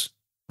changes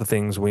the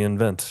things we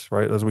invent,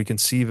 right? As we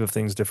conceive of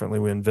things differently,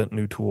 we invent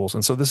new tools.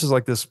 And so this is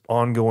like this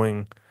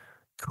ongoing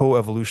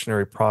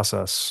co-evolutionary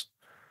process,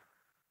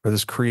 or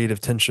this creative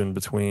tension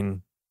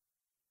between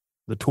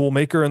the tool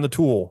maker and the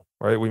tool,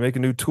 right? We make a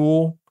new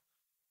tool,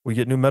 we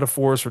get new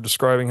metaphors for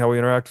describing how we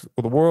interact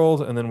with the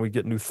world, and then we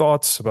get new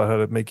thoughts about how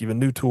to make even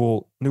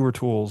newer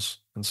tools,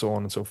 and so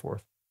on and so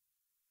forth.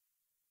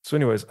 So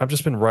anyways, I've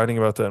just been writing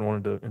about that and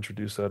wanted to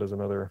introduce that as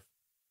another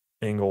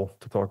angle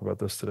to talk about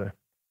this today.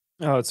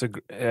 Oh, it's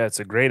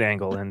a great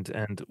angle,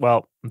 and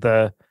well,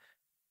 the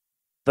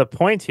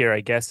point here,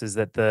 I guess, is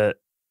that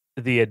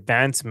the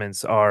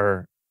advancements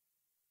are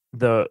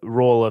the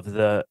role of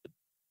the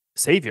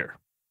savior.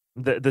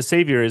 The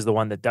savior is the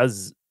one that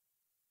does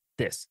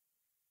this.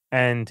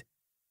 And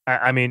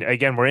I mean,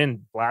 again, we're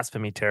in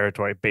blasphemy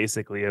territory,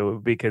 basically,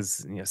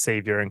 because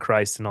Savior and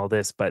Christ and all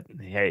this. But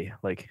hey,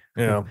 like,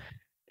 yeah,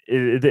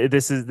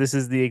 this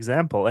is the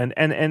example,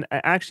 and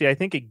actually, I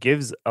think it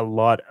gives a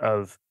lot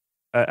of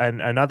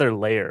another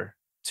layer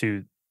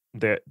to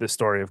the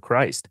story of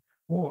Christ,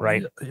 well,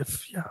 right?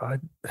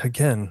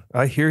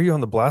 I hear you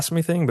on the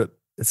blasphemy thing, but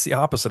it's the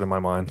opposite in my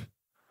mind.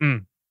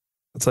 Mm.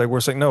 It's like we're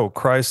saying, no,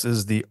 Christ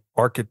is the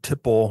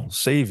archetypal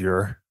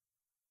savior.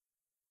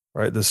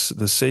 Right, the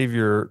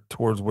savior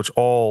towards which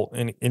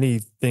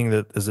anything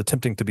that is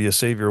attempting to be a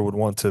savior would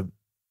want to,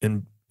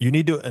 and you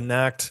need to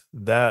enact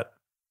that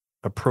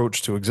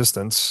approach to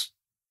existence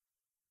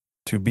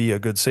to be a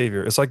good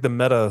savior. It's like the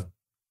meta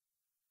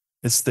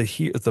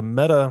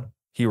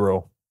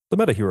hero.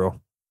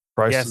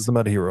 Christ Yes. is the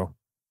meta hero.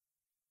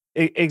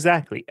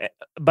 Exactly,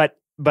 but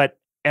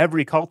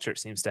every culture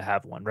seems to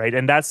have one, right?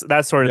 And that's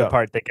sort of the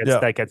part that gets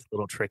a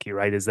little tricky,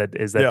 right? Is that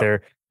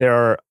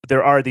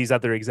there are these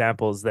other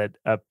examples that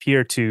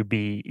appear to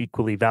be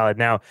equally valid.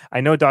 Now,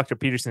 I know Dr.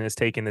 Peterson has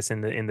taken this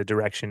in the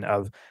direction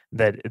of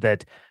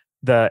that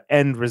the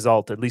end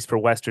result, at least for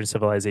Western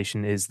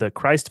civilization, is the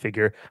Christ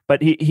figure.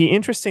 But he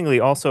interestingly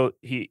also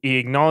he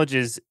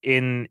acknowledges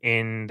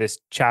in this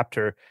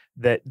chapter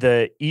that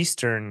the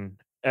Eastern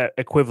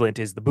equivalent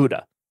is the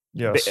Buddha.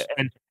 Yes.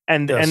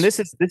 And this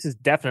is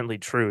definitely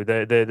true.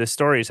 The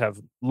stories have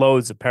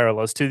loads of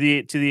parallels to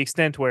the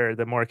extent where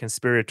the more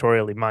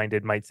conspiratorially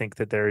minded might think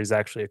that there is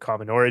actually a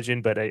common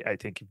origin. But I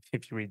think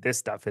if you read this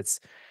stuff,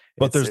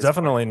 But there's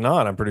definitely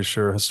not, I'm pretty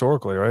sure,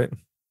 historically, right?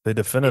 They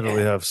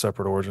definitively have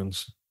separate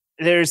origins.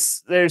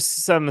 There's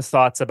some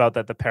thoughts about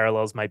that the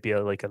parallels might be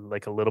like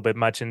a little bit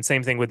much, and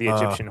same thing with the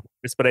Egyptian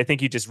horse, but I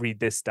think you just read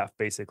this stuff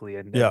basically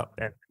and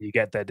you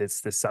get that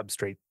it's the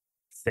substrate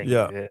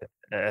thing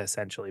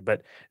essentially.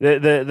 But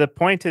the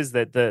point is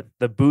that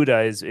the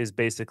Buddha is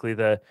basically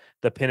the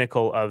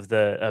pinnacle of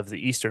the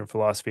Eastern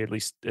philosophy,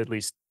 at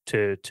least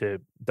to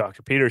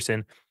Dr.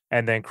 Peterson,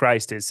 and then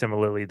Christ is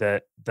similarly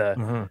the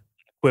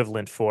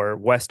equivalent for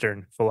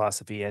Western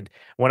philosophy. And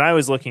when I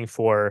was looking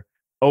for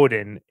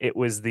Odin, it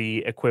was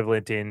the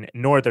equivalent in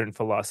Northern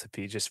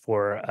philosophy, just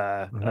for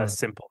a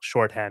simple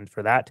shorthand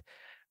for that.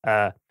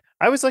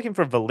 I was looking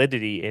for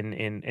validity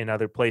in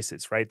other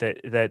places, right?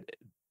 That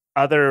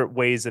other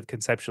ways of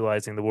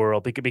conceptualizing the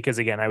world, because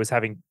again, I was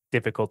having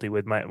difficulty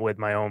with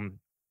my own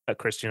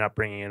Christian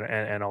upbringing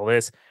and all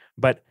this.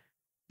 But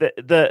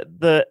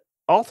the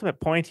ultimate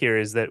point here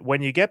is that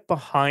when you get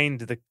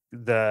behind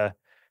the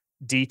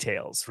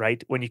details,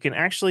 right? When you can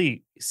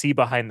actually see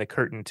behind the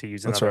curtain, to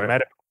use another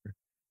metaphor,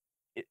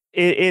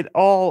 it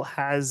all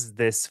has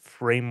this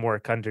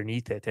framework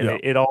underneath it, and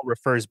it all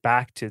refers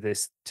back to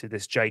this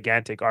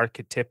gigantic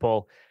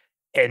archetypal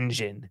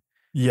engine.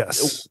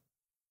 Yes.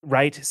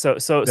 Right. So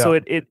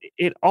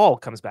it all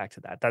comes back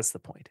to that. That's the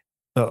point.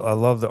 I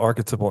love the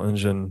archetypal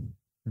engine.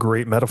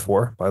 Great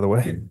metaphor, by the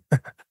way.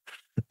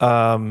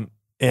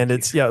 And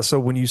it's, so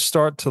when you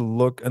start to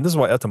look, and this is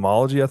why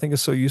etymology I think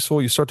is so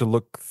useful, you start to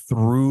look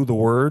through the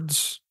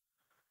words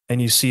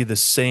and you see the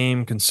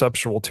same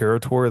conceptual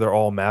territory. They're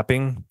all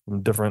mapping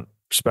from different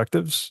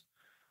perspectives.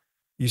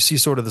 You see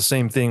sort of the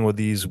same thing with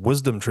these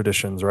wisdom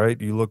traditions, right?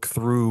 You look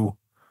through,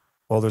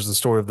 well, there's the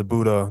story of the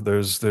Buddha,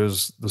 there's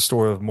the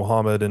story of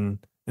Muhammad in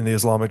the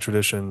Islamic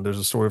tradition, there's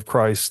the story of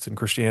Christ in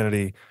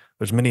Christianity,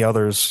 there's many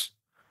others.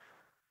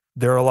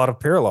 There are a lot of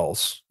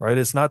parallels, right?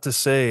 It's not to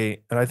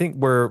say, and I think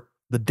where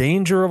the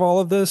danger of all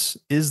of this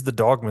is the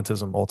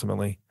dogmatism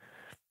ultimately.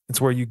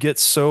 It's where you get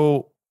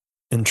so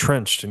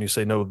entrenched and you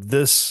say, no,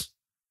 this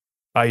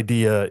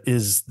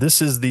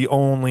is the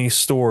only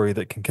story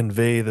that can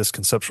convey this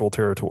conceptual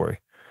territory.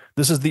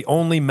 This is the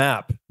only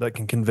map that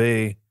can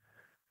convey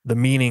the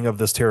meaning of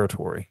this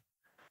territory.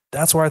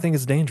 That's why I think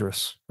it's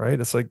dangerous, right?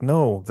 It's like,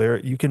 no,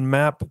 you can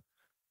map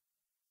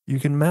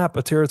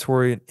a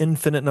territory an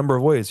infinite number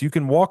of ways. You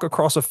can walk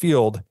across a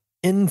field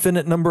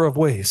infinite number of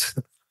ways.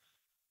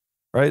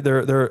 Right?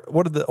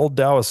 What did the old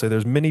Taoists say?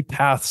 There's many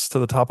paths to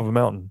the top of a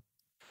mountain.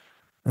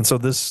 And so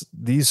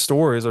these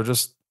stories are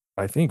just,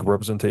 I think,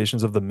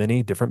 representations of the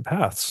many different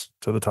paths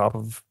to the top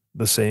of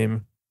the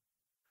same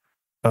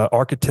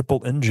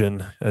archetypal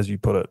engine, as you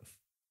put it.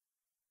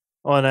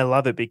 Oh, and I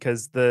love it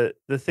because the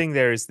thing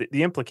there is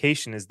the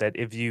implication is that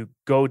if you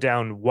go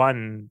down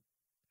one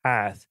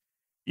path,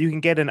 you can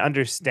get an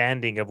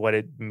understanding of what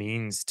it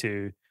means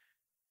to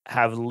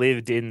have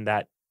lived in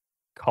that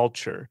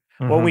culture.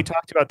 When we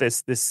talked about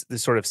this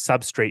sort of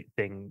substrate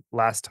thing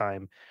last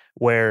time,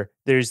 where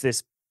there's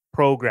this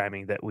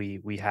programming that we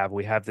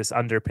have this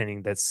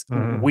underpinning this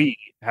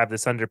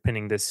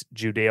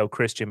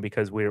Judeo-Christian,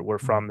 because we're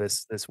from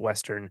this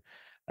Western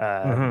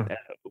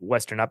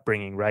Western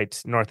upbringing,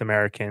 right? North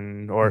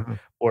American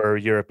or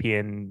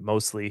European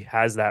mostly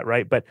has that,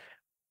 right? But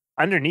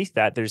underneath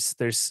that,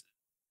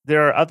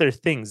 there are other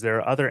things, there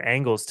are other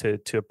angles to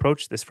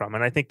approach this from,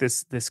 and I think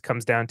this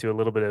comes down to a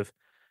little bit of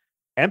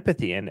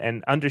empathy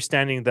and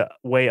understanding the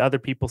way other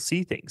people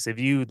see things. If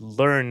you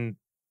learn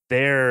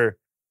their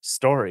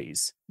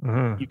stories, you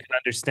can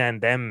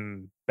understand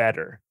them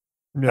better.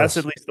 Yes. That's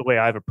at least the way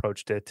I've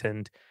approached it,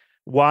 and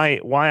why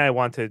I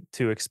wanted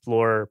to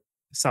explore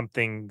some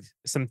things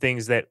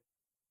that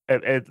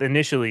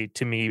initially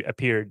to me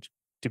appeared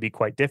to be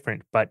quite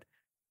different. But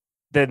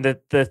then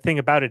the thing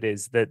about it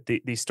is that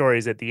these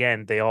stories at the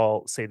end, they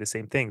all say the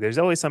same thing. There's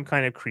always some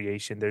kind of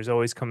creation. There's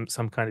always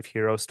some kind of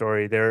hero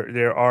story.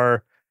 There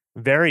are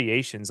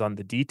variations on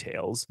the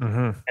details,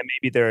 and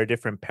maybe there are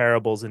different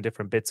parables and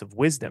different bits of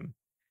wisdom,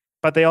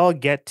 but they all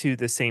get to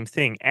the same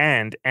thing.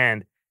 And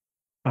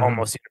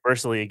almost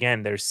universally,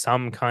 again, there's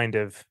some kind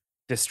of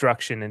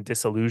destruction and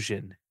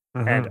dissolution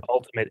and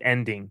ultimate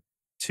ending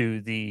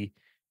to the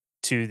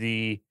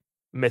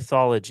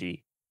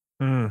mythology,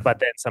 but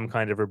then some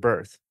kind of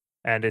rebirth.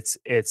 And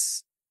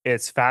it's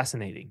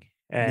fascinating,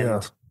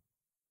 and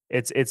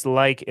it's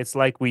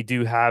like we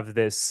do have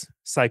this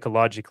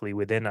psychologically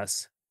within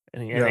us,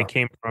 and it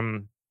came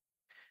from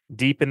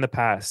deep in the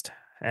past.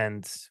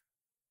 And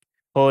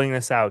pulling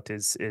this out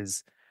is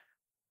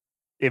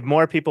if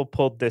more people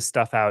pulled this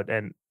stuff out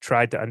and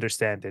tried to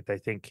understand it, I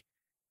think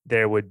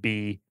there would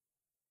be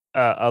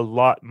a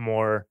lot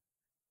more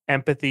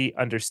empathy,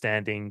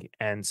 understanding,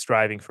 and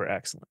striving for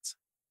excellence.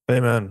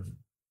 Amen.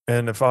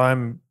 And if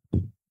I'm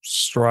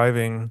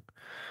striving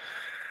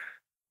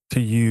to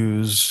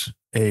use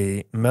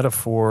a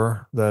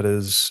metaphor that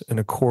is in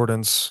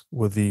accordance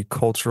with the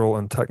cultural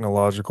and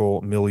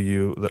technological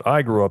milieu that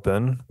I grew up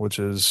in, which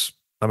is,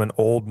 I'm an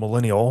old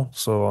millennial,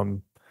 so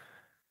I'm,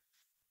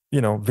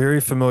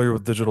 very familiar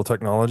with digital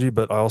technology,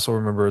 but I also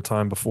remember a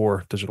time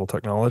before digital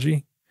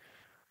technology.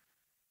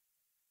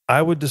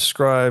 I would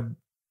describe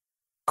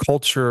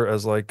culture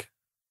as like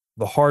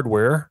the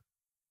hardware,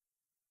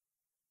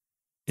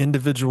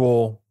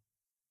 individuals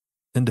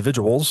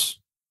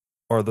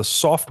are the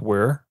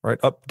software, right?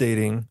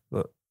 Updating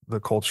the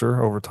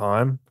culture over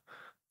time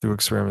through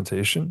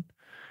experimentation.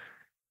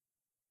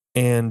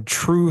 And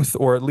truth,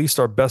 or at least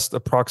our best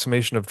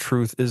approximation of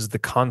truth, is the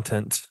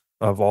content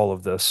of all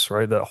of this,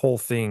 right? That whole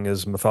thing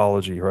is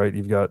mythology, right?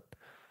 You've got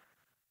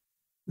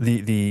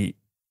the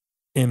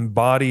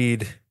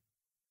embodied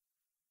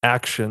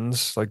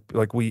actions,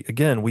 like we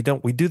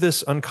do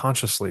this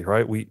unconsciously,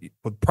 right? We,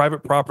 with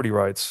private property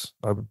rights,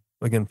 I would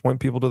again point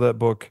people to that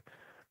book,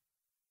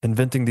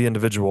 Inventing the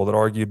Individual, that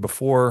argued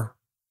before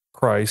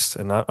Christ,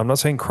 and I'm not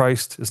saying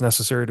Christ is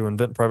necessary to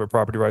invent private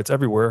property rights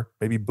everywhere.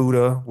 Maybe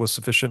Buddha was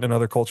sufficient in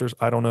other cultures,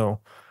 I don't know.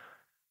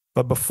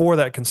 But before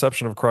that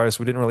conception of Christ,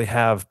 we didn't really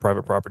have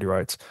private property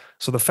rights.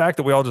 So the fact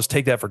that we all just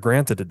take that for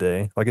granted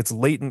today, like it's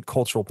latent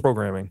cultural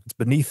programming, it's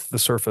beneath the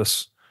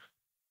surface,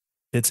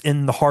 it's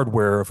in the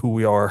hardware of who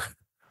we are.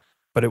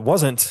 But it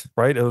wasn't,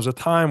 right? It was a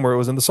time where it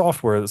was in the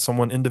software that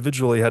someone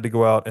individually had to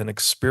go out and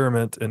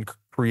experiment and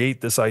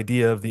create this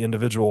idea of the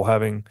individual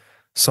having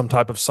some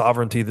type of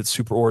sovereignty that's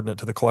superordinate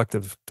to the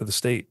collective, to the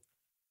state.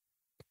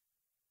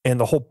 And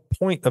the whole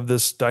point of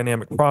this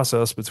dynamic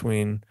process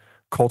between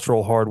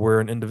cultural hardware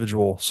and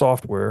individual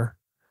software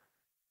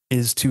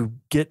is to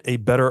get a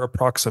better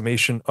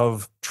approximation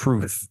of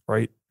truth,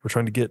 right? We're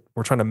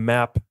trying to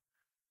map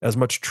as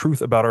much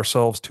truth about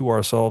ourselves to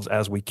ourselves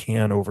as we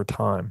can over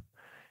time.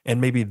 And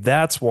maybe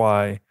that's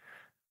why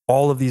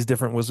all of these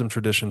different wisdom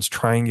traditions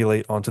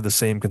triangulate onto the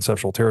same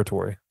conceptual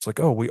territory. It's like,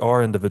 oh, we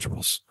are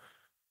individuals.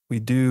 We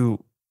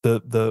do,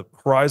 the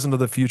horizon of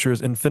the future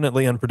is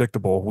infinitely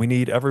unpredictable. We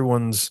need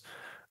everyone's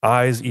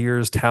eyes,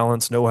 ears,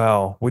 talents,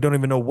 know-how. We don't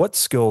even know what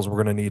skills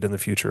we're going to need in the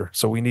future.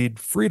 So we need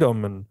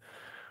freedom, and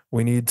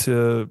we need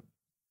to,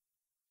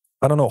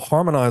 I don't know,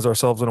 harmonize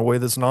ourselves in a way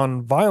that's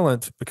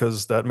non-violent,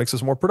 because that makes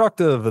us more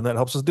productive and that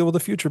helps us deal with the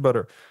future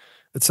better,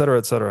 et cetera,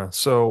 et cetera.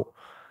 So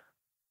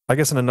I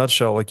guess in a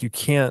nutshell, like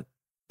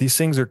these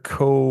things are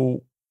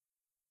co-evolved,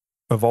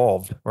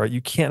 right?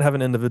 You can't have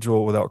an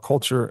individual without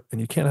culture, and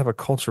you can't have a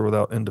culture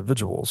without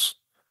individuals.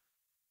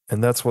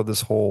 And that's what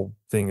this whole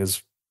thing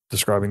is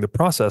describing the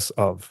process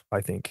of,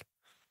 I think.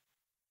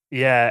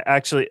 Yeah,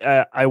 actually,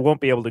 I won't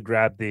be able to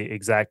grab the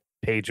exact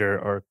page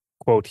or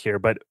quote here,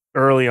 but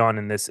early on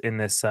in this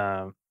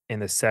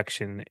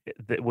section,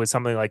 it was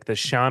something like the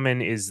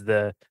shaman is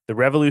the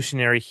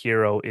revolutionary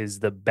hero is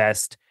the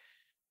best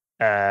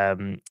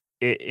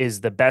is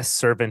the best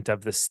servant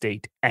of the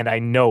state. And I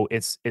know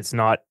it's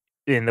not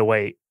in the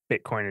way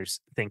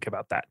Bitcoiners think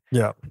about that.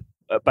 Yeah,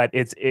 but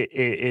it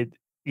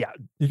yeah.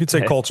 You could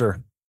say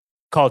culture.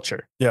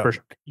 Culture. Yeah.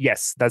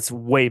 Yes, that's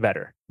way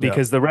better,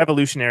 because the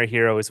revolutionary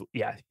hero is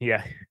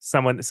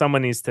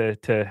someone needs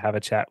to have a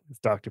chat with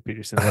Dr.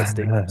 Peterson about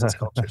state versus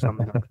culture,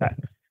 something like that.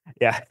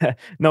 Yeah.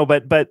 No,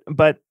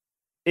 but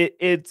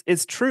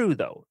it's true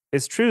though.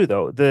 It's true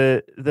though.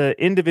 The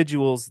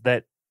individuals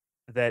that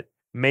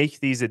make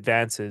these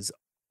advances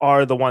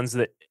are the ones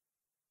that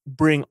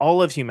bring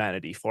all of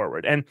humanity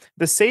forward. And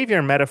the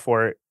savior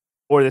metaphor,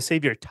 or the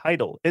savior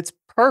title, it's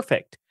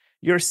perfect.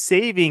 You're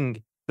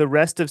saving the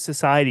rest of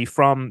society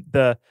from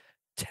the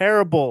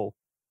terrible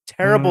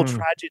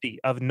tragedy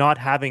of not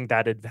having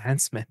that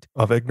advancement.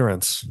 Of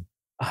ignorance.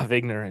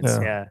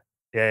 Yeah.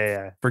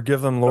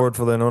 Forgive them, Lord,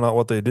 for they know not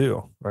what they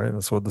do, right?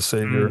 That's what the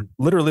Savior,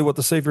 literally what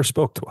the Savior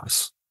spoke to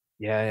us.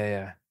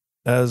 Yeah.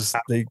 As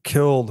they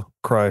killed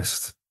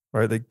Christ,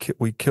 right?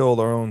 We killed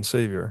our own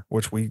Savior,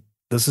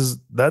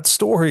 that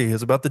story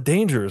is about the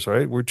dangers,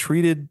 right? We're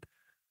treated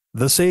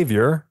the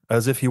Savior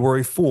as if he were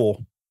a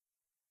fool.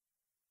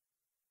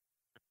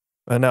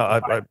 And now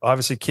I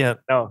obviously can't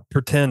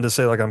pretend to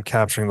say like I'm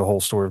capturing the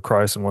whole story of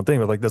Christ in one thing,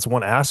 but like that's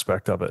one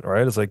aspect of it,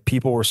 right? It's like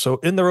people were so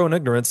in their own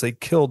ignorance, they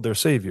killed their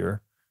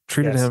Savior,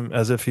 treated him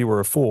as if he were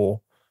a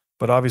fool.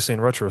 But obviously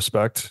in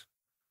retrospect,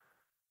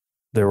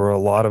 there were a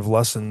lot of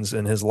lessons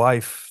in his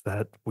life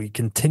that we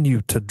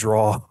continue to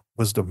draw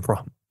wisdom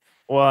from.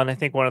 Well, and I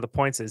think one of the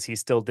points is he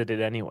still did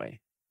it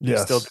anyway. He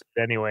still did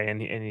it anyway,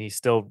 and he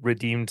still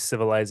redeemed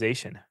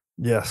civilization.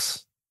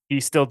 Yes. He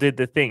still did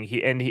the thing.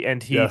 He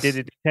did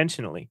it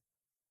intentionally.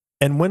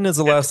 And when is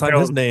the last time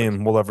his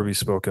name will ever be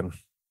spoken?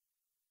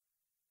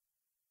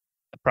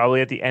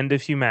 Probably at the end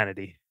of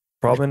humanity.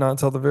 Probably not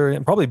until the very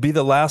end. Probably be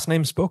the last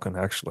name spoken,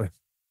 actually.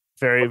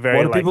 Very, very.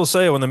 What do people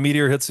say when the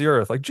meteor hits the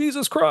earth? Like,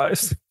 Jesus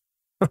Christ.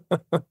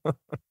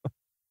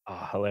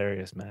 Oh,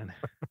 hilarious, man.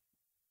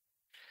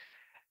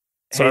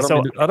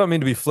 So I don't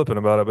mean to be flippant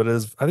about it, but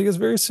I think it's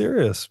very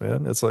serious,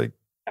 man. It's like,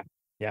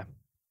 yeah,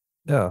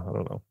 I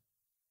don't know.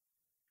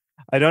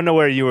 I don't know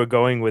where you were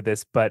going with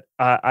this, but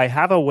I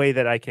have a way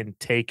that I can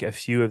take a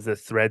few of the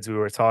threads we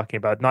were talking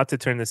about, not to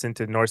turn this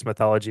into Norse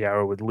mythology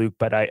hour with Luke,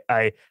 but I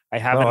have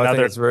another. I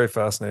think it's very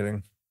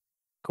fascinating.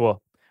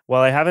 Cool.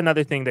 Well, I have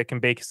another thing that can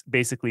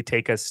basically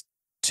take us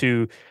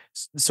to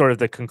sort of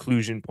the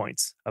conclusion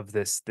points of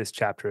this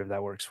chapter, if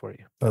that works for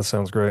you. That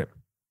sounds great.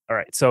 All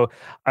right. So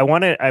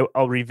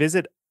I'll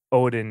revisit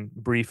Odin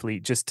briefly,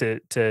 just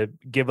to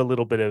give a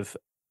little bit of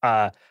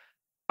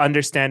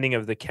understanding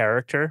of the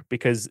character,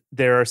 because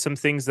there are some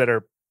things that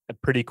are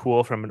pretty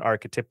cool from an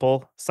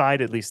archetypal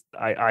side. At least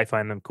I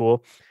find them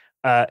cool.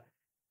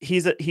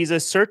 He's a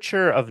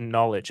searcher of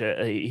knowledge.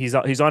 He's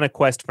on a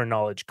quest for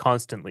knowledge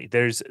constantly.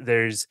 There's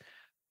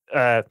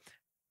a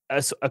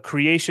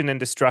creation and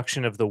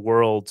destruction of the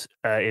world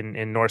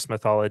in Norse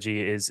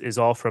mythology is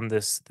all from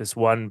this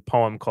one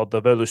poem called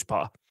the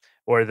Völuspá,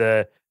 or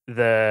the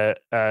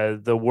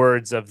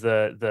words of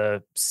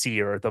the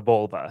seer, the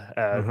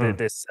Volva,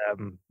 this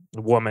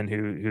woman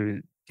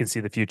who can see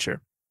the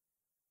future.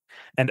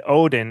 And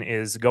Odin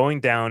is going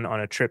down on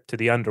a trip to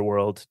the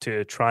underworld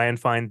to try and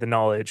find the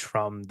knowledge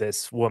from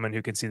this woman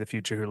who can see the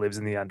future, who lives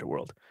in the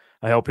underworld.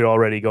 I hope you're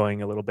already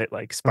going a little bit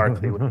like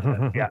sparkly with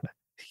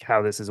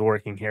how this is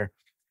working here.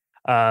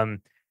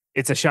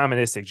 It's a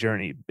shamanistic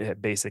journey,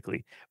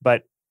 basically,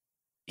 but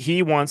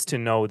he wants to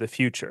know the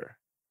future.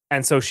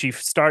 And so she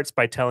starts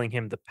by telling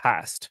him the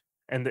past.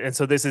 And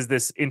so this is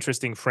this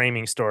interesting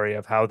framing story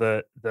of how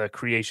the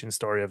creation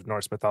story of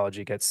Norse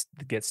mythology gets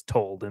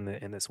told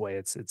in this way.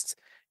 It's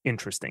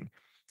interesting.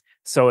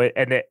 So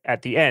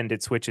at the end,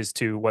 it switches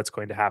to what's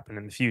going to happen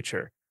in the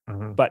future.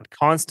 But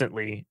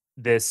constantly,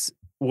 this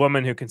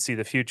woman who can see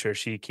the future,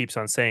 she keeps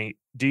on saying,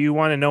 "Do you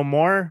want to know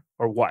more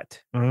or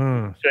what? Should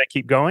I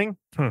keep going?"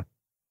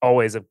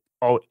 Always,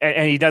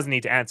 and he doesn't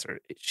need to answer.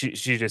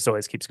 She just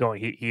always keeps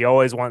going. He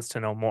always wants to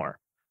know more.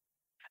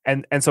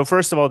 And so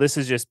first of all, this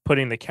is just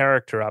putting the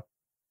character up.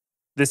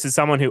 This is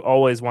someone who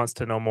always wants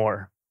to know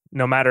more,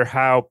 no matter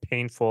how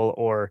painful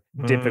or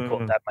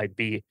difficult that might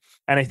be.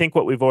 And I think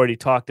what we've already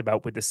talked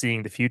about with the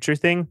seeing the future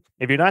thing,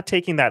 if you're not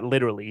taking that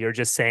literally, you're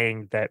just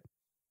saying that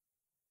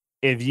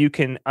if you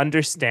can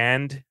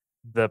understand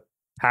the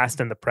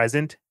past and the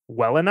present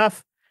well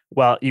enough,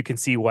 well, you can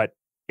see what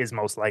is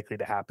most likely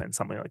to happen,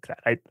 something like that.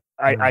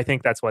 I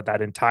think that's what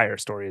that entire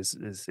story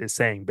is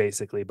saying,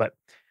 basically. But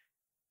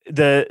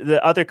the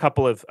other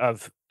couple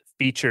of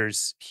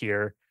features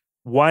here,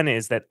 one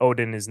is that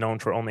Odin is known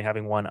for only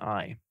having one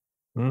eye.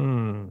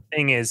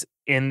 Thing is,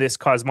 in this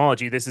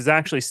cosmology, this is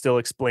actually still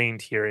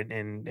explained here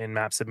in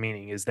Maps of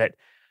Meaning, is that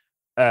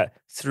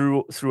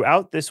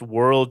throughout this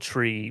world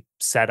tree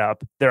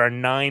setup, there are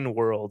 9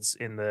 worlds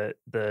in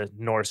the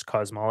Norse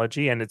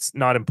cosmology, and it's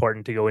not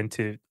important to go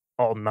into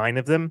all 9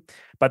 of them,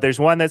 but there's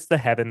one that's the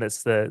heaven,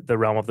 that's the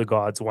realm of the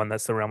gods, one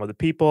that's the realm of the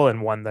people,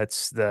 and one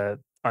that's the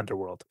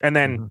underworld, and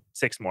then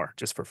 6 more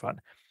just for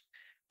fun.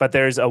 But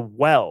there's a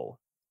well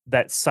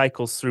that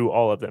cycles through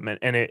all of them, and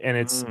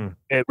it's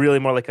really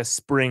more like a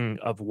spring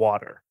of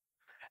water.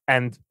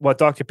 And what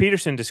Dr.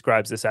 Peterson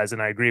describes this as,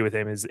 and I agree with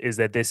him, is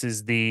that this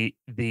is the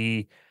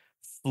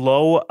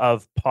flow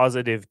of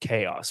positive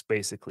chaos,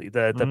 basically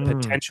the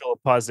potential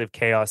of positive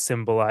chaos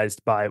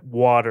symbolized by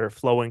water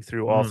flowing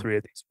through all 3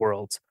 of these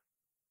worlds.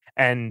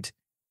 And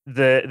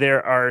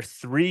there are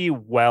 3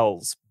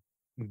 wells,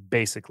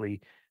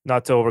 basically,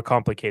 not to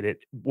overcomplicate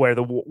it, where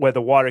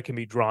the water can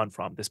be drawn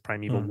from. This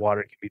primeval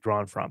water can be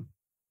drawn from.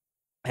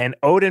 And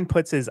Odin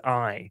puts his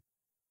eye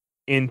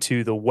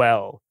into the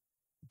well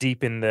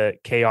deep in the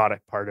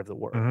chaotic part of the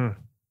world.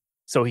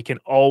 So he can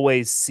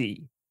always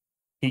see.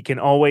 He can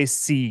always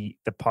see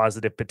the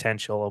positive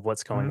potential of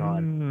what's going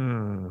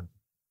on.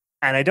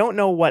 And I don't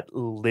know what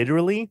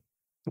literally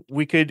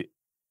we could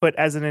put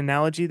as an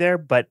analogy there,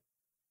 but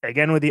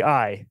again, with the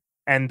eye,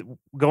 and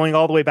going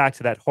all the way back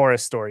to that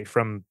Horus story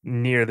from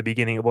near the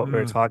beginning of what we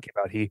were talking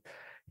about,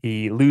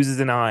 he loses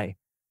an eye,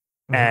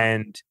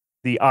 and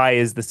the eye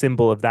is the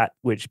symbol of that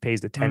which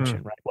pays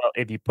attention, right? Well,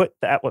 if you put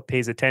that what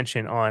pays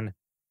attention on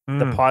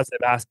the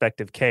positive aspect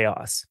of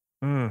chaos,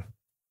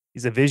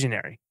 he's a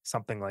visionary,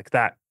 something like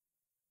that.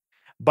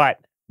 But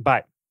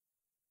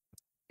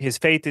his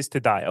fate is to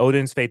die.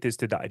 Odin's fate is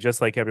to die,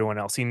 just like everyone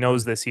else. He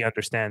knows this. He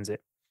understands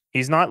it.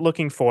 He's not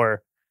looking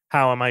for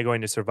how am I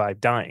going to survive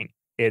dying.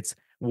 It's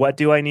what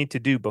do I need to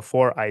do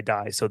before I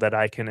die so that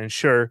I can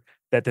ensure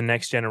that the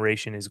next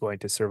generation is going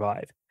to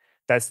survive.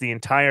 That's the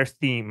entire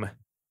theme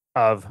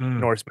of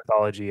Norse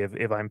mythology,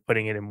 if I'm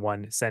putting it in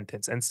one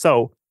sentence. And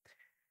so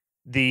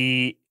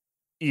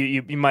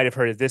you might have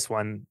heard of this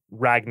one,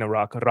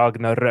 Ragnarok.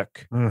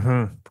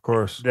 Of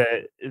course.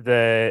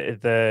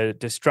 The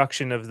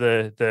destruction of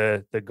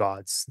the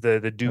gods,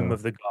 the doom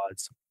of the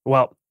gods.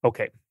 Well,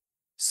 okay.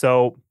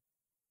 So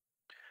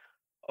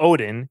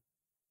Odin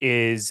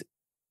is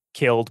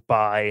killed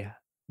by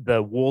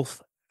the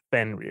wolf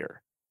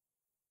Fenrir.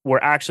 We're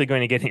actually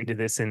going to get into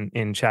this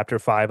in chapter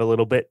 5 a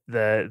little bit.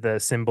 The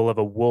symbol of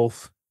a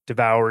wolf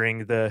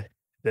devouring the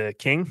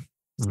king.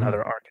 It's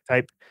another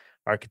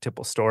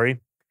archetypal story.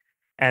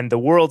 And the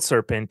world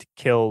serpent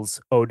kills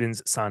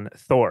Odin's son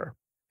Thor,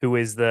 who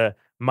is the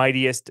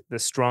mightiest, the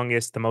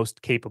strongest, the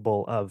most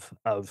capable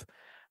of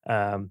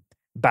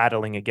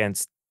battling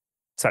against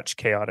such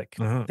chaotic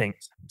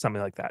things,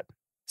 something like that.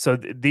 So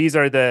these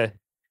are the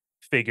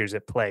figures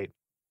at play.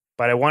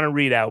 But I want to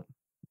read out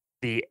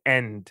the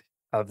end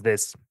of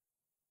this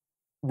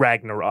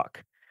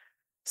Ragnarok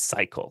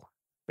cycle,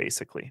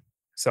 basically.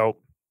 So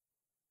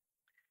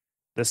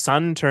the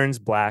sun turns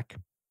black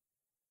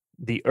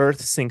the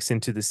earth sinks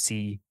into the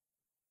sea.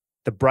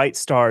 The bright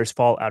stars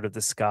fall out of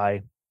the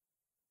sky.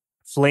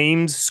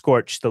 Flames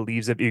scorch the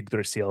leaves of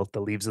Yggdrasil,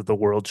 the leaves of the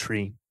world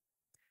tree.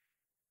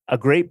 A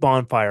great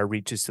bonfire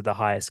reaches to the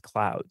highest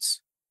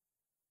clouds.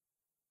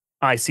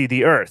 I see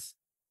the earth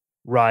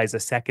rise a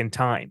second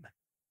time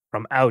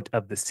from out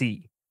of the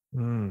sea.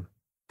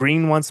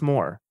 Green once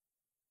more.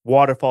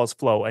 Waterfalls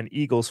flow and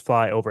eagles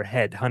fly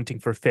overhead, hunting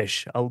for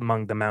fish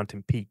among the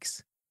mountain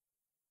peaks.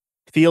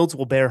 Fields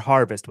will bear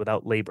harvest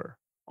without labor.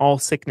 All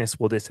sickness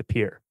will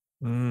disappear.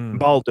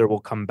 Balder will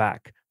come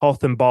back.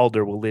 Hoth and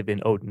Balder will live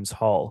in Odin's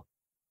hall,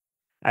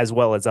 as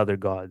well as other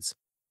gods.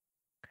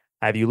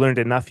 Have you learned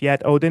enough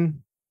yet,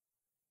 Odin?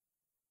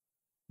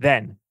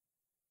 Then,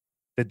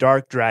 the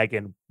dark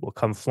dragon will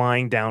come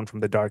flying down from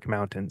the dark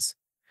mountains,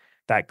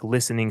 that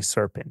glistening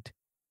serpent.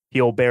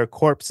 He'll bear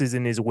corpses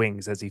in his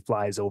wings as he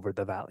flies over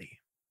the valley.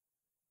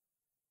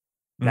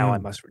 Now I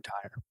must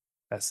retire.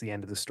 That's the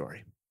end of the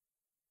story.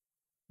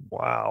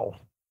 Wow.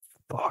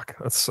 Fuck,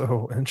 that's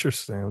so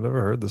interesting. I've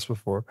never heard this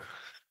before.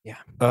 Yeah.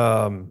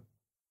 I'm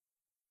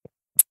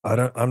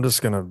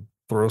just gonna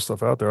throw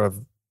stuff out there.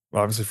 I've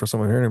obviously for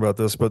someone hearing about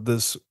this, but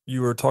this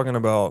you were talking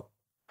about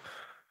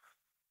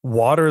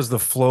water is the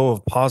flow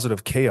of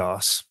positive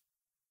chaos.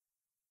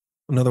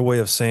 Another way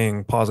of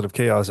saying positive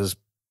chaos is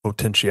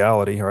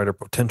potentiality, right? Or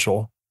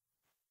potential.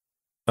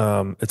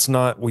 It's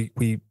not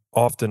we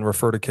often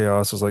refer to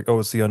chaos as like, oh,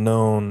 it's the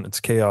unknown,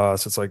 it's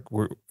chaos. It's like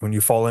when you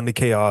fall into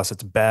chaos,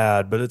 it's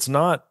bad, but it's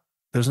not.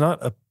 There's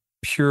not a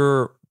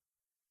pure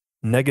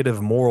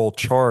negative moral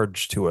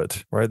charge to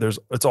it, right?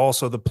 It's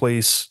also the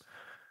place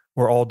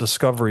where all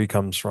discovery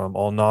comes from,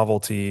 all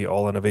novelty,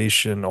 all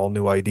innovation, all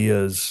new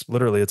ideas.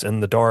 Literally, it's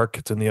in the dark,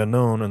 it's in the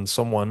unknown, and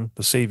someone,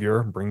 the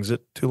savior, brings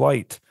it to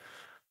light.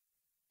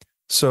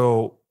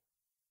 So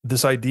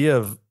this idea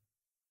of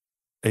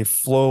a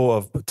flow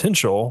of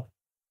potential,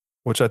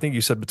 which I think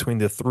you said between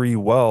the three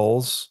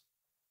wells,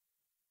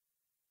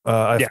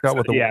 I forgot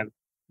what the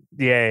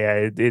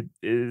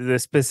the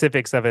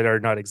specifics of it are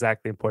not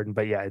exactly important,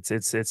 but yeah,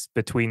 it's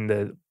between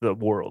the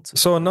worlds.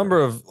 So a number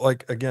of,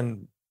 like,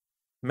 again,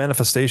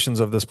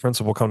 manifestations of this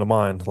principle come to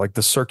mind, like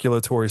the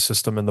circulatory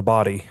system in the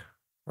body,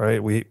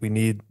 right? We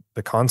need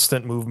the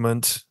constant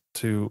movement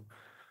to,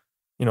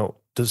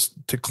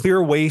 just to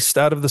clear waste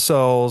out of the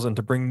cells and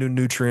to bring new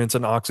nutrients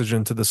and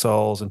oxygen to the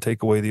cells and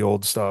take away the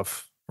old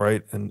stuff,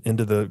 right? And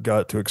into the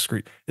gut to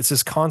excrete. It's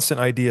this constant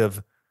idea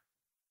of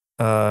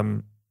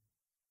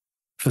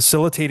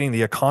facilitating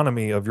the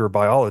economy of your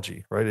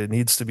biology, right? It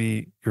needs to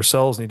be, your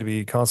cells need to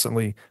be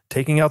constantly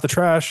taking out the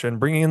trash and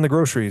bringing in the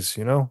groceries,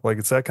 like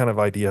it's that kind of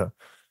idea.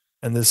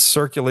 And this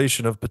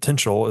circulation of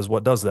potential is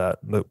what does that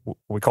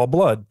we call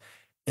blood.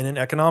 In an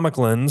economic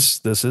lens,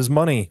 this is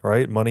money,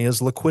 right? Money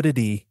is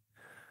liquidity.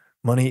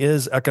 Money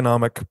is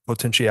economic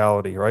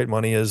potentiality, right?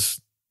 Money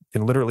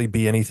can literally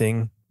be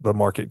anything the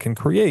market can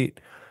create.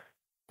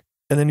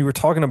 And then you were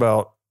talking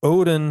about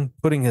Odin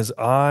putting his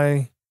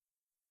eye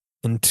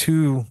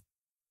into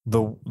the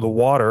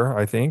water,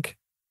 I think,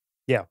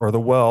 or the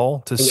well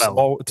to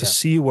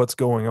see what's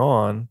going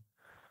on.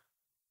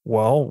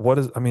 Well,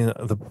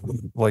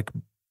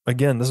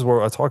 again, this is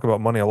where I talk about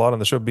money a lot on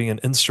the show being an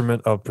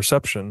instrument of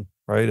perception,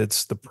 right?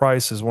 It's the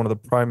price is one of the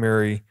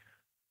primary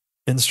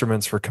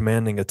instruments for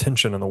commanding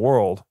attention in the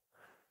world.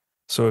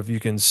 So if you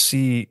can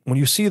see, when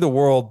you see the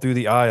world through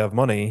the eye of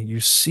money, you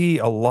see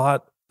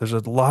there's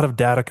a lot of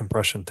data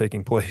compression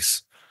taking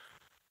place.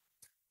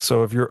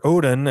 So if you're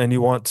Odin and you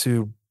want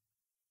to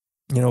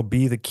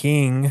be the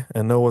king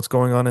and know what's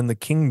going on in the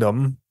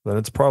kingdom, then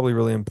it's probably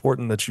really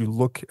important that you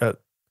look at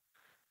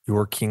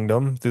your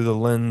kingdom through the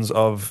lens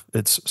of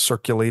its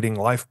circulating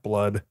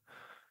lifeblood,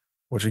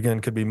 which again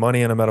could be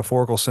money in a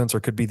metaphorical sense, or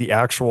could be the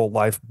actual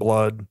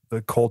lifeblood,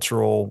 the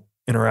cultural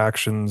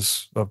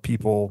interactions of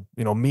people,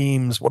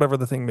 memes, whatever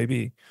the thing may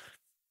be.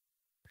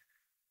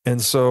 And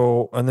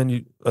then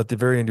you, at the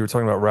very end, you were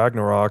talking about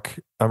Ragnarok.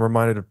 I'm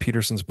reminded of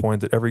Peterson's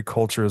point that every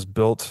culture is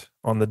built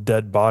on the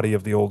dead body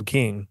of the old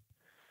king.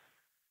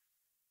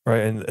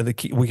 Right. And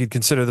we could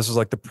consider this as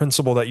like the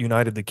principle that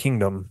united the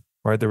kingdom,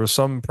 right? There was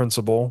some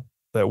principle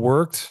that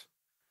worked.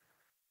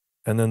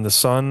 And then the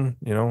son,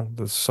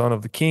 the son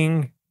of the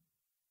king,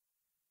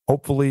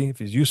 hopefully, if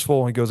he's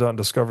useful, he goes out and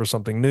discovers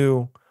something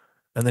new.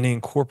 And then he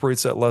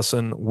incorporates that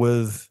lesson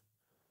with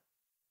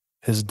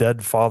his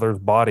dead father's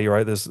body,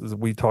 right?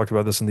 We talked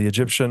about this in the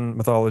Egyptian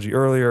mythology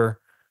earlier.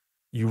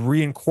 You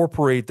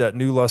reincorporate that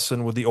new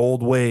lesson with the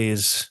old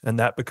ways, and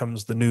that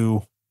becomes the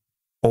new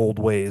old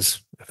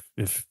ways,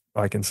 if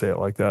I can say it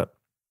like that.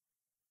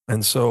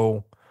 And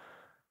so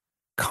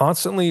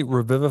constantly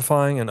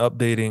revivifying and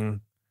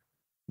updating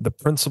the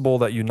principle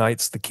that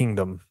unites the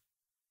kingdom,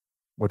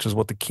 which is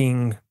what the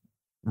king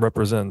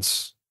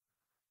represents.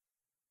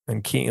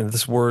 And king, and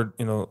this word,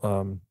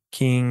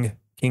 king,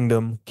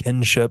 kingdom,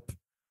 kinship,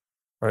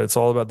 right? It's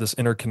all about this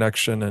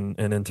interconnection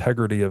and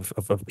integrity of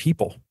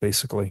people,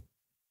 basically.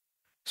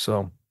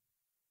 So,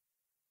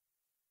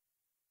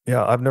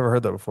 yeah, I've never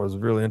heard that before. It's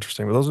really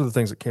interesting. But those are the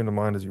things that came to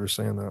mind as you were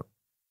saying that.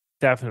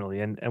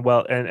 Definitely.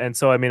 And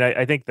so, I mean,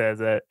 I think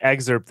the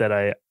excerpt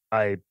that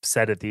I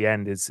said at the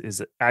end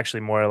is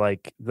actually more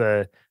like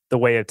the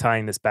way of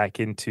tying this back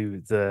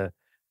into the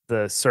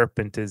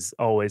serpent is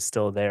always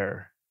still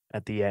there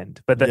at the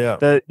end. But Yeah.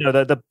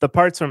 the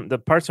parts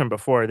from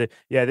before,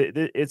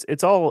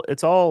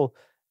 it's all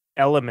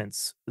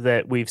elements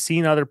that we've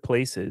seen other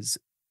places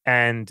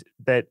and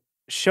that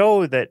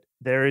show that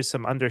there is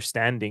some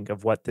understanding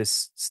of what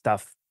this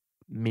stuff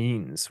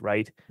means,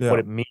 right? Yeah. What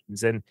it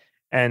means.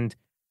 And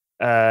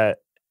uh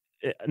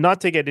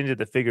not to get into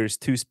the figures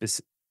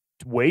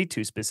way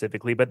too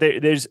specifically, but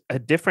there's a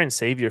different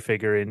savior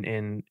figure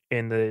in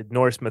the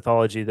Norse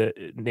mythology that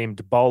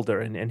named Balder,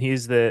 and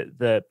he's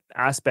the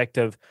aspect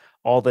of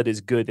all that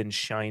is good and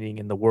shining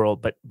in the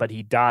world, but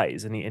he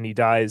dies, and he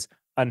dies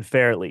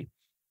unfairly,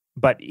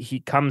 but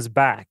he comes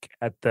back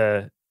at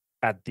the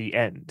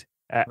end,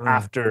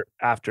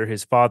 after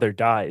his father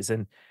dies,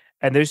 and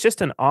there's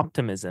just an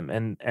optimism,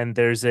 and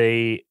there's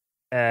an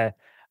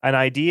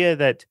idea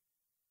that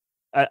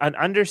an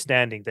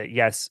understanding that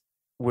yes,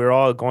 we're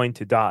all going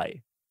to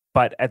die,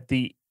 but at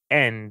the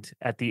end,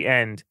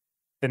 the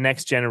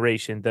next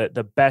generation,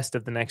 the best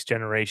of the next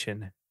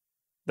generation,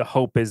 the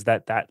hope is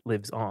that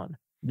lives on.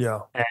 Yeah.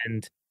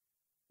 And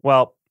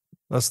well,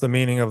 That's the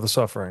meaning of the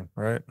suffering,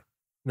 right?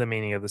 the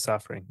meaning of the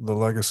suffering. The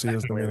legacy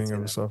is the Definitely, meaning let's of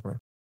say the that. suffering.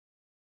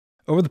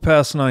 Over the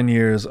past 9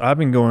 years, I've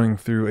been going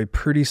through a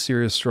pretty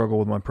serious struggle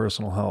with my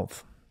personal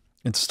health.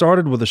 It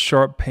started with a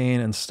sharp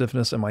pain and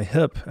stiffness in my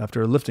hip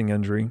after a lifting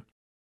injury,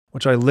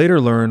 which I later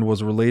learned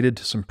was related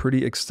to some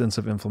pretty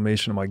extensive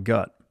inflammation in my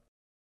gut.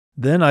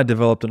 Then I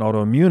developed an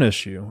autoimmune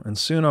issue, and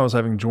soon I was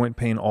having joint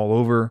pain all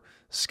over,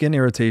 skin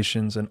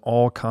irritations, and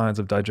all kinds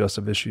of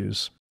digestive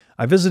issues.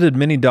 I visited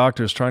many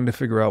doctors trying to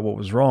figure out what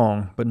was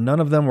wrong, but none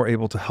of them were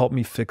able to help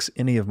me fix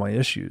any of my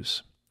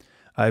issues.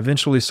 I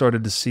eventually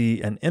started to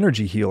see an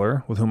energy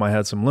healer with whom I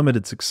had some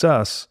limited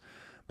success,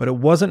 but it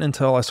wasn't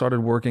until I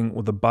started working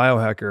with the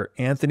biohacker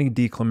Anthony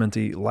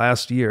DiClemente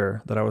last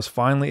year that I was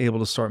finally able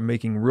to start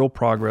making real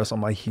progress on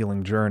my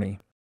healing journey.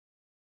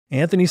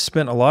 Anthony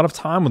spent a lot of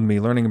time with me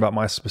learning about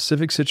my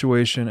specific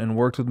situation and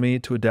worked with me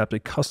to adapt a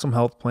custom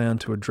health plan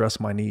to address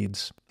my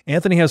needs.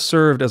 Anthony has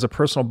served as a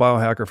personal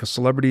biohacker for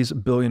celebrities,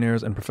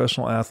 billionaires, and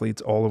professional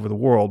athletes all over the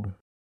world.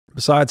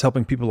 Besides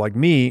helping people like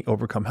me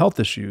overcome health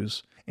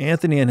issues,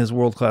 Anthony and his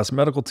world-class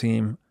medical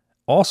team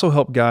also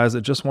help guys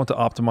that just want to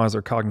optimize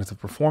their cognitive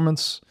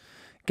performance,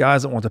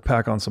 guys that want to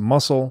pack on some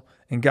muscle,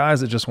 and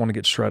guys that just want to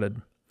get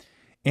shredded.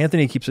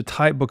 Anthony keeps a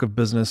tight book of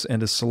business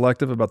and is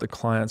selective about the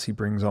clients he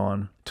brings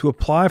on. To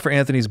apply for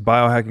Anthony's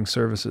biohacking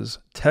services,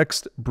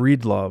 text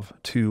Breedlove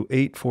to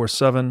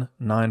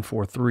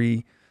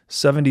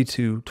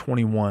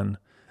 847-943-7221.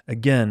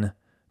 Again,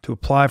 to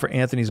apply for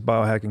Anthony's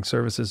biohacking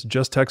services,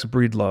 just text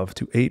Breedlove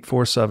to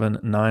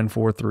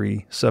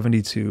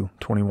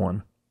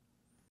 847-943-7221.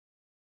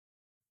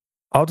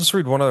 I'll just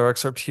read one other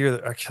excerpt here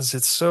because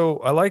it's so,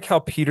 I like how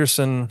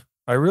Peterson,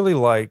 I really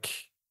like,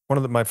 one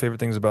of my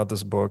favorite things about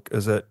this book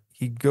is that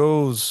he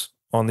goes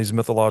on these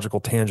mythological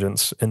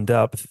tangents in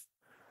depth,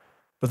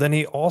 but then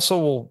he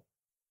also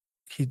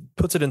he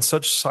puts it in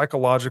such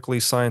psychologically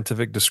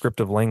scientific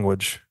descriptive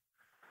language.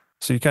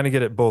 So you kind of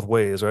get it both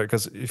ways, right?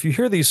 Because if you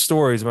hear these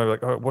stories, you might be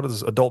like, oh, what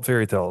is adult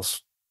fairy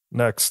tales?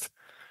 Next.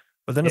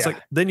 But then it's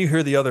like, then you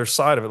hear the other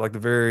side of it, like the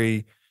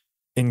very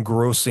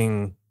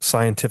engrossing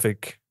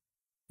scientific,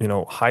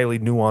 highly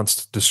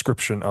nuanced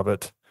description of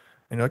it.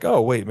 And you're like,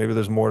 oh, wait, maybe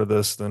there's more to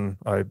this than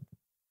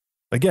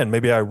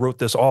maybe I wrote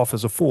this off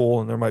as a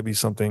fool and there might be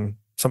some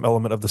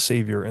element of the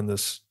savior in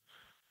these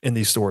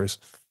stories.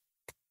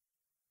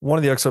 One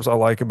of the excerpts I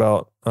like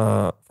about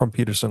from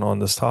Peterson on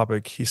this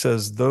topic, he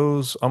says,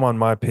 I'm on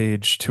my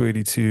page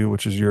 282,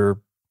 which is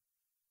your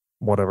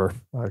whatever.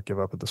 I give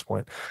up at this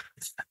point.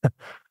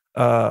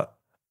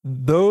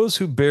 Those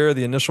who bear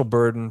the initial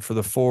burden for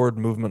the forward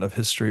movement of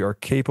history are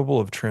capable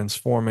of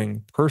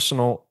transforming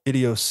personal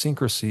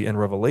idiosyncrasy and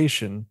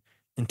revelation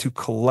into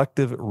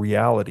collective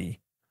reality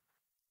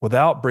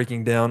without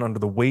breaking down under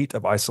the weight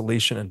of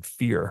isolation and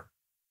fear.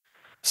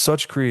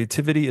 Such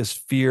creativity is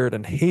feared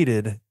and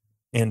hated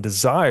and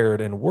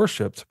desired and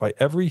worshipped by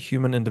every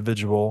human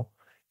individual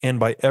and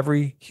by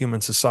every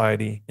human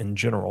society in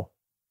general.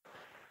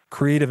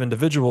 Creative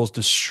individuals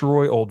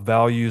destroy old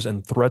values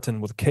and threaten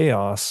with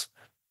chaos,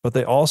 but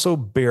they also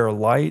bear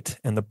light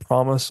and the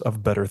promise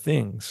of better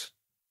things.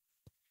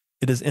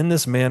 It is in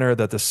this manner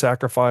that the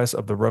sacrifice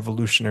of the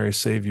revolutionary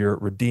savior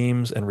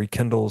redeems and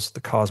rekindles the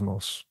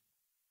cosmos.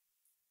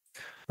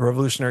 A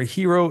revolutionary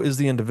hero is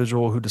the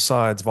individual who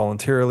decides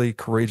voluntarily,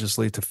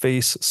 courageously to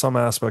face some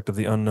aspect of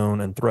the unknown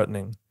and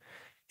threatening.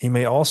 He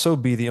may also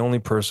be the only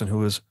person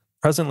who is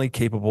presently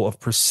capable of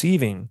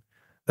perceiving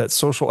that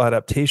social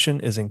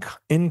adaptation is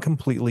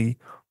incompletely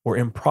or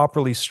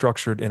improperly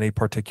structured in a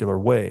particular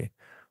way.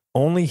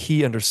 Only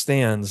he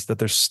understands that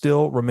there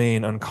still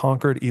remain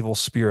unconquered evil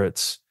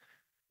spirits,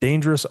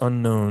 dangerous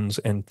unknowns,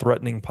 and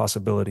threatening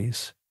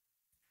possibilities.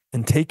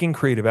 In taking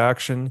creative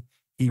action,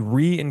 he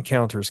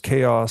re-encounters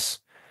chaos,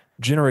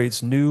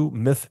 generates new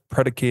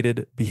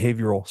myth-predicated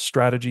behavioral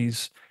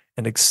strategies,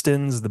 and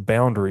extends the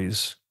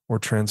boundaries or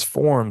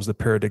transforms the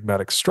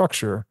paradigmatic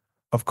structure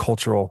of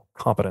cultural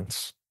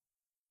competence.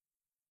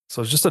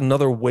 So it's just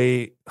another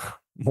way,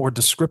 more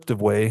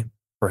descriptive way,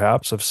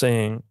 perhaps, of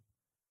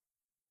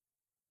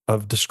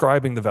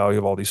describing the value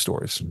of all these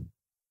stories.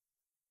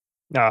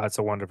 No, that's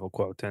a wonderful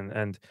quote,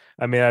 and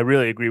I mean, I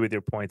really agree with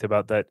your point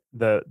about that.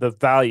 The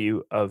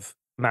value of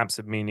maps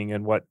of meaning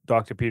and what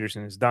Dr.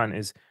 Peterson has done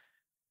is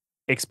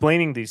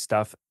explaining these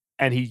stuff,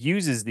 and he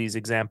uses these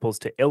examples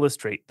to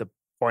illustrate the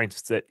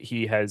points that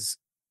he has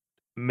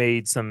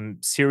made some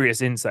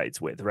serious insights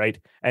with, right?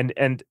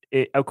 And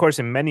of course,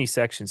 in many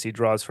sections, he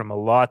draws from a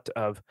lot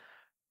of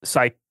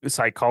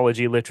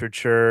psychology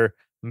literature,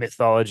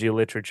 mythology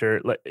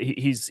literature.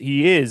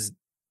 He is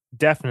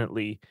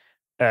definitely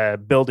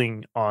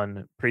building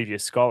on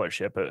previous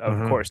scholarship,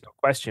 of course, no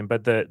question.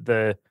 But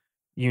the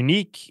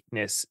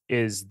uniqueness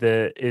is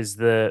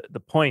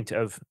the point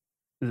of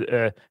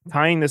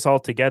tying this all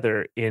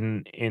together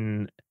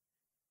in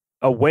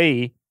a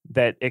way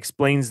that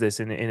explains this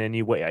in a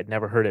new way. I'd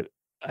never heard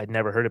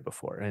it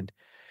before. And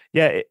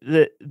yeah,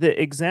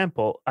 the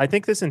example, I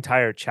think this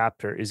entire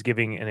chapter is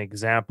giving an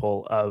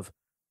example of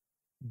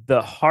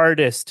the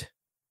hardest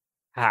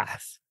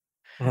path,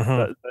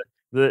 the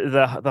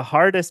the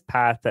hardest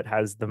path that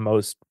has the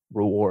most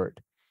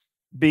reward.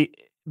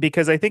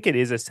 Because I think it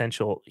is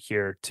essential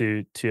here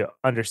to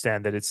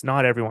understand that it's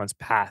not everyone's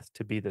path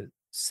to be the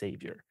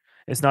savior.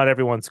 It's not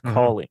everyone's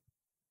calling.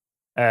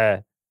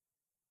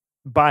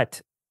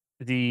 But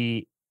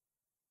the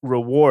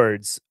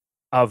rewards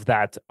of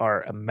that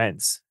are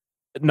immense,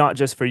 not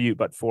just for you,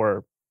 but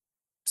for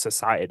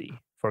society,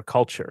 for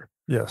culture.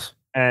 Yes.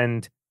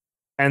 And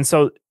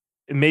so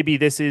maybe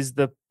this is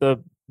the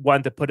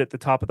one to put at the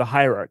top of the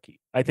hierarchy.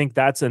 I think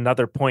that's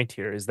another point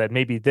here, is that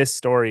maybe this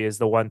story is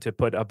the one to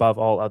put above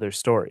all other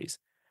stories.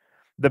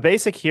 The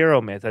basic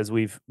hero myth, as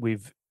we've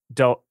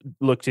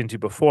looked into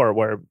before,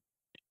 where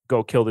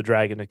go kill the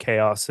dragon of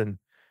chaos and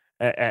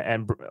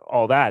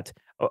all that.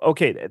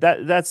 Okay,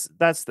 that's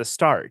the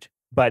start.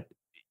 But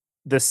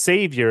the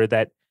savior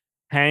that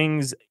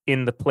hangs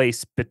in the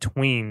place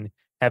between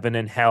heaven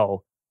and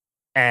hell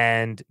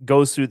and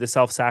goes through the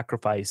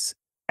self-sacrifice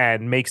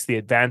and makes the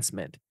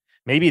advancement,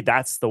 maybe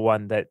that's the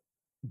one that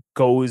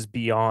goes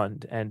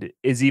beyond and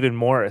is even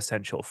more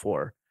essential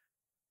for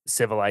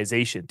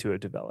civilization to have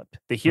developed.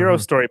 The hero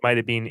story might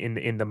have been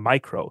in the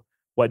micro,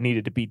 what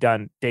needed to be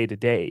done day to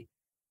day,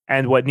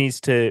 and what needs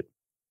to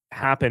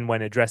happen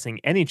when addressing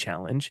any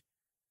challenge.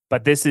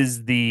 But this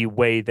is the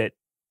way that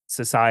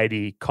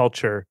society,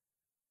 culture,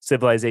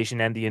 civilization,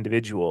 and the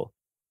individual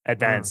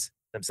advance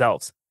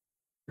themselves.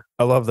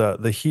 I love that.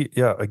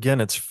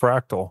 Again, it's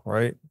fractal,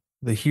 right?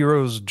 The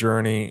hero's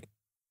journey,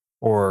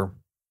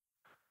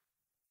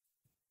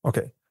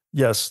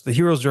 yes, the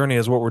hero's journey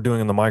is what we're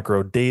doing in the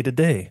micro day to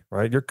day,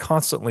 right? You're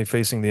constantly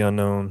facing the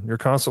unknown. You're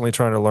constantly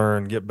trying to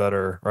learn, get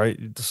better, right?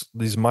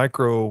 These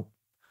micro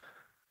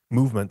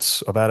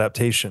movements of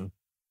adaptation.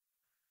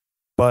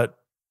 But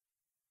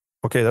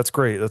okay, that's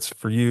great. That's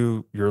for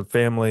you, your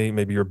family,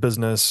 maybe your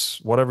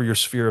business, whatever your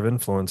sphere of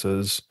influence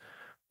is.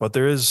 But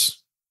there is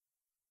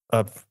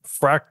a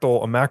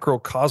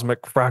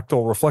macrocosmic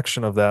fractal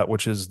reflection of that,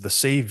 which is the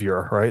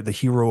savior, right? The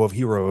hero of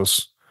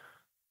heroes,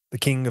 the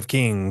king of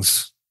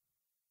kings.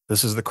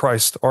 This is the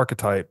Christ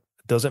archetype.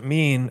 It doesn't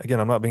mean, again,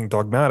 I'm not being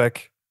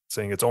dogmatic,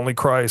 saying it's only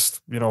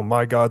Christ,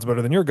 my God's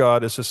better than your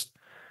God. It's just,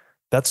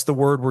 that's the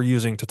word we're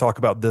using to talk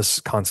about this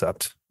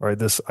concept, right?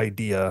 This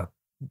idea,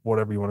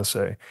 whatever you want to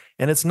say.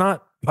 And it's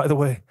not, by the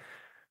way,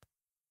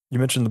 you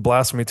mentioned the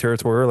blasphemy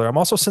territory earlier. I'm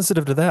also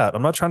sensitive to that.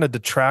 I'm not trying to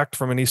detract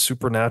from any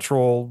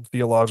supernatural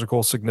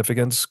theological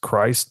significance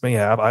Christ may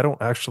have. I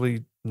don't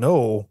actually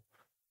know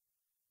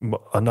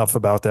enough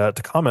about that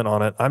to comment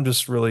on it. I'm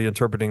just really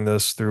interpreting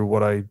this through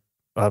what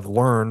I've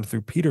learned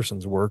through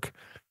Peterson's work,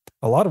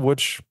 a lot of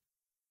which,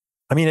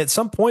 I mean, at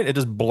some point it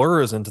just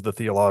blurs into the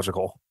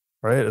theological,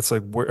 right? It's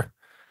like,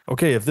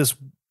 if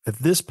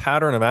this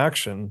pattern of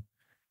action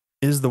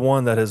is the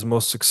one that has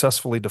most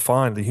successfully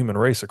defined the human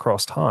race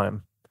across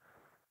time,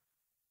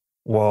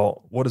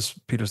 well, what does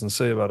Peterson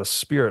say about a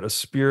spirit? A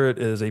spirit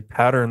is a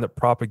pattern that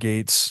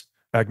propagates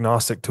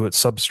agnostic to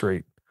its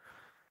substrate.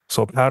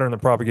 So a pattern that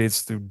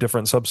propagates through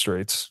different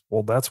substrates.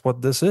 Well, that's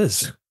what this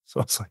is.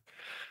 So it's like,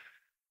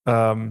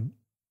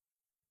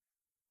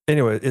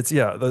 anyway, it's,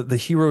 the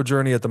hero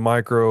journey at the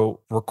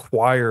micro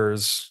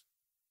requires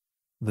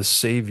the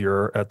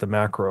savior at the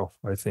macro,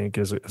 I think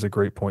is a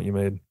great point you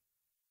made.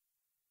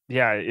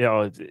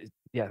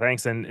 Yeah,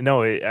 thanks. And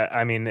no,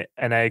 I mean,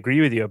 and I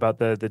agree with you about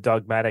the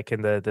dogmatic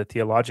and the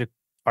theologic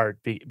part,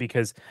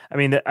 because I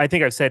mean, I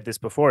think I've said this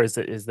before, is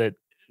that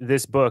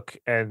this book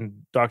and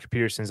Dr.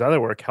 Peterson's other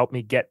work helped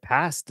me get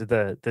past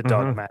the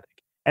dogmatic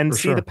and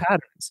see the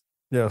patterns.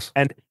 Yes.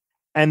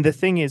 And the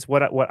thing is,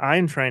 what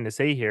I'm trying to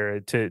say here,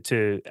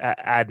 to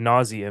ad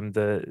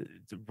nauseum,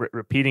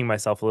 repeating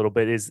myself a little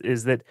bit,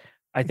 is that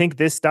I think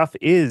this stuff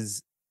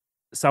is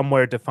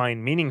somewhere to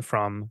find meaning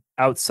from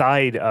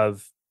outside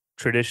of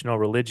traditional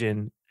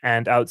religion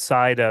and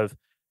outside of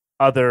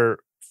other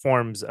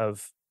forms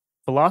of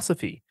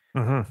philosophy,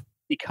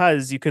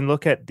 because you can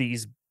look at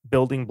these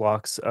building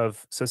blocks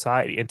of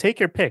society. And take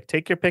your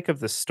pick of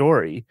the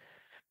story.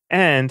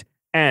 And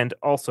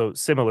also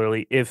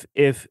similarly, if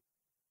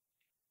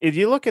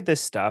you look at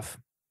this stuff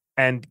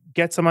and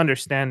get some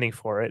understanding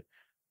for it,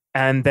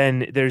 and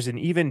then there's an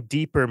even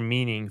deeper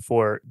meaning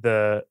for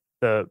the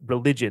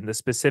religion, the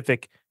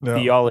specific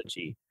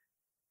theology,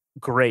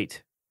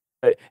 great.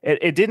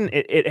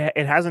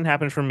 It hasn't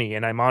happened for me,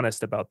 and I'm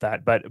honest about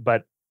that,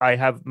 but I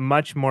have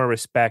much more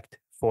respect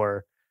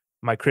for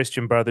my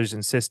Christian brothers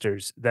and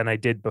sisters than I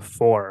did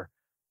before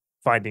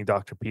finding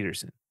Dr.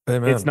 Peterson.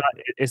 Amen.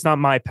 It's not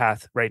my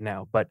path right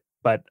now, but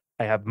I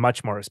have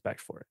much more respect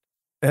for it.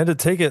 And to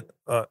take it,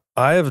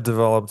 I have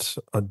developed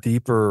a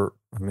deeper,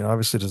 I mean,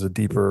 obviously there's a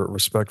deeper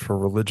respect for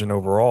religion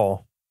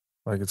overall.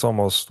 Like it's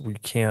almost,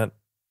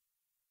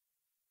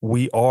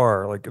 we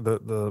are like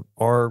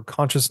our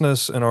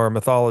consciousness and our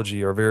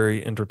mythology are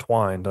very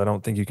intertwined. I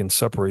don't think you can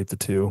separate the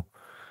two.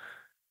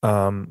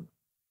 My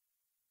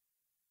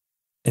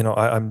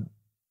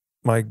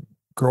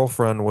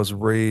girlfriend was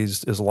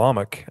raised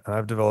Islamic, and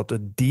I've developed a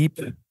deep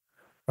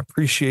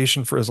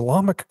appreciation for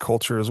Islamic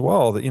culture as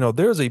well. That,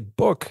 there's a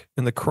book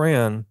in the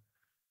Quran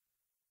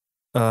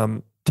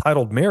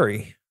titled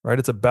Mary, right?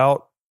 It's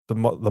about the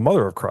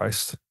mother of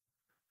Christ.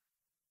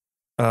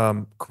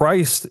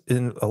 Christ,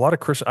 in a lot of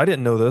Christian, I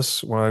didn't know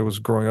this when I was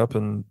growing up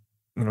in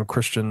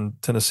Christian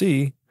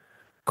Tennessee.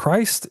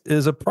 Christ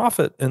is a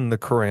prophet in the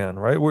Quran,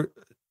 right?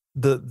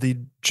 The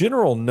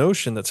general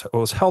notion that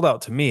was held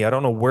out to me, I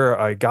don't know where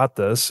I got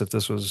this, if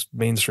this was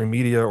mainstream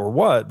media or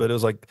what, but it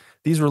was like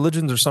these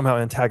religions are somehow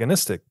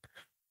antagonistic.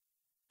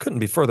 Couldn't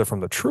be further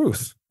from the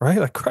truth, right?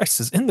 Like Christ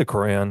is in the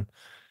Quran.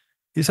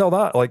 He's held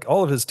out, like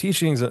all of his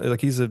teachings,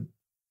 like he's a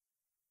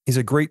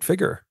great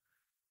figure.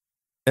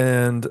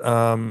 And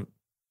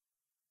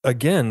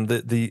again,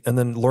 and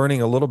then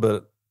learning a little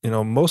bit,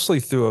 mostly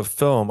through a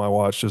film I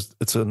watched.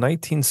 It's a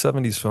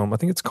 1970s film. I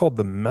think it's called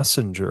The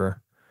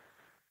Messenger.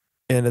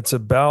 And it's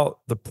about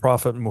the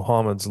Prophet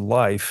Muhammad's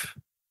life,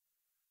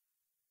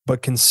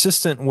 but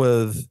consistent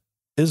with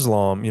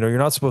Islam. You're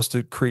not supposed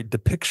to create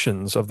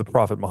depictions of the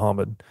Prophet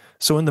Muhammad.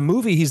 So in the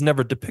movie, he's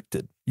never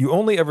depicted. You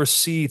only ever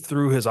see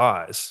through his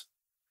eyes.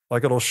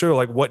 Like it'll show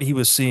like what he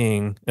was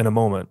seeing in a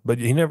moment, but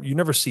you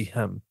never see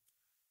him.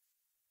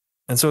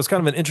 And so it's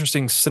kind of an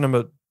interesting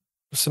cinematography,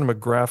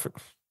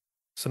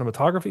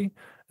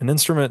 an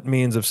instrument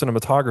means of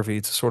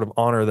cinematography to sort of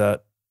honor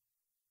that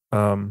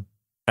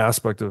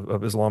aspect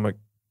of Islamic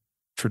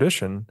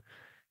tradition.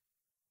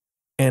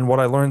 And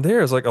what I learned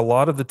there is like a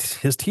lot of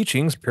his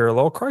teachings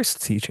parallel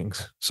Christ's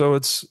teachings. So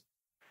it's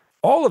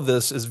all of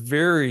this is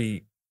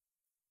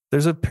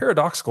there's a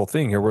paradoxical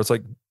thing here where it's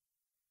like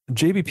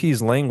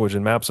JBP's language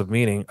and maps of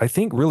meaning, I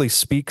think really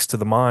speaks to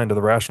the mind of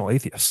the rational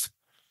atheist,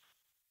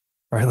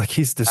 right? Like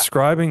he's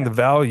describing the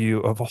value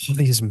of all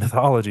these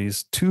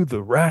mythologies to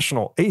the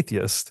rational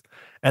atheist.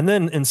 And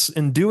then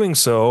in doing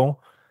so,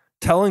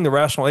 telling the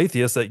rational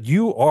atheist that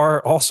you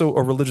are also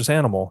a religious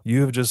animal.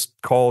 You have just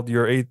called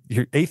your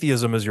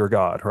atheism as your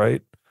God,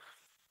 right?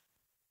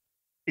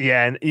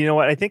 Yeah, and you know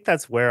what? I think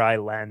that's where I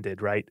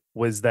landed, right?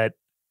 Was that,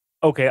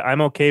 okay, I'm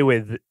okay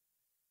with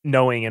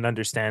knowing and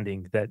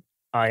understanding that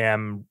I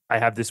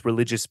have this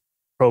religious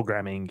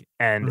programming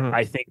and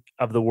I think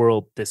of the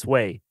world this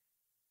way.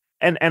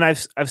 And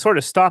I've sort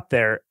of stopped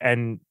there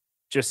and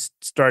just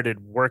started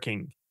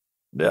working.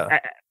 Yeah.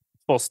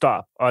 Full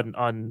stop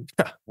on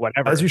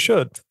whatever. As you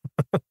should.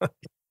 Well,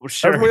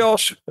 sure. As we all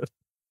should.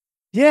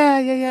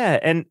 Yeah.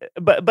 And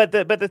but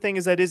the thing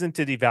is that isn't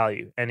to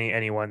devalue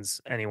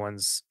anyone's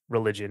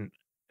religion.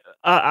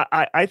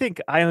 I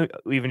think I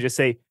even just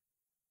say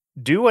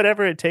do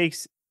whatever it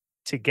takes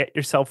to get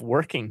yourself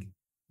working.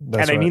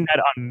 That's and I right. mean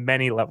that on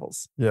many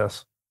levels.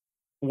 Yes.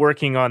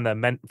 Working on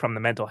from the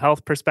mental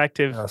health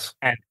perspective, yes.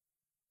 and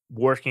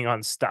working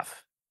on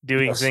stuff,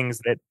 doing yes.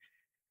 things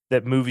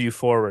that move you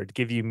forward,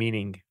 give you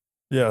meaning,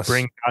 yes.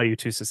 bring value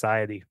to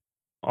society,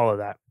 all of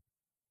that.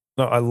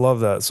 No, I love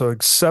that. So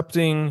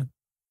accepting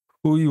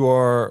who you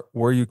are,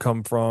 where you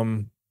come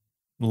from,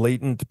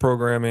 latent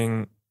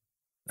programming,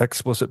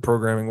 explicit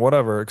programming,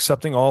 whatever,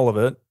 accepting all of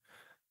it,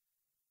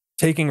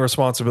 taking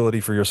responsibility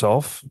for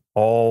yourself,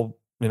 all,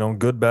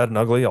 good, bad, and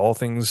ugly, all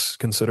things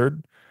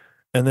considered,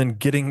 and then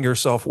getting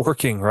yourself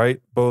working,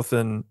 right? Both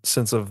in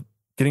sense of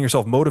getting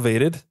yourself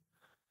motivated,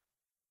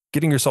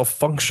 getting yourself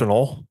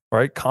functional,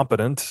 right?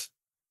 Competent,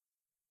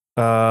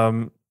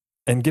 and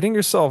getting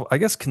yourself, I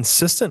guess,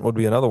 consistent would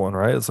be another one,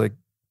 right? It's like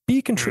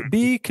be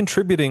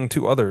contributing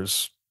to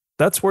others.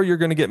 That's where you're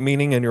going to get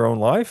meaning in your own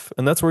life,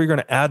 and that's where you're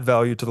going to add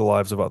value to the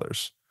lives of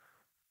others.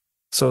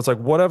 So it's like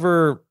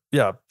whatever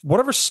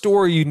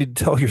story you need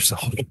to tell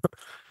yourself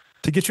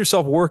to get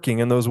yourself working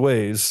in those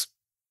ways,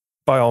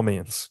 by all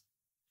means.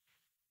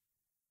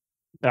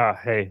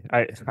 Hey,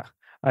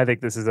 I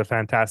think this is a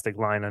fantastic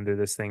line under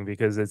this thing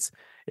because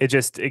it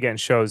just again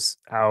shows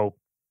how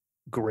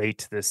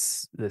great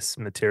this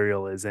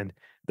material is. And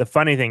the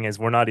funny thing is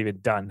we're not even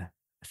done.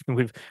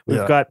 We've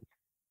got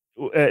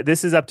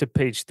this is up to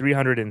page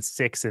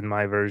 306 in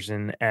my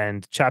version,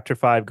 and chapter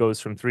 5 goes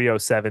from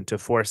 307 to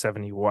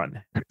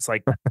 471. It's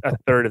like a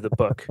third of the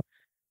book.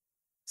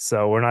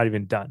 So we're not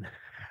even done.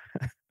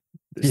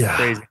 There's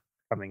crazy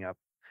coming up.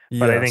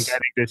 But I think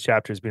this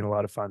chapter has been a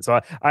lot of fun. So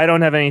I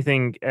don't have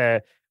anything.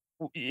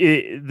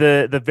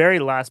 The very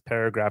last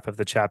paragraph of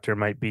the chapter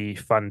might be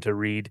fun to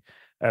read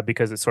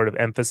because it sort of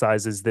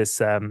emphasizes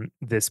this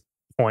this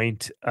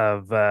point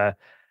of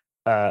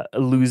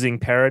losing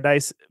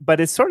paradise. But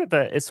it's sort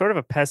of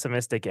a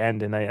pessimistic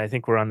end, and I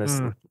think we're on this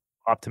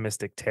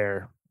optimistic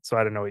tear. So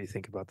I don't know what you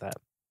think about that.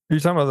 You're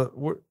talking about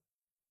what?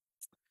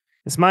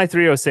 It's my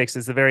 306.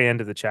 It's the very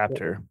end of the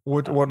chapter.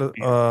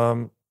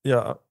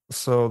 Yeah.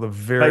 So the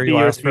very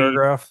last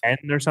paragraph,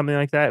 end or something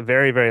like that.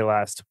 Very, very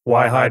last.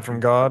 Why hide from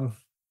God?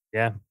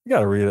 Yeah, you got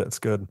to read it. It's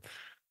good.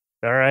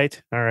 All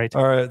right.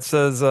 It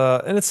says,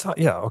 and it's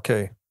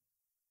okay.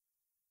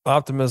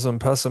 Optimism,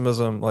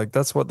 pessimism, like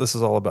that's what this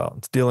is all about.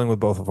 It's dealing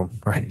with both of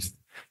them, right?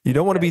 You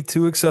don't want to be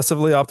too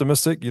excessively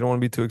optimistic. You don't want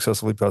to be too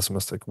excessively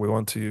pessimistic. We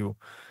want to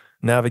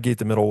navigate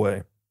the middle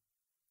way.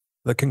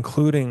 The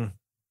concluding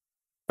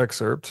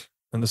excerpt,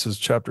 and this is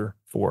chapter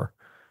 4.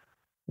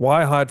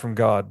 Why hide from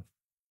God?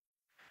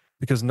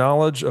 Because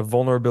knowledge of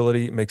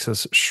vulnerability makes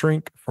us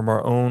shrink from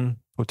our own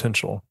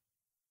potential.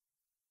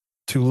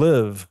 To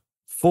live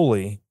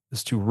fully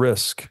is to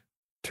risk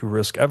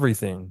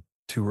everything,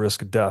 to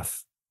risk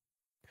death.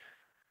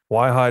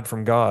 Why hide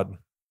from God?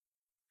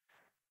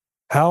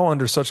 How,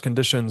 under such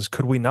conditions,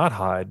 could we not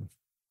hide?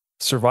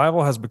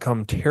 Survival has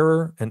become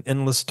terror and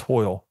endless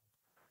toil,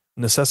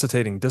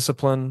 necessitating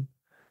discipline,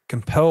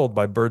 compelled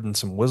by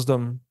burdensome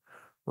wisdom,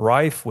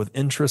 rife with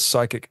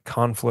intra-psychic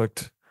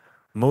conflict,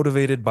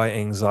 motivated by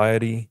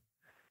anxiety,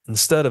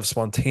 instead of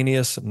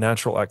spontaneous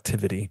natural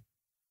activity.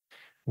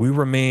 We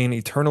remain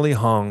eternally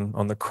hung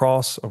on the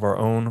cross of our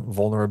own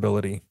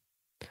vulnerability.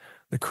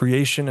 The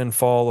creation and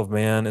fall of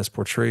man is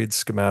portrayed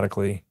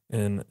schematically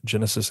in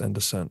Genesis and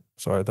Descent.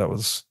 Sorry, that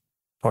was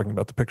talking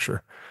about the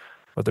picture.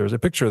 But there's a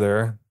picture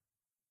there.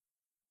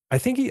 I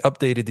think he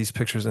updated these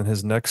pictures in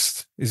his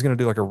next, he's going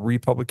to do like a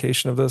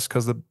republication of this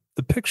because the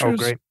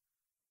pictures,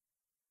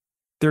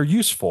 they're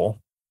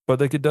useful, but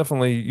they could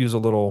definitely use a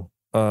little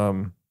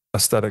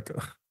aesthetic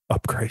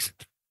upgrade.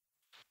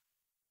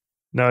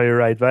 No, you're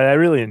right, but I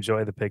really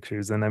enjoy the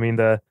pictures, and I mean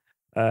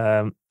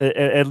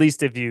at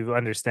least if you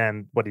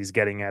understand what he's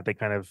getting at, they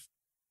kind of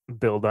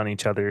build on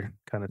each other,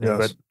 kind of thing.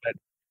 Yes. But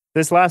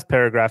this last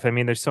paragraph, I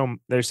mean, there's so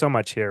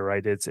much here,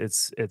 right?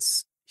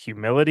 It's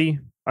humility,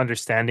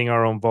 understanding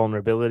our own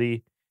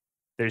vulnerability.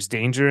 There's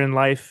danger in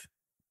life.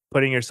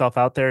 Putting yourself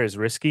out there is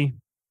risky.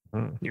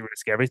 You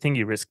risk everything.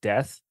 You risk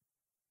death.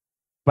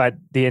 But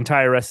the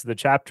entire rest of the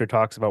chapter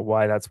talks about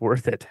why that's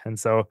worth it. And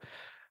so,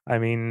 I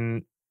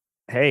mean,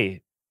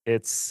 hey,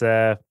 it's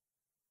live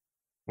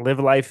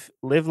life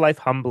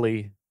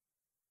humbly,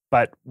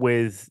 but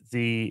with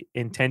the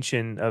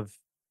intention of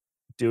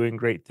doing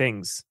great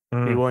things.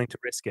 Be willing to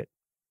risk it.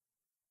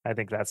 I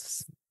think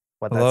that's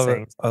what that's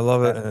saying. I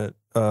love it.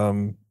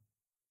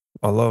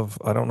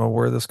 I don't know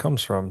where this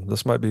comes from.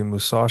 This might be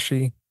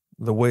Musashi.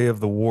 The way of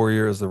the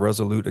warrior is the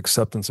resolute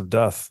acceptance of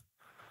death.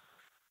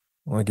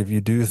 Like if you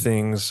do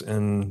things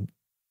in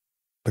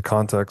the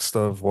context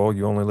of, well,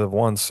 you only live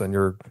once,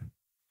 and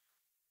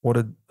what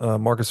did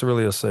Marcus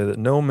Aurelius say? That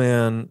no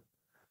man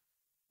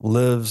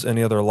lives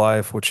any other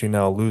life which he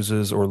now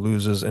loses, or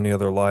loses any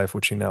other life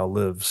which he now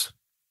lives.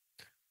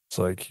 It's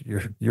like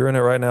you're in it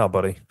right now,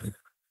 buddy.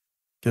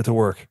 Get to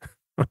work.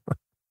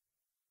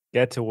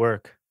 Get to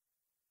work.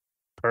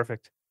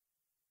 Perfect.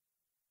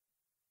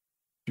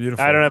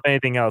 Beautiful. I don't have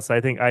anything else. I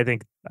think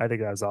that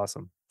was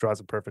awesome. Draws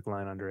a perfect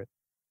line under it.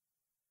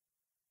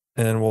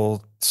 And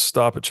we'll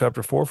stop at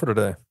chapter 4 for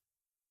today.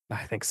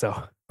 I think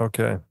so.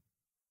 Okay.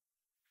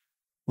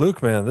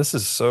 Luke, man, this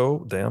is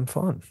so damn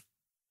fun.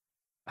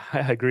 I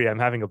agree. I'm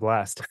having a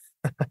blast.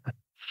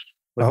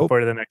 Looking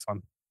forward to the next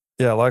one.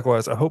 Yeah,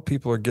 likewise. I hope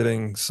people are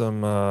getting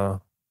some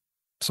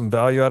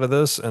value out of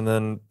this. And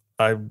then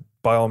I,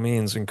 by all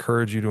means,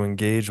 encourage you to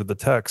engage with the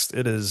text.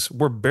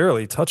 We're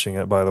barely touching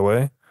it, by the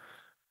way.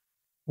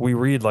 We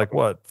read like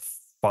what,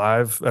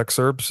 5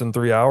 excerpts in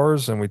 3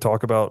 hours, and we're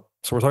talking about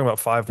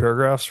 5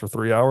 paragraphs for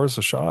 3 hours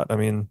a shot. I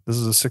mean, this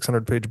is a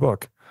 600-page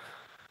book.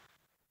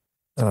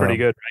 It's pretty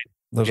good, right?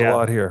 There's a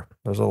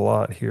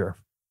lot here.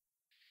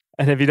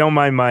 And if you don't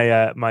mind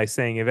my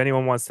saying, if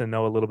anyone wants to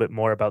know a little bit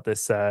more about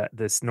this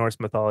this Norse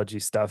mythology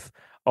stuff,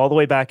 all the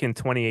way back in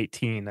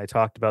 2018, I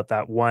talked about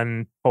that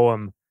one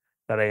poem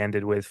that I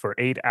ended with for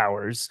 8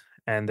 hours.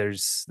 And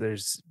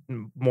there's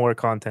more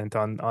content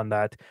on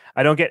that.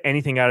 I don't get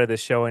anything out of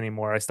this show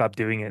anymore. I stopped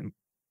doing it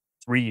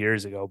 3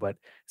 years ago, but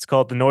it's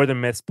called the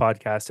Northern Myths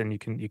Podcast, and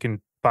you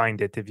can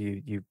find it if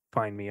you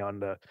find me on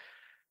the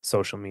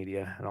social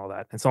media and all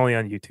that. It's only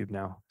on YouTube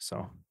now,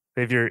 so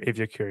if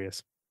you're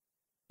curious.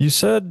 You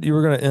said you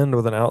were going to end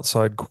with an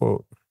outside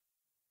quote.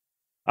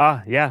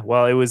 Yeah.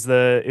 Well, it was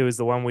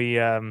the one we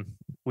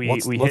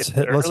let's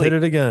hit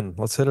it again.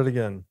 Let's hit it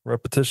again.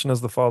 Repetition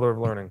is the father of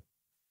learning.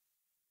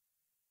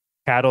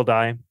 Cattle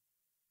die,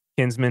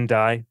 kinsmen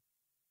die,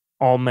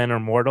 all men are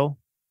mortal,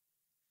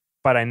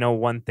 but I know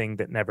one thing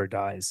that never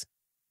dies,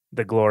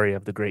 the glory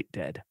of the great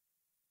dead.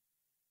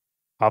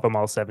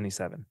 Havamal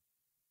 77.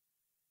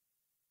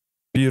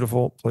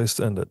 Beautiful place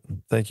to end it.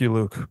 Thank you,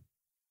 Luke.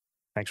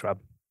 Thanks, Rob.